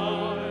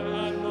power,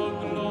 and the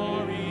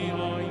glory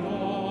are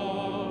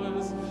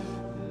yours,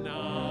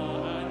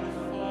 now and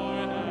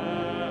forever.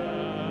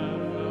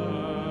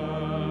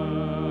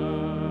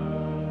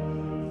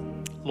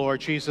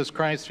 Lord Jesus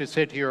Christ, who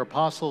said to your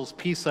apostles,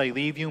 "Peace I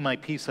leave you, my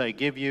peace I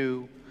give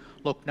you,"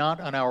 look not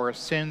on our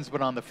sins,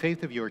 but on the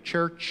faith of your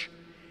church,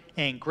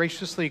 and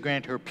graciously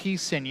grant her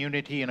peace and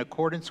unity in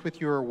accordance with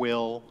your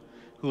will,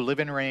 who live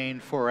and reign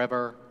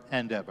forever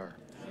and ever.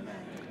 Amen.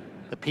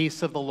 The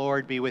peace of the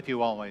Lord be with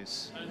you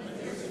always. And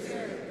with your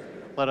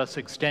spirit. Let us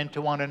extend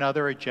to one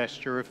another a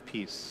gesture of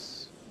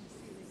peace.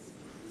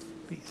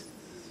 Peace.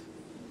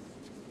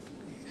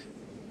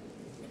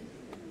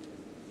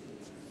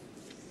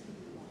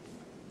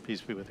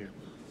 Peace be with you.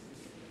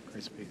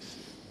 Grace, peace.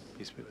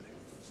 Peace be with you.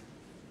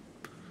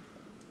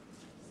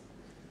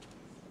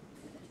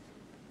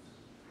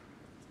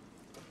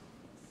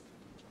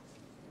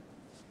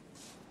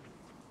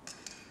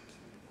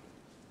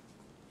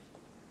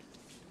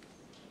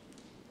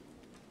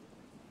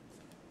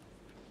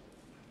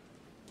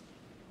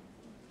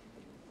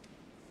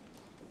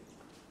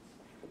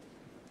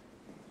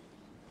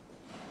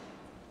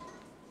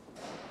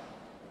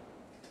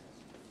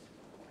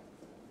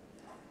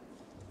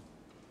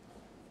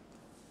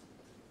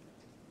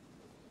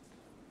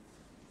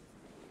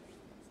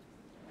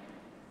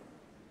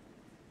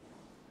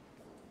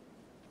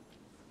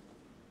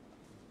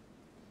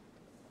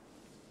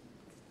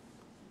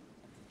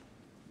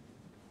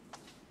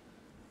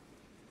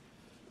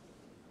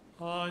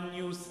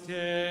 Agnus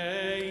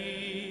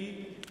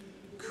Dei,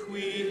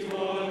 qui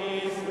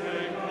tollis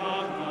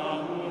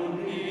peccata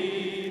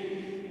mundi,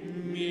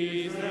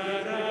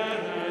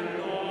 miserere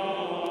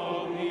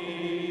nobis.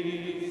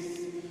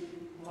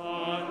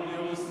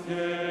 Agnus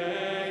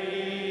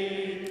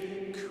Dei,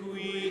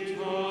 qui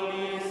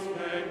tollis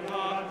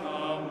peccata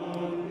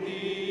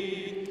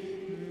mundi,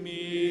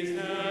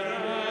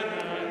 miserere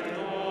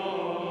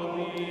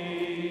nobis.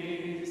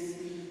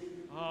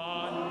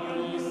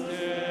 Agnus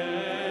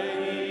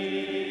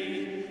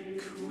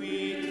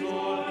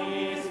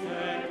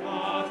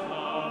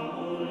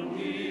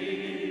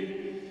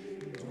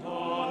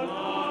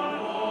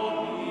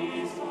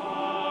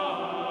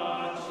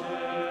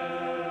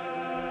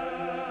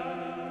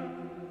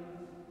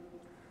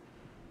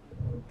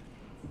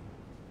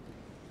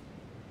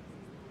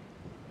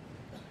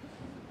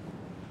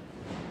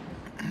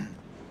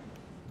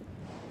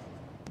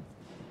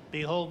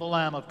Behold the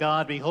Lamb of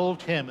God,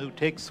 behold him who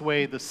takes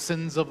away the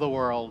sins of the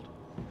world.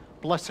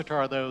 Blessed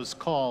are those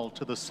called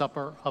to the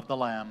supper of the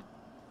Lamb.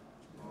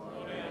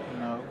 I'm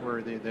not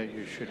worthy that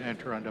you should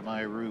enter under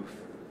my roof,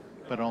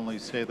 but only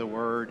say the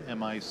word, and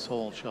my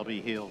soul shall be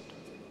healed.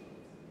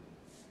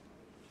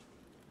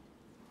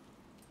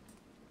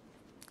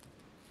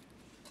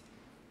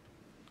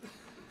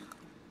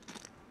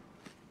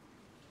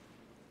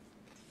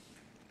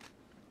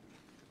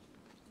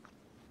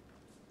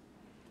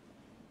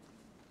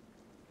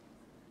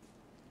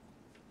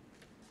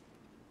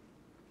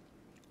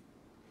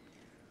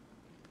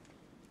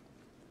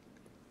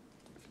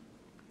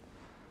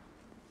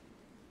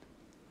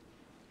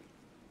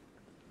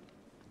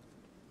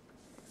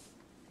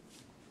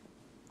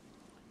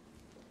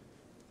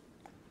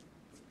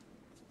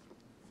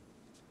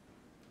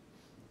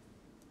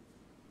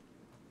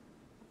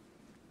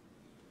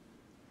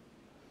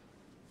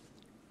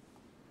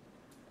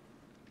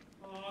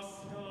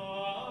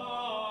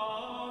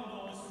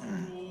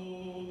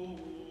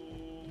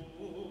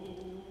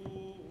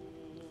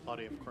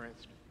 Body of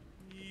Christ.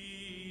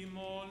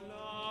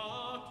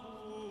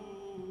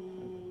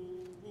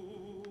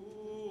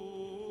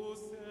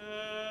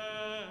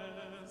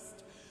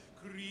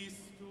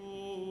 Christus,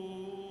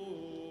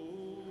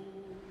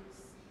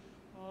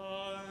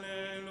 Alleluia.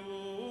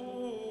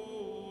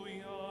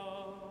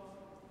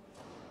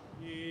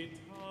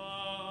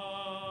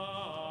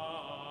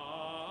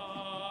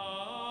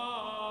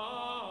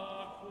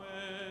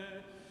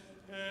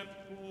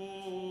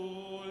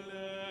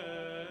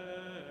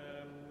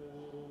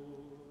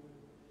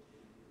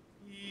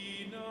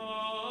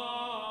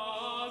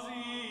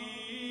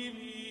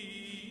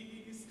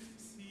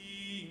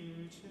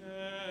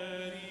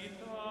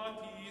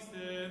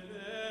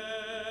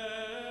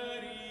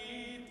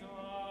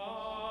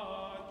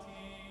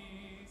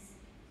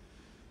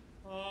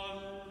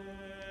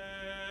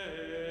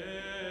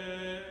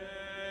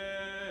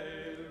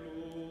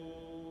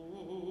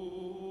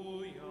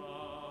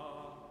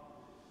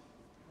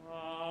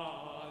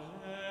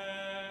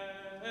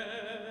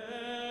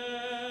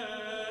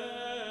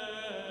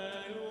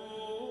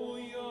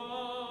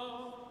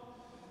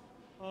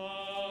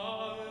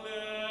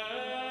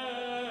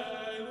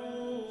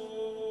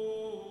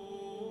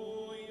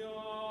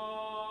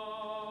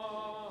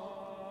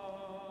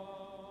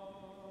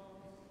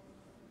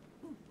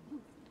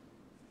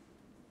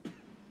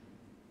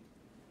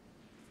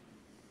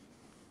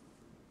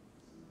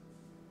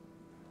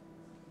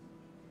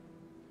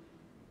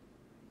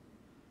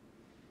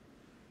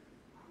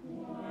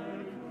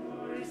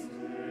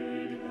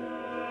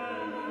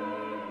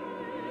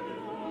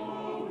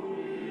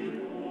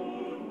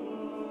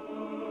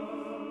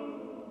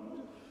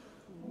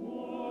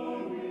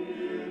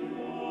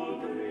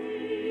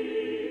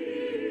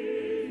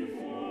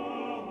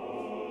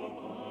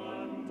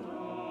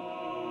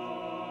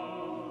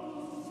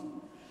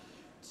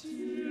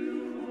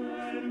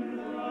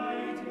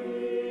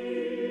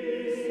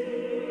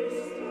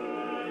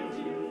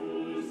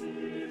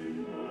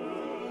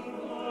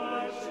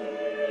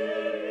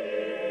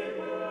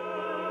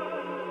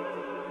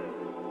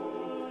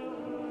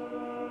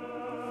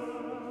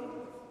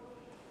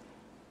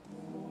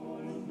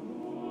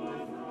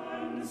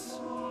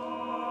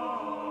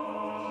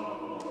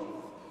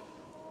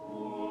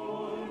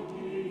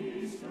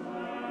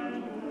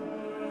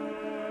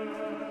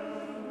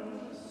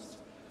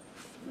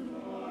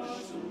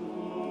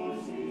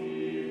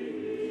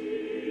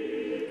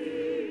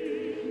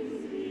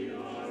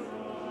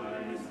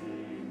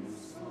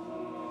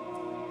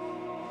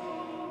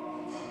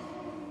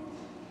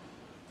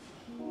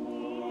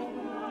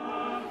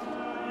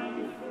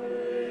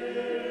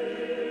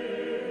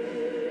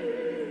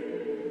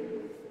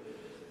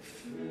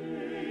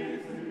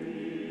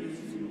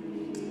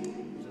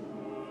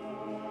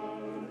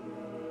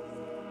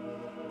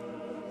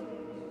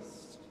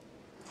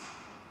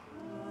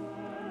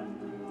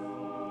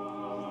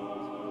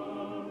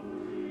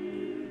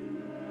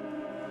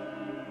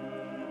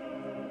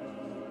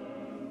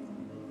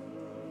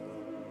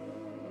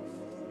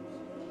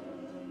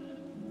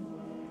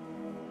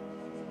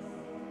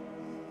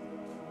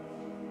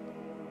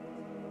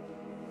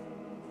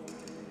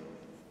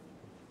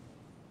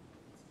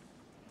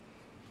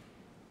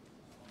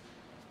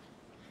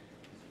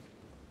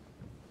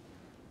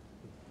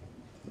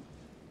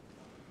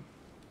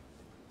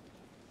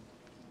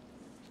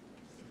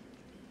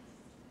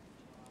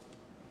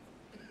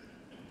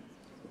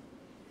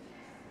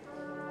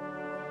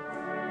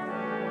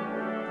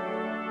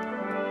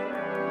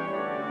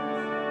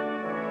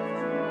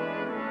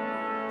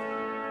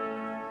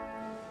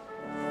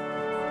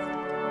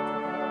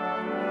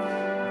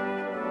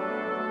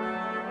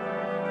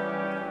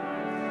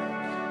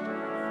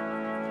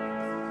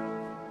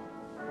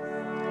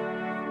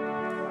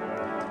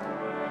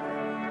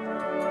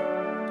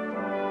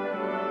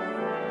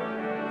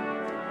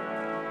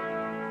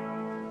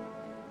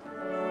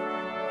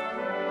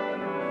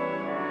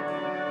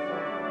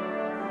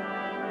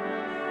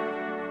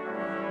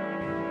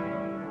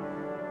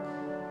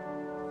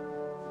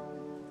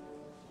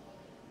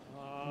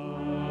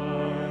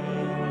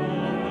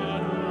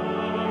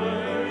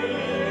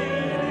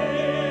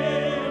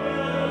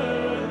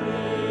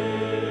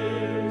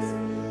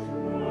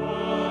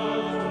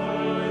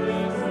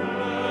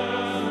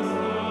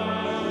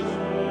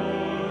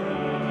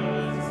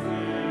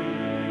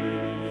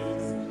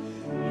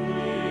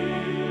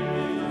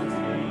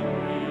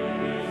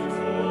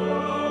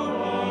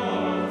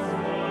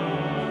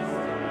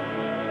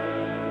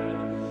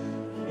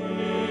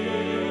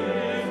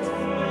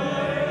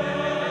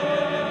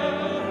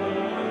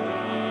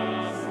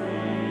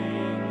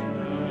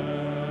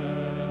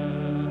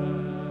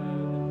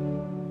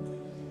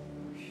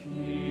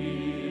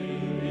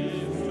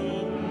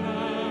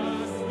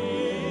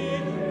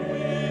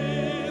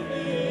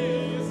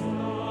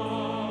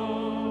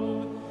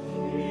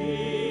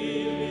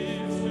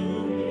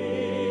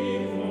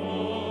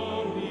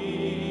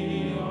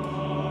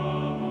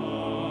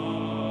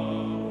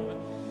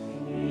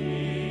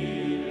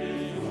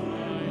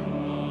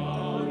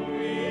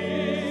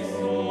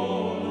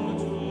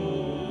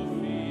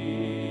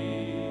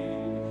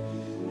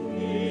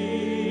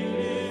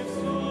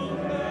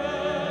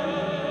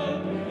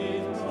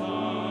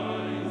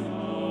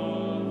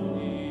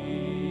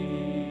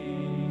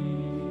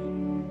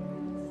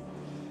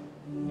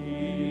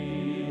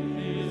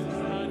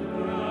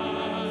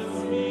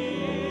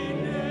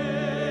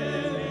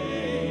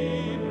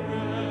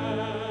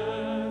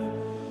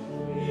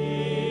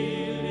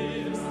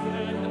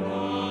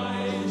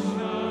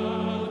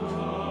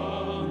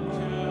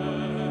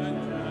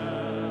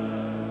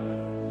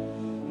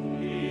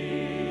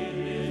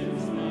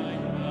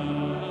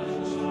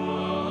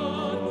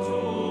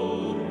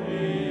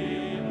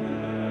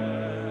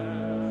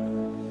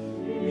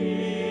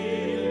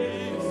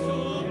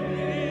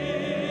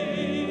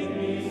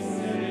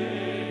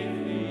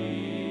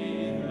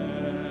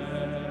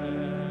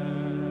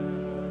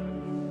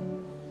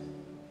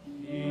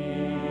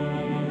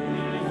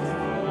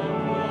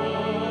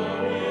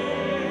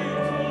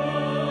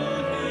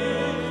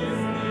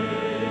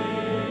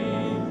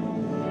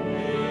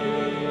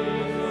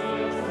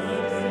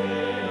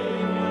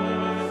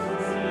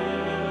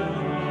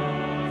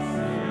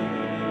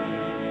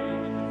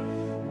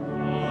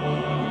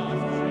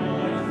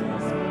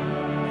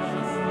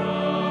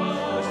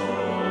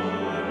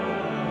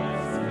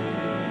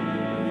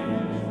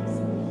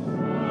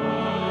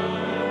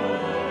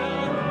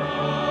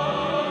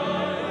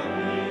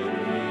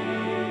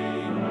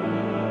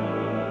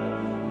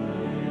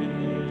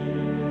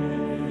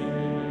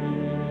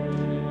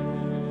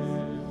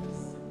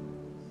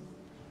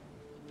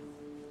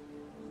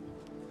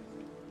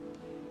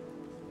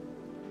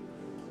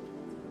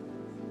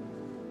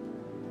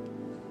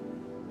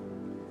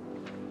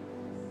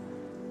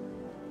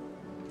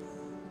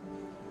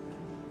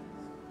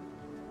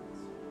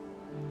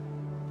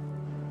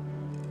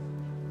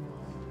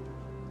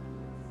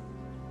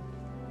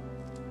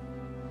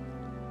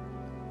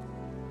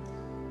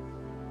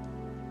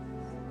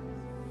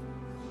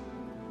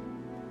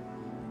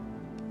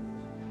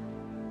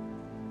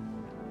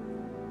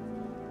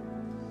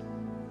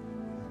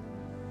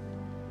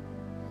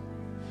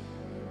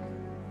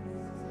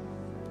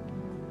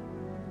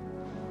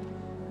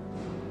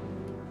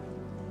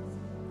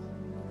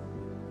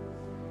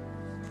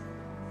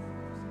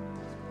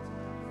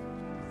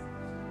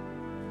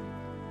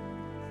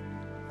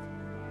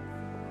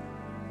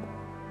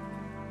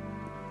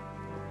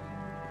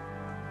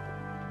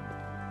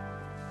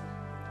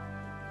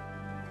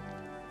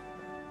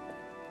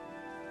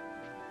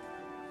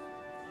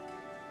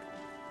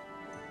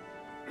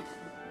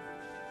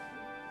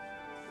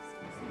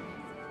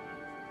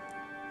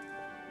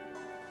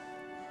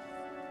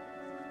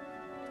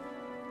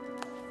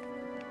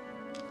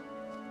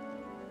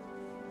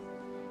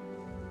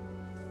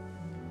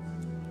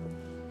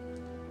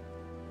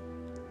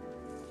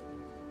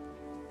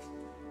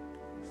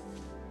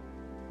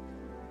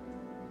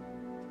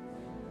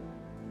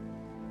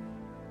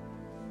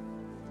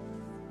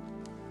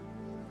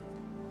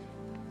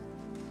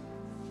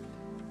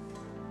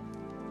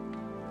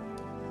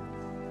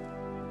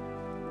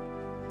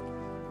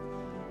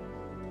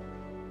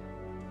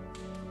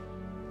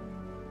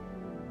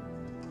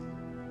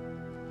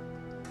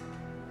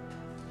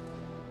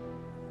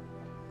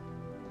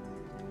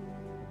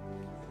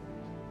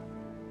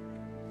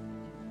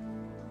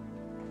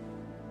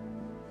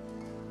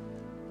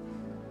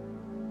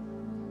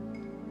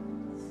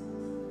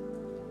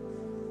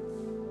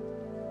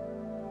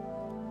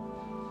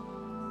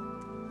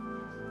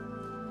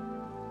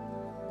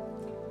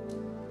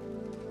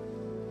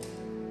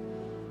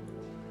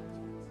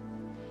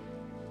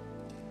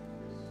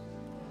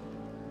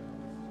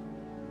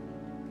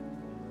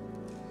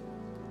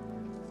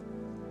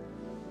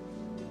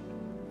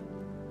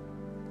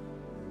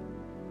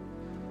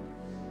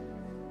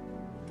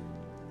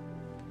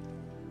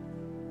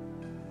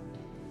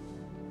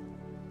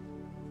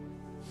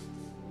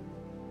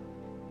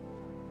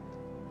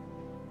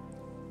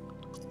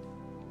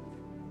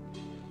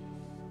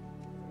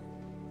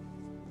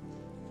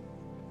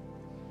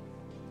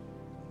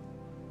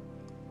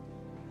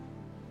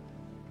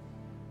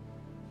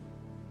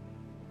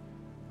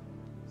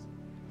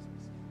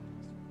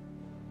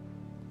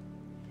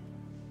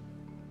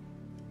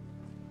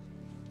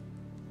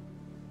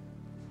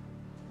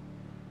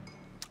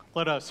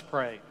 Let us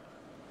pray.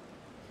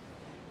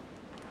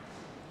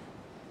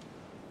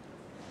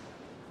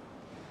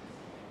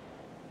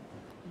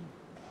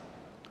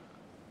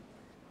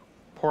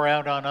 Pour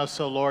out on us,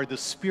 O Lord, the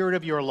spirit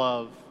of your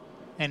love,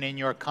 and in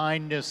your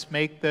kindness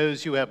make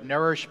those you have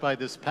nourished by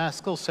this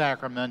Paschal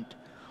sacrament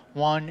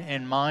one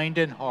in mind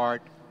and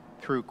heart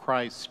through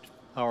Christ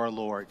our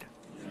Lord.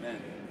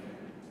 Amen.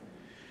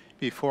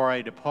 Before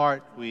I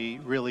depart, we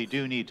really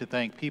do need to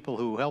thank people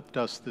who helped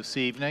us this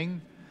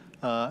evening,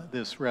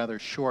 this rather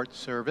short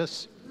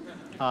service.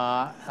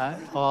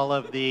 All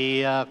of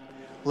the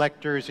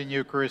lectors and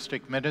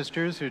Eucharistic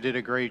ministers who did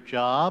a great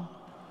job.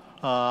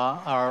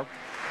 Our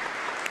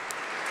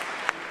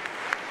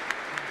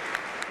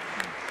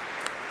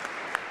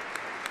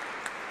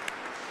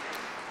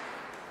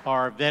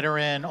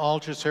veteran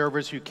altar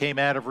servers who came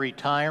out of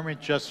retirement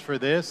just for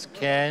this,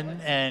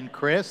 Ken and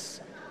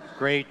Chris,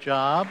 great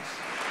jobs.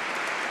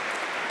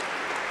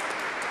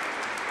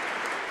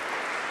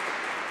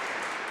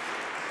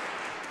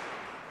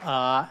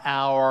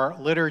 Our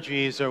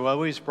liturgies are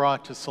always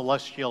brought to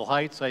celestial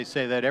heights. I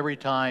say that every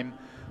time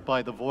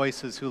by the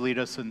voices who lead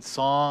us in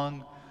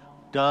song,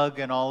 Doug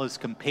and all his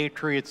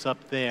compatriots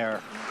up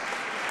there.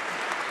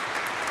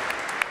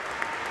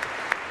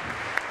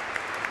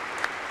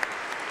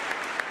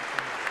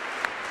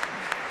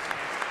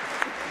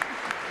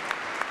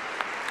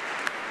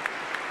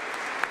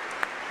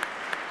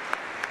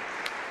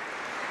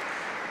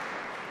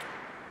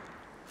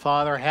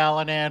 Father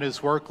Hallinan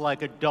has worked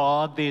like a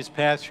dog these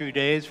past few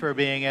days for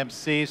being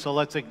MC, so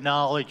let's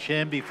acknowledge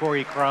him before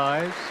he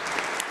cries.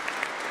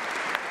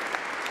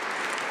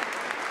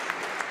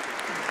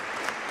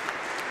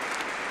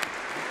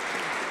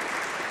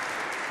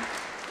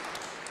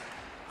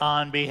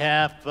 On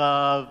behalf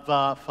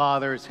of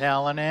Fathers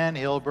Hallinan,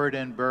 Hilbert,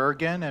 and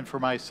Bergen, and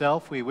for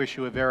myself, we wish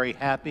you a very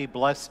happy,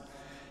 blessed,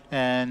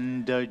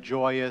 and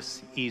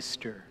joyous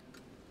Easter.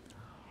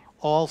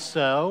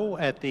 Also,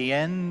 at the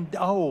end,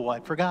 I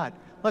forgot.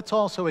 Let's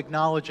also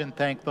acknowledge and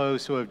thank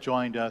those who have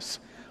joined us,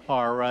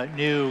 our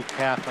new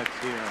Catholics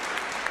here.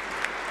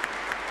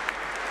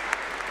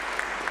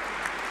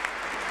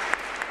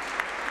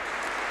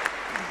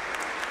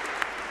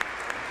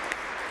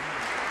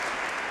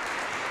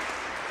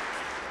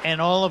 And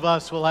all of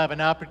us will have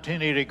an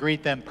opportunity to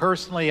greet them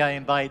personally. I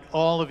invite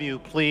all of you,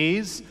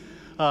 please,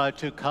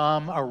 to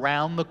come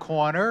around the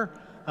corner.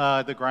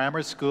 The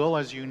grammar school,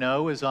 as you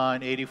know, is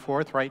on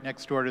 84th, right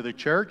next door to the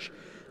church,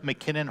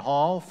 McKinnon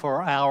Hall,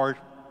 for our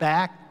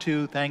back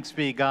to, thanks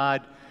be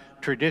God,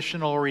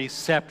 traditional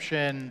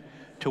reception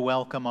to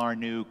welcome our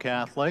new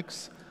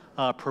Catholics.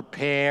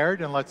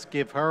 Prepared, and let's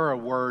give her a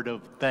word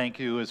of thank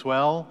you as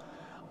well,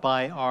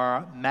 by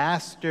our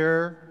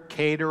master,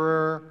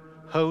 caterer,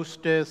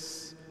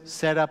 hostess,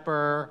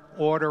 set-upper,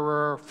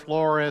 orderer,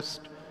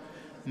 florist,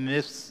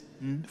 Miss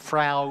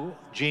Frau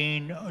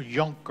Jean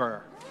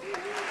Juncker.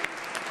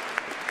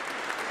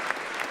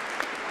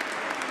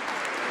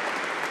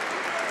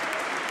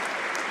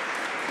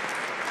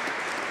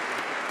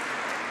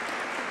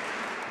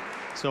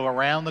 So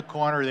around the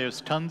corner, there's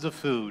tons of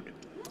food.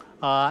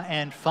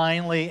 And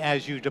finally,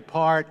 as you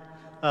depart,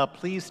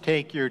 please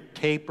take your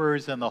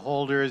tapers and the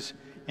holders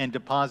and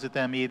deposit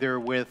them either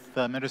with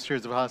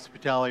ministers of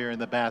hospitality or in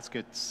the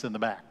baskets in the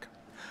back.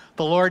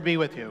 The Lord be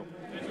with you.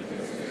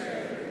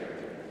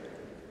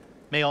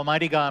 May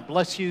Almighty God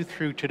bless you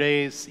through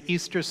today's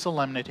Easter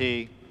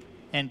solemnity,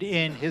 and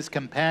in his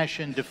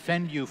compassion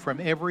defend you from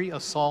every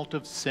assault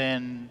of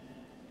sin.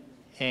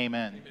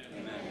 Amen.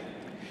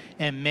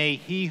 And may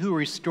he who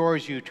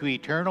restores you to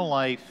eternal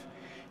life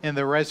in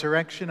the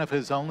resurrection of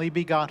his only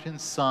begotten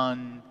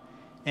Son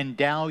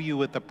endow you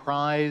with the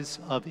prize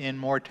of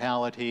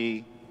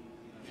immortality.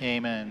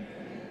 Amen.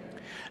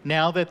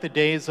 Now that the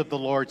days of the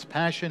Lord's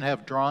Passion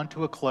have drawn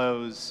to a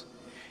close,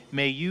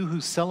 may you who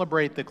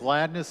celebrate the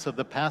gladness of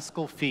the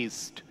Paschal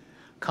Feast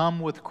come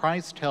with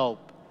Christ's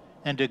help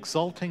and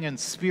exulting in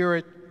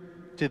spirit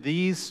to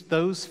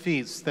those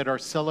feasts that are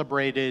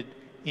celebrated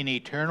in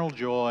eternal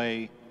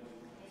joy.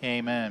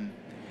 Amen.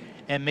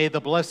 And may the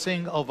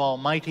blessing of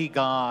Almighty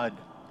God,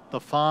 the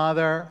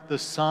Father, the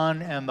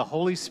Son, and the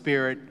Holy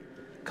Spirit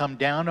come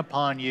down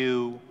upon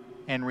you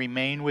and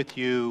remain with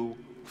you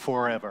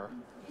forever.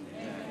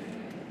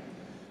 Amen.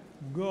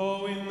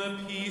 Go in the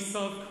peace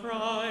of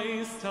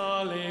Christ.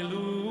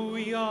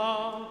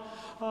 Alleluia.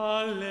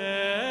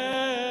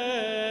 Alleluia.